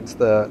back towards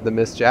the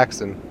Miss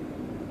Jackson.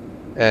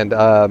 And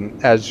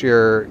as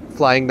you're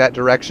flying that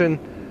direction,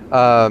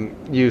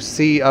 you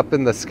see up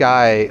in the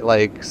sky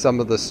like some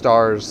of the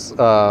stars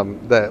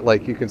that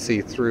like you can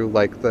see through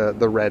like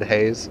the red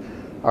haze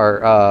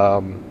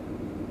are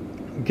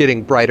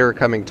getting brighter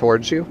coming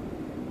towards you,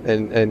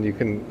 and you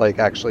can like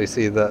actually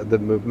see the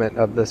movement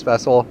of this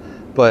vessel.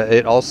 But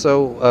it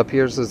also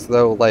appears as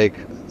though like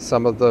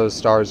some of those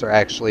stars are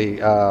actually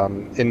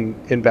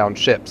inbound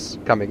ships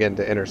coming in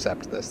to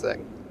intercept this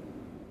thing.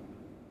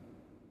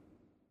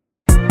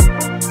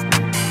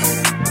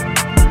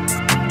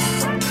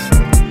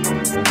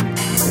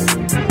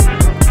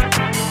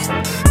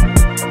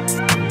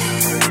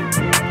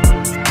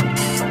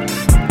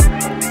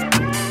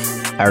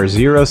 Our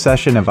Zero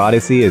session of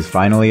Odyssey is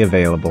finally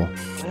available.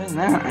 Other than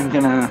that, I'm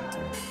gonna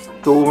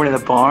go over to the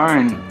bar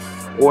and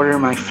order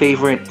my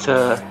favorite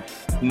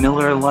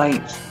Miller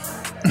Lite.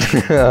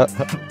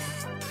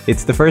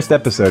 It's the first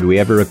episode we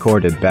ever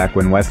recorded back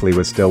when Wesley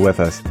was still with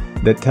us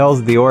that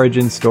tells the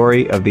origin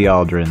story of the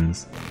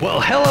Aldrins.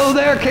 Well, hello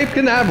there, Cape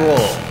Canaveral.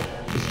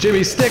 It's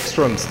Jimmy Sticks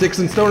from Sticks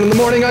and Stone in the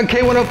Morning on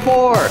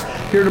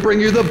K104, here to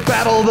bring you the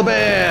Battle of the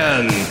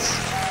Bands.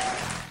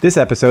 This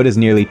episode is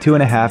nearly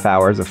 2.5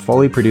 hours of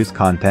fully produced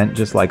content,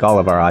 just like all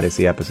of our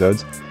Odyssey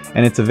episodes,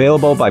 and it's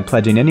available by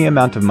pledging any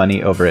amount of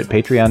money over at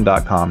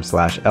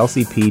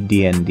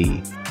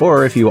patreon.com/LCPDND.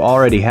 Or if you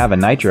already have a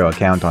Nitro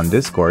account on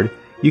Discord,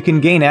 you can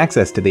gain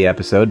access to the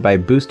episode by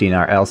boosting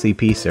our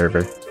LCP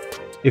server.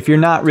 If you're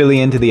not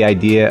really into the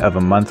idea of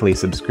a monthly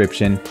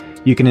subscription,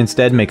 you can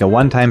instead make a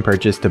one-time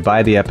purchase to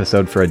buy the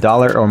episode for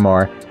 $1 or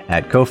more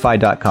at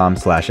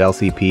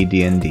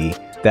ko-fi.com/LCPDND.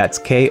 That's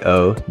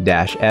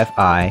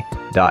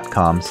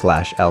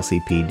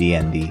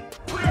ko-fi.com/LCPDND.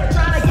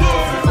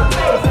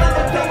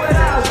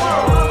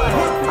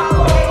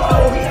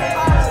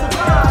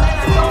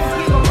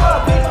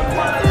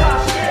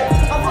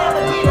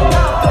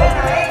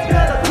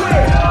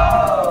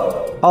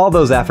 All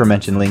those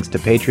aforementioned links to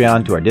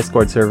Patreon, to our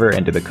Discord server,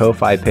 and to the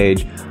Ko-Fi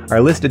page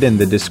are listed in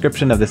the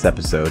description of this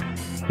episode.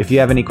 If you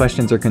have any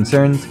questions or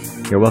concerns,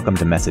 you're welcome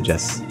to message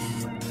us.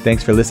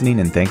 Thanks for listening,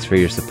 and thanks for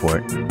your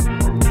support.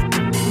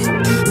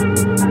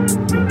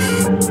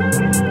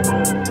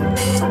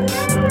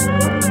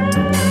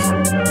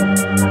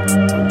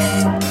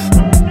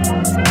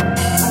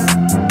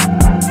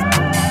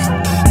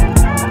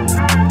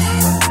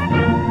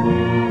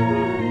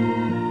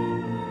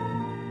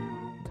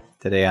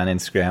 Today on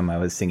Instagram, I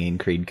was singing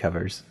Creed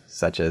covers,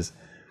 such as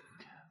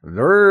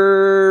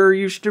 "There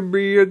used to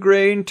be a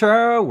grain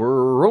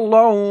tower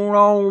alone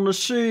on the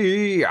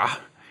sea."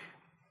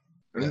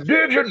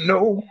 Did you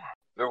know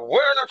that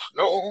when it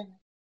snow,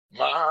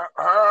 my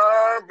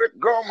eye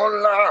become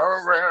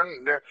alive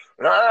and the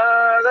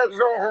light that's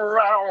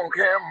around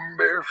can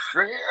be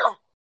seen?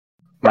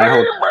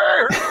 My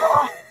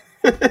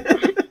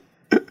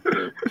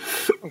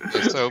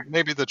Okay, so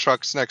maybe the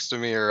trucks next to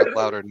me are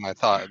louder than I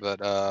thought, but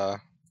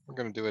we're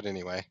gonna do it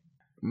anyway.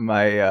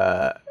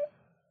 My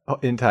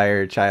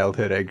entire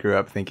childhood, I grew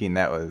up thinking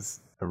that was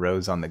a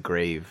rose on the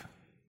grave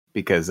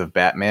because of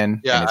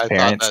Batman Yeah, and his I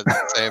parents. thought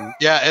that the same.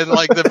 Yeah, and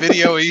like the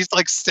video, he's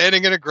like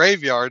standing in a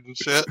graveyard and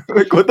shit.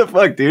 Like, what the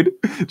fuck, dude?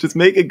 Just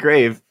make a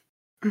grave.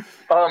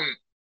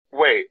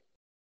 Wait.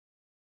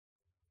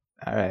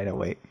 All right, I'll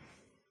wait.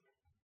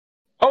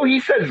 Oh, he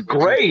says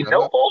gray.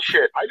 No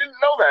bullshit. I didn't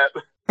know that.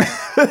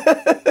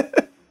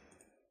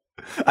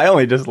 I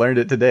only just learned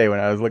it today when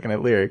I was looking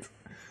at lyrics.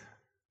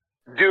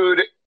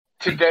 Dude,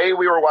 today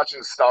we were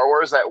watching Star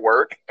Wars at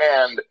work,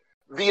 and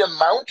the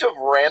amount of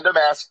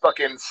random-ass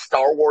fucking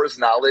Star Wars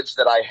knowledge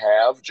that I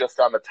have just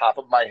on the top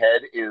of my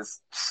head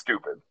is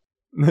stupid.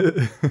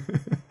 Like,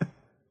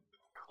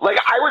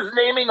 I was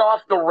naming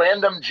off the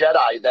random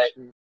Jedi that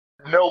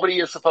nobody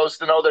is supposed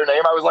to know their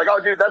name. I was like,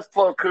 oh, dude, that's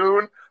Plo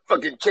Koon,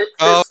 fucking Kit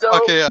Fisto. Oh,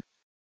 okay,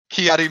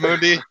 Kiadi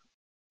Mundi.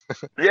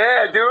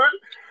 Yeah, dude.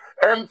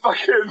 And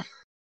fucking...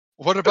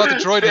 What about the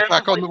droid Dan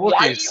attack was on the like,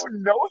 why do Wookiees? you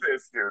know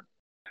this, dude?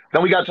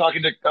 Then we got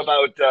talking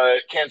about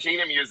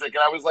Cantina music,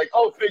 and I was like,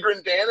 oh,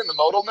 Figrin Dan and the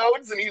modal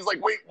nodes? And he's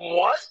like, wait,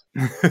 what?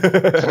 Googled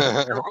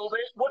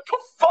it? What the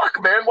fuck,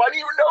 man? Why do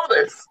you know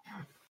this?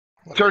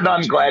 Turned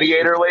on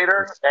Gladiator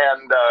later,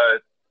 and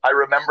I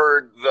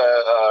remembered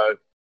the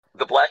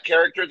black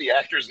character. The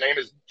actor's name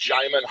is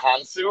Jaimin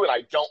Hansu, and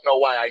I don't know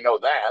why I know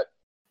that.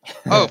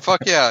 Oh,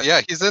 fuck yeah.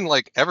 Yeah, he's in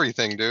like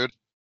everything, dude.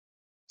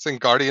 He's in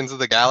Guardians of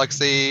the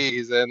Galaxy.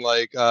 He's in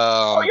like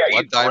Oh, yeah,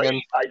 Blood he's Diamond.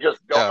 great. I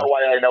just don't Yeah. know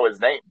why I know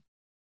his name.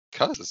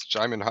 Cause it's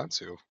Jaimin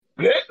Hansu.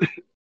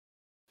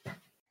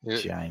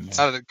 Jaimin. It's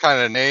not the kind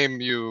of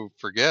name you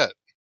forget.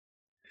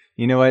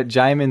 You know what?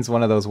 Jaimin's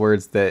one of those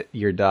words that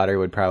your daughter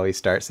would probably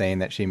start saying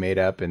that she made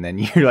up, and then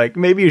you're like,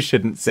 maybe you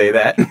shouldn't say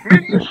that.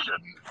 Maybe you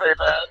shouldn't say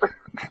that.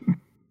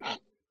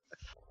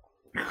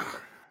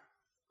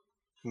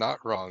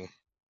 Not wrong.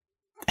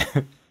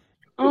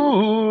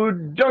 Ooh,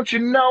 don't you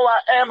know I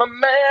am a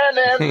man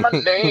and my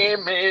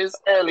name is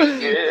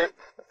Elliot.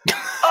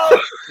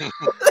 Oh.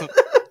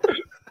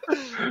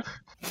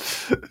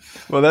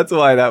 Well, that's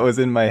why that was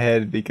in my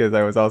head, because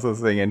I was also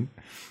singing,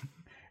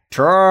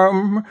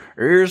 "Time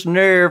is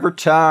never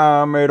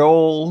time at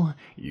all.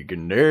 You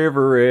can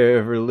never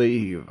ever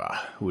leave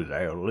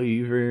without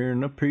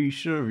leaving a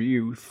piece of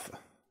youth."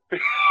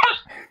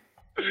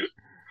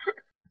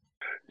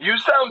 You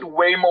sound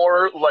way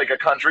more like a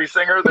country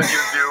singer than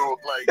you do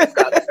like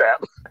Scott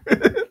Stapp.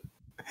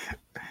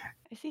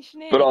 I see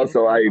shenanigans. But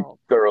also, I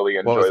thoroughly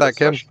enjoy was the that,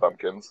 Kim? Smashing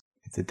Pumpkins.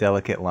 It's a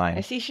delicate line.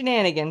 I see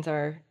shenanigans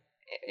are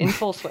in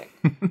full swing.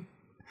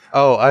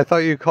 Oh, I thought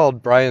you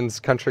called Brian's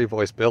country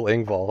voice Bill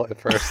Engvall at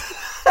first.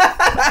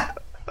 I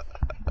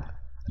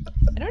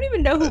don't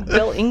even know who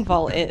Bill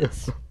Engvall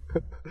is.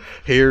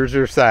 Here's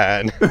your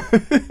sign.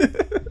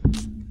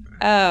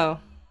 Oh,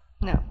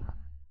 no.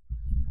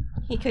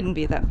 He couldn't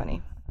be that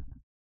funny.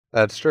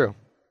 That's true.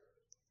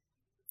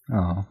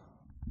 Oh,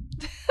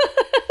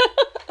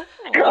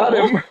 Got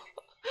him.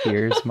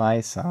 here's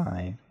my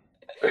sign.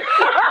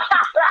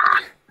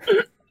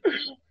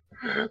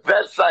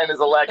 That sign is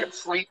a lack of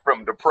sleep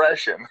from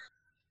depression.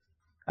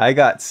 I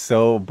got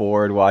so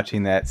bored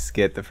watching that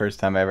skit the first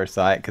time I ever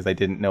saw it because I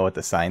didn't know what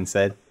the sign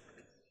said.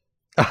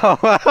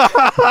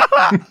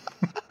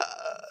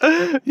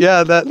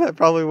 Yeah, that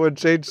probably would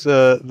change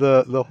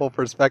the whole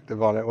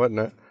perspective on it, wouldn't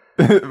it?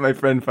 My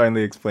friend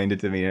finally explained it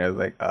to me, and I was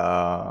like,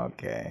 "Oh,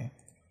 okay."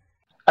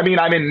 I mean,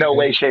 I'm in no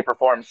way, shape, or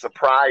form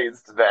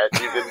surprised that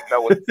you didn't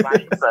know what the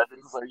sign said,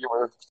 and so you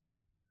were...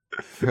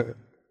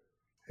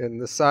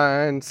 And the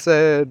sign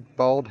said,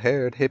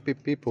 bald-haired hippie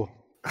people.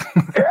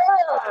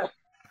 Yeah!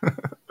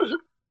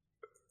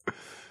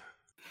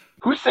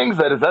 Who sings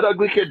that? Is that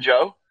Ugly Kid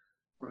Joe?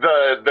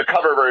 The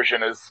cover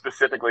version is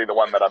specifically the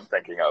one that I'm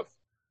thinking of.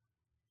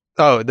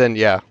 Oh, then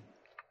yeah.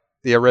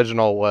 The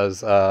original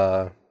was,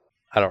 I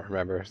don't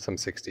remember, some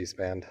 60s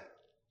band.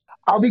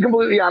 I'll be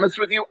completely honest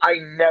with you. I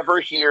never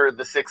hear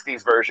the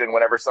 60s version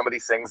whenever somebody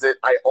sings it.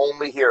 I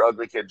only hear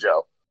Ugly Kid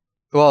Joe.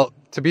 Well,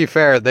 to be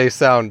fair, they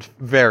sound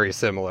very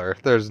similar.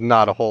 There's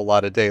not a whole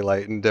lot of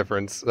daylight and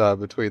difference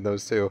between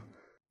those two.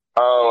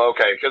 Oh,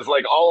 okay. Because,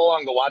 like, all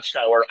along the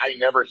Watchtower, I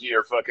never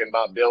hear fucking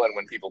Bob Dylan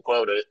when people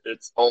quote it.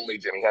 It's only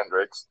Jimi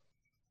Hendrix.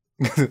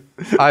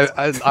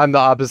 I'm the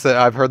opposite.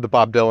 I've heard the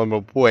Bob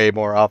Dylan way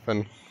more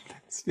often.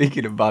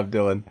 Speaking of Bob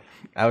Dylan,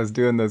 I was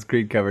doing those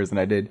Creed covers, and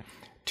I did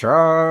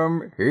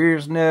 "Time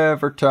is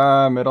never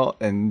time at all,"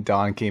 and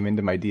Dawn came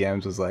into my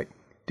DMs, was like,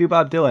 "Do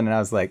Bob Dylan," and I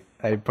was like,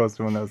 I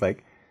posted one that was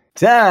like,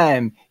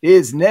 time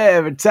is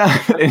never time.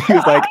 And he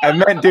was like, I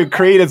meant to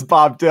create as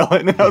Bob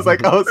Dylan. And I was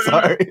like, oh,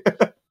 sorry.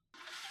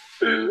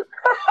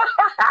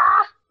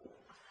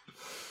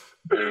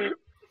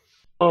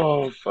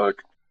 Oh, fuck.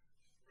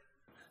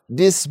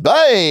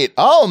 Despite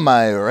all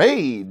my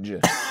rage,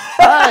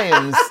 I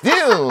am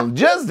still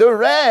just a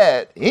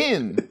rat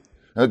in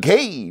a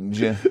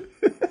cage.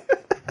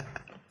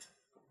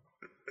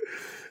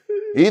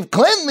 If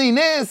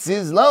cleanliness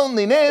is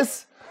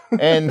loneliness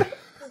and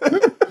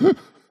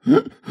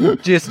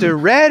Just a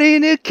rat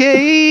in a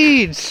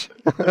cage.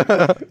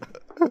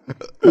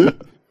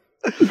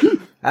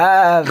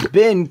 I've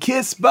been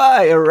kissed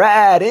by a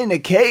rat in a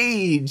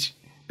cage.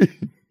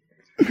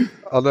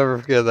 I'll never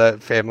forget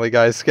that Family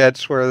Guy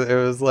sketch where it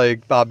was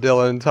like Bob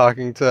Dylan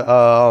talking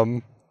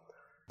to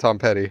Tom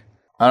Petty.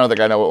 I don't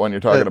think I know what one you're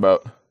talking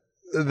about.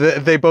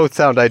 They both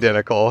sound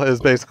identical. Is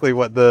basically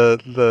what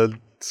the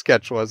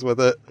sketch was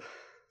with it.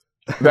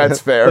 That's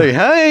fair. Like,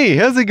 hey,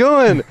 how's it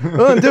going?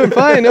 Oh, I'm doing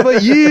fine. How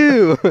about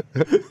you?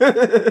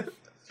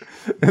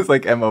 It's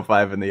like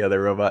MO5 and the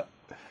other robot.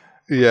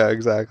 Yeah,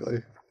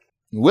 exactly.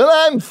 Well,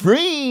 I'm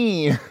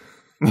free.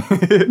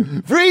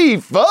 Free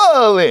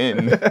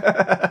falling.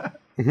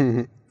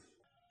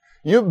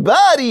 Your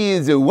body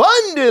is a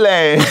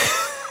wonderland.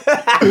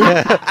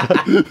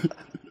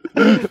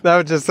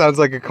 That just sounds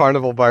like a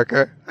carnival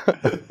barker.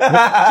 Step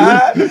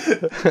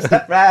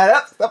right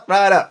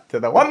up to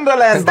the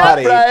Wonderland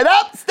body.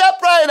 Step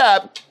right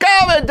up.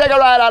 Come and take a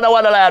ride on the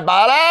Wonderland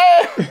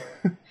body.